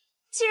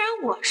既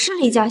然我是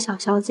黎家小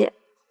小姐，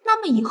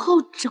那么以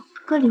后整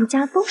个黎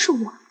家都是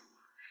我。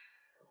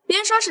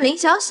别说是林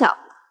小小，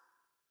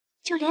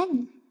就连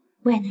你，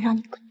我也能让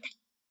你滚蛋。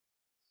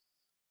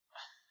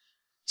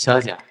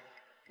小姐，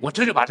我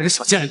这就把这个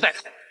小贱人带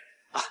开。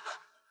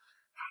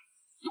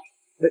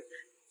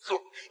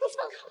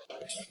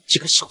这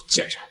个小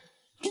贱人，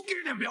不给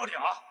点不要脸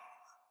啊！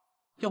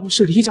要不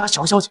是黎家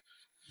小小姐，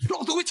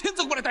老子会亲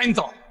自过来带你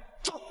走。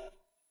走！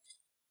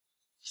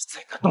你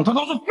再敢动他，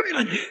老子废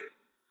了你！哎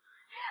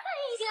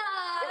呀，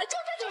这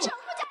就是丈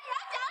夫家人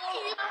家女，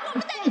我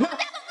们带不带我们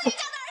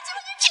家的儿媳妇，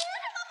你吃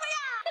什么不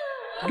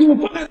要？给我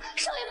放开！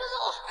少爷不怒。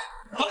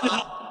放开他！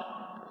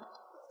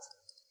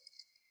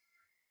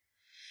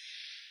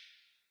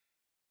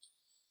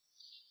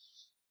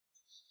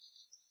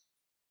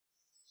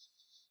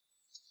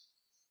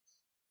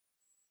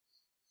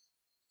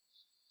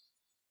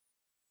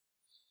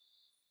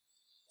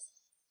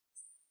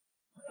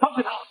放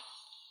开他！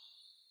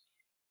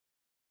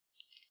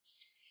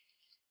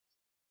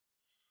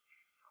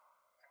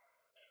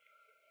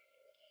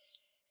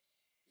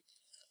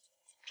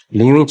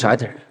凌云宅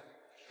的人，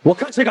我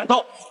看谁敢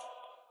动！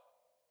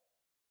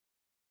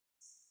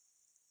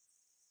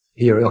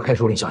有人要开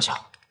除林小小，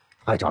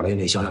还找来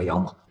林小小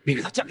养我，逼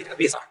着她嫁给这个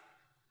瘪三儿。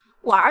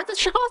我儿子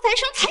是高材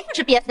生，才不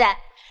是瘪三。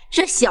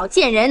这小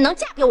贱人能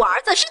嫁给我儿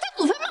子，是在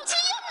祖坟冒青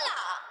烟了。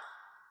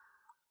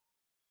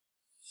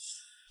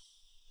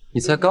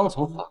你才刚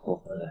从法国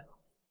回来，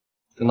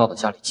就闹到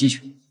家里鸡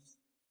犬。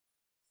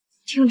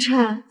廷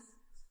琛，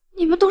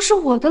你们都是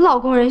我的老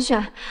公人选，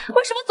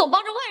为什么总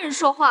帮着外人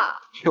说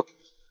话？哟，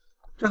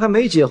这还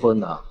没结婚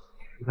呢，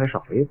你还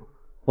少一步。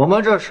我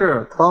们这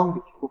是帮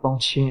理不帮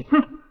亲。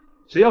哼，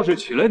谁要是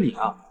娶了你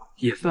啊，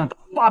也算把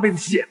8辈子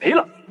血赔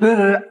了。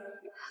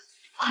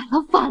反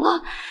了，反了，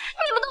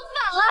你们都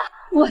反了！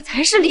我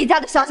才是黎家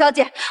的小小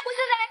姐，我现在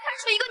连开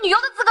除一个女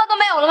佣的资格都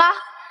没有了吗？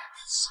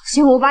小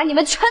心我把你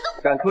们全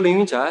都赶出凌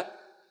云宅，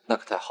那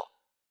可太好。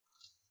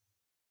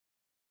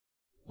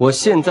我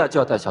现在就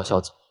要带小小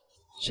走，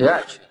谁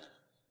爱去？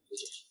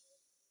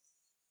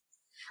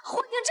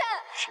霍廷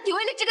琛，你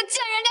为了这个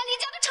贱人，连黎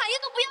家的产业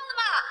都不要了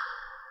吗？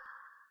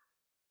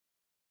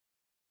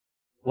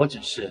我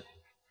只是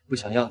不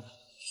想要你。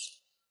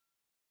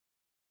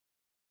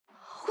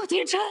霍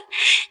廷琛，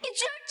你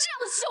居然这样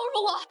羞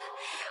辱我！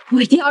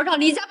我一定要让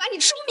黎家把你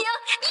出名，一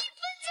分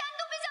钱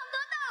都别想得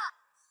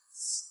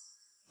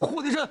到！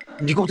霍廷琛，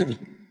你给我这里！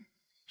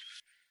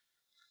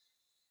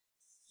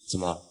怎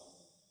么，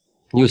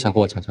你又想跟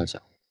我抢小小？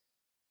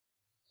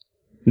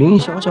林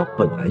小小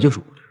本来就是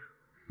我的人，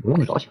不用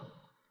你着想。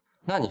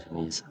那你什么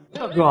意思？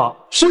大哥，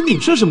是你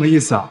是什么意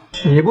思啊？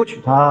你不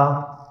娶她，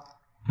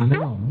难道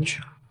让我们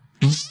娶？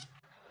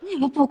你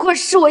们不过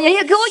是我爷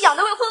爷给我养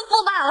的未婚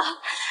夫罢了，你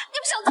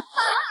们想造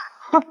反啊？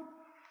哼，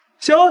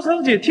小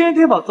小姐天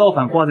天把造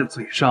反挂在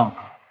嘴上。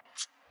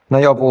那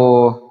要不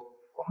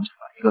我们就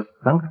把一个给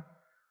分开？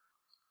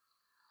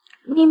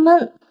你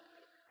们，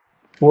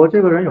我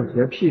这个人有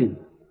洁癖，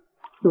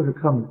就是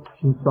看不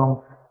清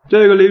脏。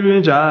这个凌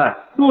云宅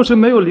若是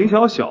没有林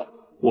小小，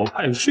我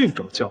怕也睡不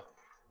着觉。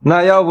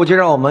那要不就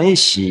让我们一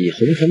起红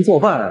尘作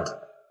伴。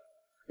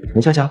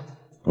林小小，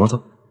我们走。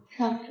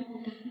长这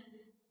么大，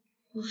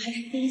我还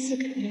是第一次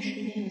看见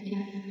身边有家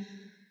人。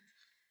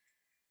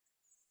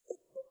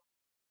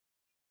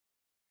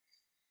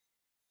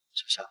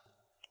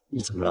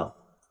你怎么了？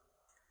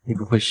你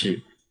不会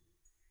是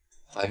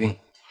怀孕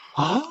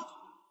啊？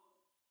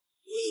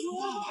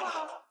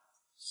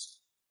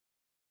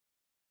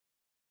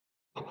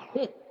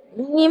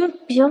你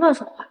们别乱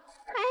说话。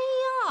哎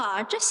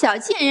呦，这小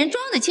贱人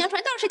装的清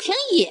纯倒是挺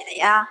野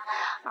呀！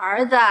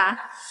儿子，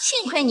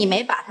幸亏你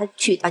没把她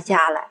娶到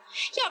家来，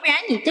要不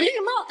然你的绿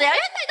帽子呀要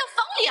戴到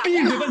房里啊！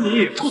闭嘴吧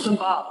你，畜生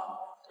吧！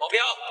保镖，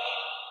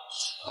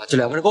把这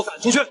2个人给我赶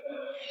出去！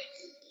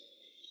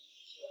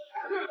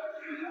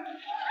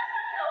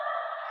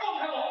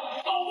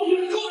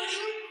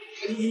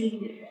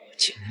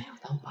竟然要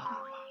当爸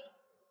爸？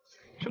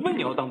什么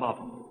你要当爸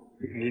爸？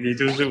明明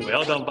就是我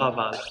要当爸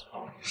爸的。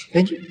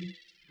哎，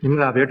你们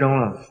俩别争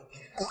了，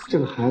这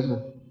个孩子，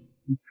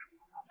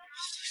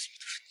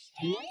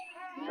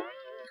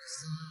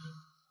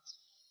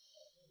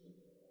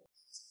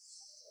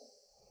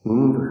明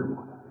明就是我的。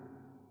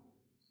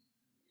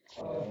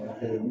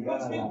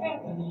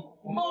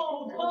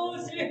好高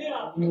兴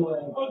呀！我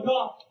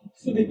靠，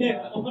师弟，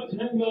我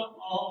真的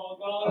好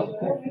高兴。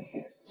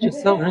这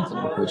3个人怎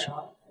么回事？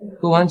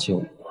喝完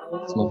酒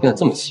怎么变得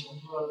这么奇怪？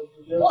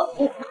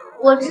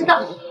我知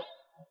道，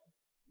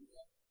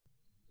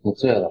你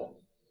醉了，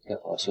该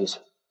好好休息。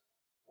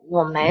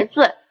我没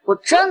醉，我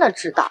真的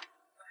知道。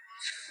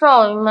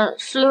少爷们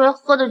是因为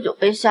喝的酒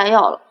被下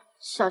药了，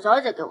小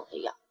小姐给我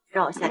的药，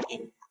让我下给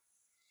你。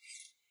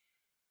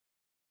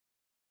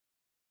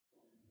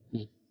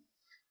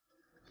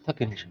他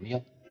给你什么药？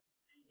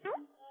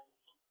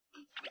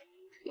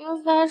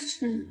应该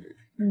是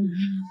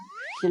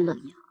拼了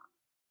你。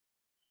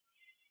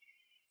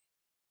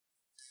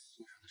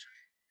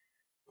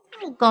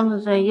我刚才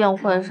在宴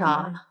会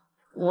上，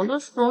我的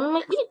手那么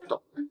一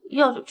抖，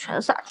药就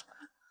全洒出来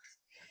了。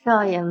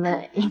少爷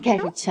们应该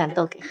是全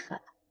都给喝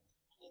了。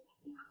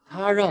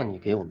他让你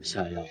给我们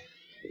下药，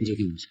你就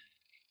给我们下。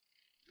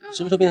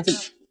什么时候变成这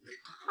样？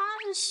她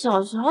是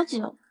小小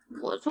姐，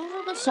我就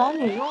是个小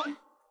女佣。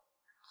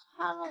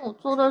她让我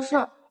做的事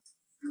儿，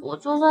我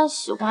就算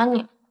喜欢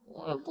你，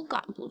我也不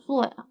敢不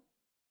做呀。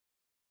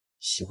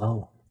喜欢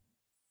我？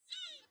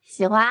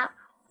喜欢，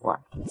我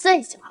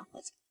最喜欢喝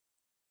酒。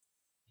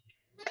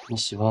你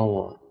喜欢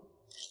我，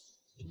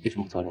为什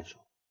么不早点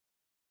说？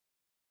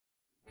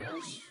我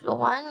喜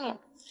欢你，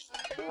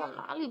我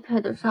哪里配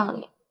得上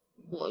你？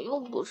我又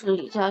不是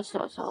李家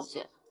小小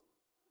姐，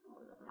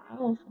哪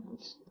有什么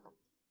机会？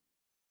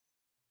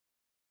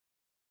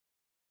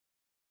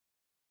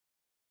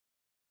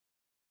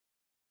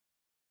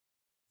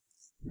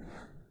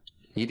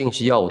一定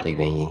是药物的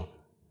原因，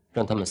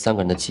让他们3个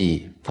人的记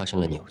忆发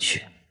生了扭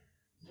曲。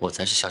我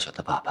才是小小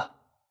的爸爸。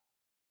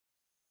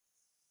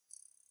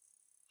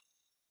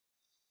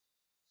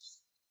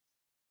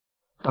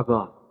大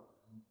哥，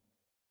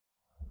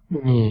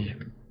你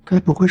该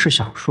不会是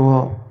想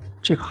说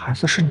这个孩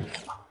子是你的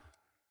吧？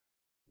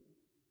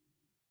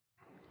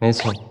没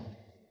错，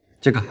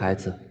这个孩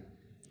子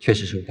确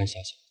实是我跟小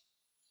小。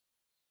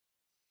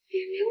明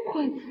明我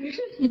才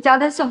是李家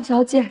的小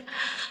小姐，你们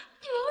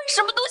为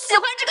什么都喜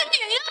欢这个女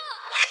人啊？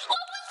我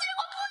不许，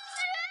我不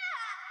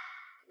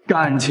许！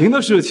感情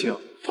的事情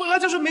本来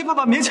就是没办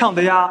法勉强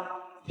的呀。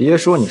别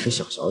说你是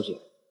小小姐，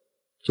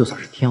就算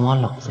是天王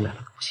老子来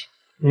了都不行。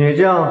你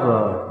这样子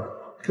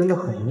真的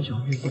很影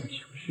响玉慧的情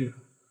绪。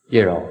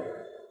叶柔，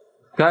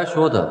该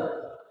说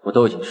的我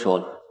都已经说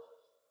了，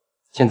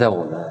现在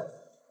我们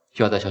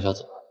就要带小小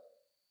走了。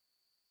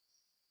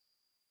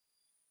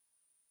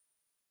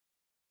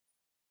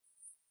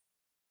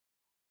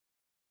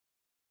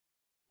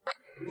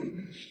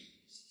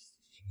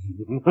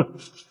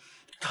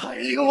太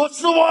令我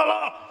失望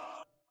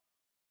了！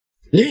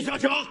林小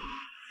乔，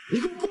你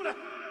给我过来！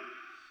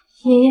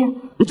爷爷，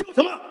你叫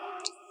什么？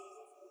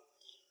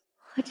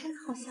我真的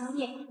好想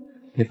你。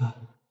别怕，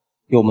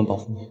有我们保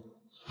护你。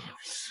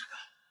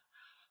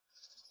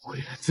为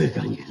了这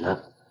个女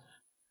人，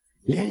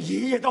连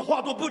爷爷的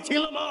话都不听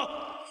了吗？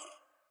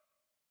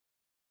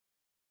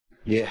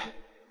爷，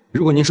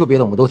如果您说别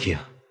的，我们都听。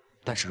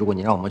但是如果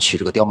你让我们娶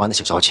这个刁蛮的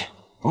小小姐，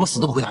我们死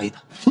都不会答应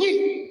的。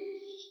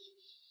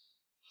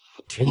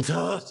天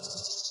泽，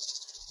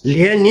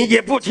连你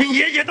也不听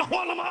爷爷的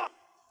话了吗？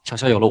小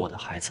小有了我的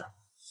孩子，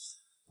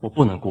我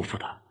不能辜负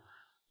她。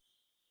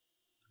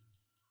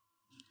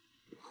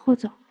霍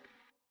总，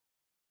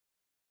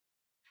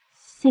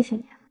谢谢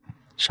你。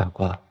傻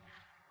瓜，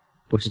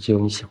不是只有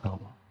你喜欢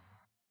我，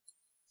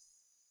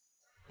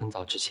很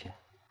早之前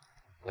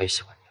我也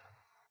喜欢你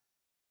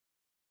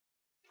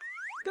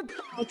了。给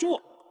打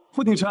住！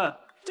傅鼎琛，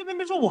这明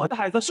明是我的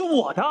孩子，是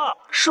我的，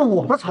是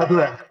我的才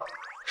对。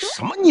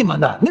什么你们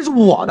的？那是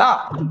我的。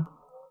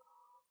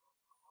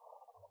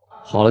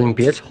好了，你们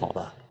别吵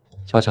了，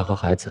小小和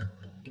孩子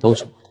都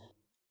是我的。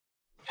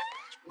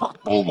把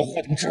刀子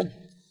换成针！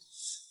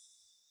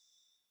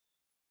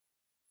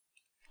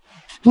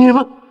你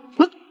们，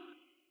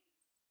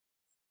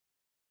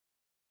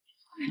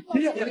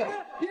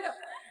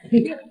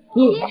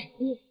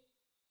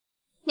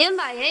您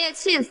把爷爷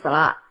气死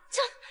了！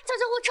叫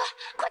救护车！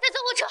快点救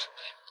护车！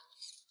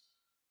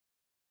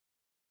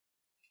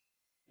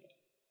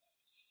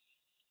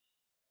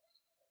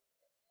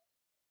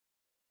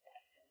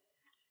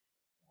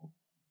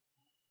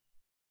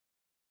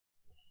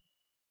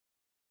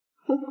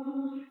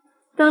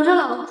等着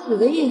老子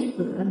的一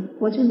死，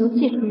我就能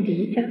继承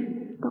黎家，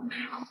到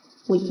时候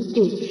我一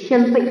定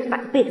千倍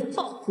百倍的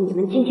报复你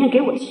们今天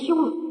给我羞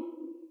辱。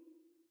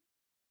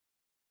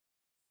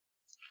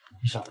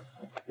医生，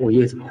我爷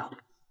爷怎么样？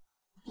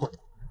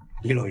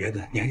李老爷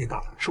子年纪大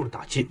了，受了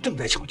打击，正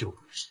在抢救。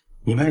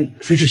你们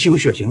随时吸有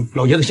血型，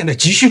老爷子现在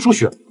急需出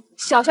血。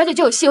小小姐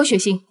就有稀有血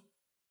型。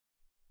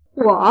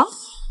我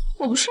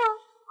不是啊。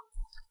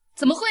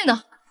怎么会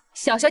呢？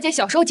小小姐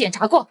小时候检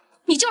查过，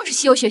你就是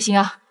稀有血型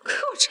啊。可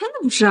我真的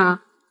不是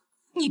啊。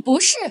你不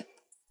是？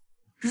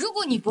如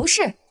果你不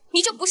是，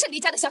你就不是黎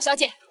家的小小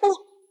姐。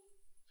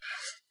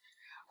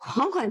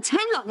黄管家，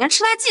你老年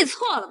痴呆记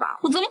错了吧？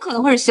我怎么可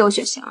能会是稀有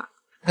血型啊？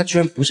他居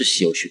然不是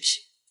稀有血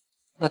型，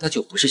那他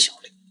就不是小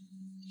丽。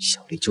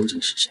小丽究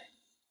竟是谁？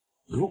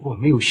如果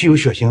没有稀有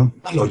血型，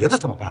那老爷子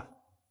怎么办？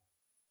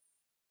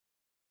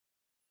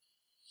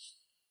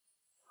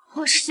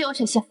我是稀有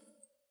血型。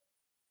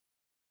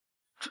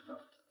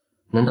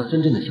难道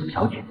真正的小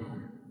小姐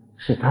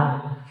是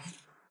她？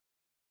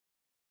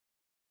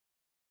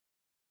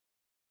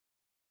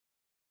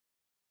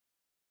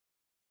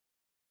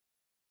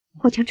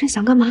霍强琛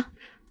想干嘛？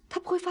他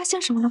不会发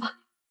现什么了吧？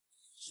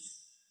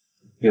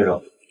月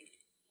柔，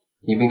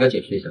你不应该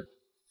解释一下。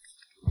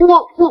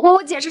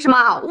我解释什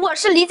么？我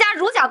是黎家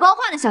如假包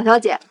换的小小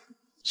姐。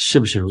是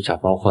不是如假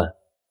包换？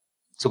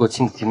做过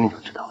亲子鉴定就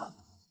知道了。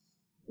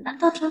难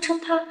道程琛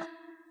他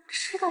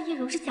知道叶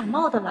柔是假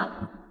冒的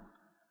了？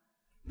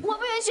我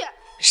不允许！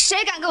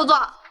谁敢给我做？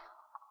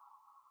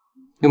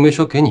又没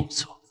说给你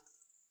做。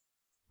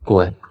顾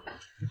伟，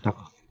大哥，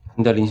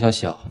你带林小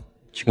小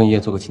去跟爷爷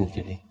做个亲子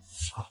鉴定。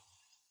好。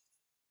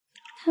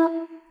他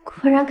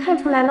果然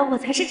看出来了，我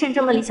才是真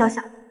正的李小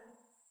小。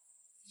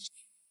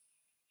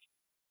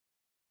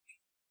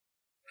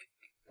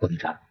郭队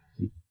长，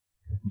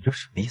你这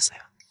什么意思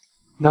呀？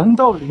难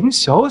道林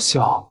小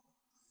小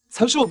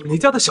才是我们黎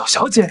家的小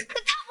小姐？她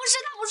不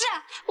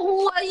是，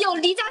我有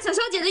黎家小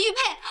小姐的玉佩，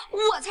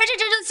我才是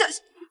真正的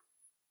小。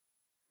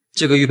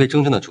这个玉佩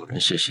真正的主人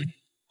是谁？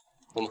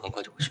我们很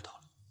快就会知道了。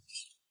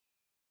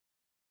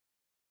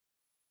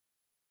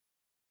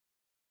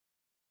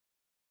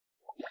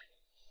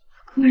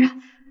果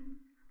然，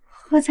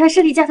我才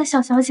是黎家的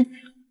小小姐。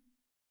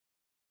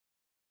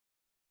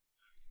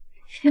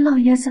李老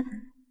爷子是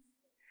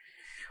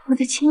我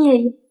的亲爷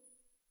爷。你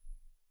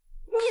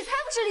才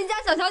不是黎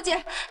家小小姐，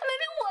明明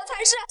我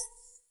才是。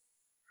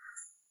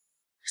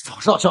早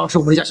知道小小是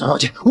我们黎家小小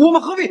姐，我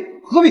们何必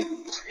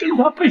跟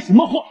他废什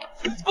么话？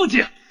不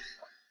姐，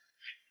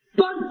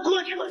搬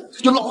过去了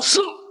就老实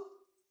了。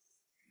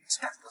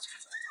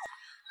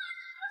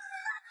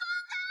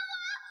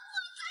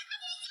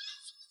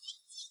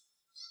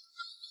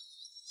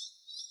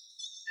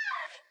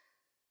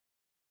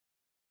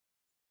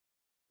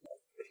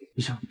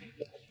医生，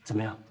怎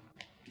么样？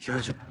小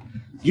小，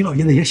李老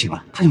爷子也醒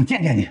了，他想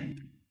见见你。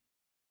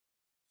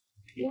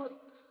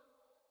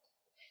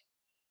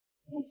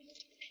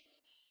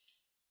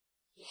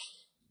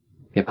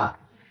别怕，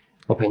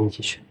我陪你一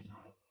起去。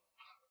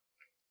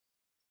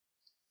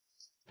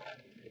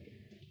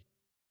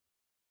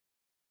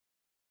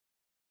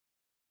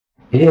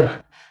爷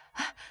爷，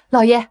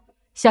老爷，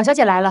小小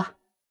姐来了。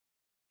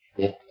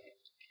爷爷，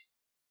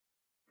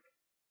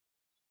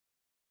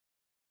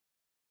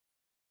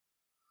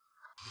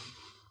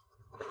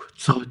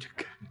早就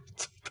该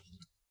知道，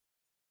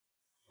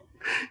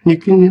你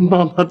跟你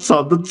妈妈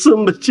长得这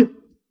么像，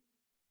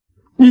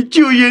你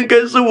就应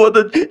该是我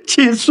的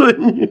亲孙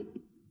女。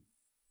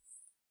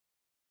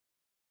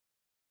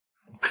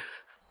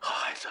好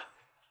孩子，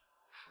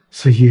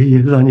是爷爷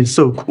让你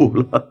受苦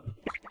了。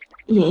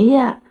爷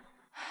爷，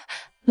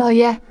老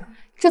爷，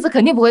这次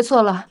肯定不会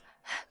错了，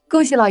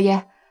恭喜老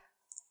爷。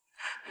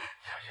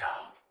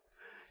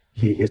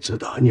爷爷知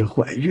道你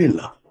怀孕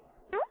了。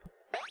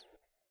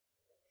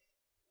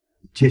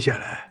接下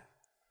来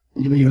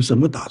你们有什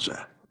么打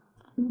算？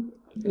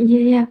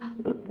爷爷，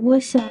我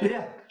想……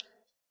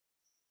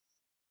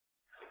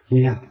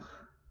爷爷，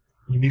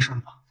你没事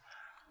吧？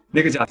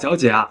那个贾小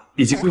姐啊，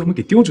已经被我们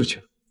给丢出去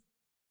了。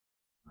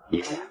爷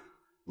爷，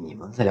你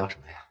们在聊什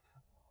么呀？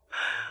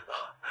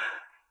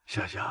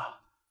小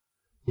小，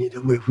你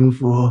的未婚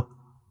夫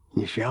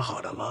你选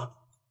好了吗？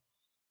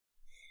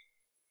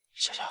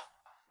小小，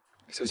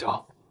小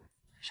小，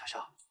小小，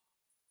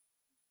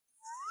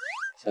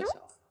小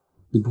小，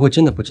你不会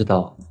真的不知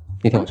道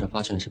那天晚上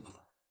发生了什么吧？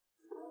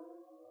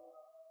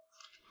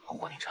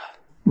霍宁辰，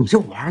你这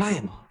玩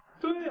赖吗？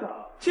对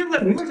呀，现在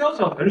林小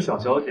小才是小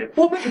小姐，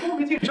我们得公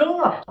平竞争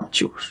啊！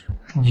就是，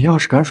你要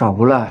是敢耍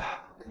无赖，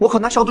我可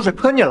拿消毒水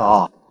喷你了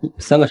啊！你们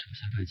三个什么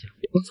下半家，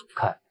别给我走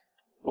开！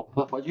我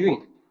快怀孕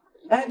了。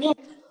哎，你，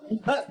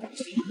哎，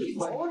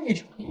我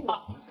你。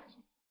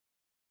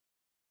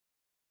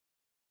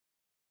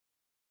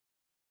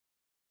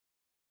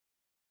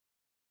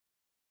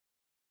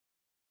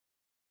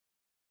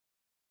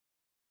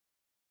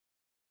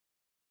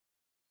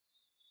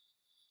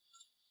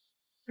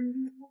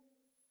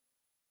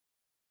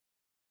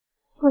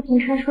霍庭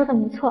琛说的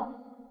没错，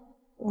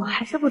我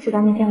还是不知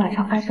道那天晚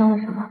上发生了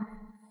什么。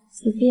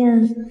即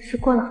便是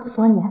过了很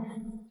多年，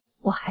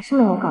我还是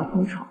没有搞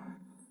清楚，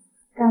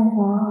但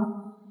我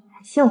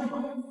很幸福。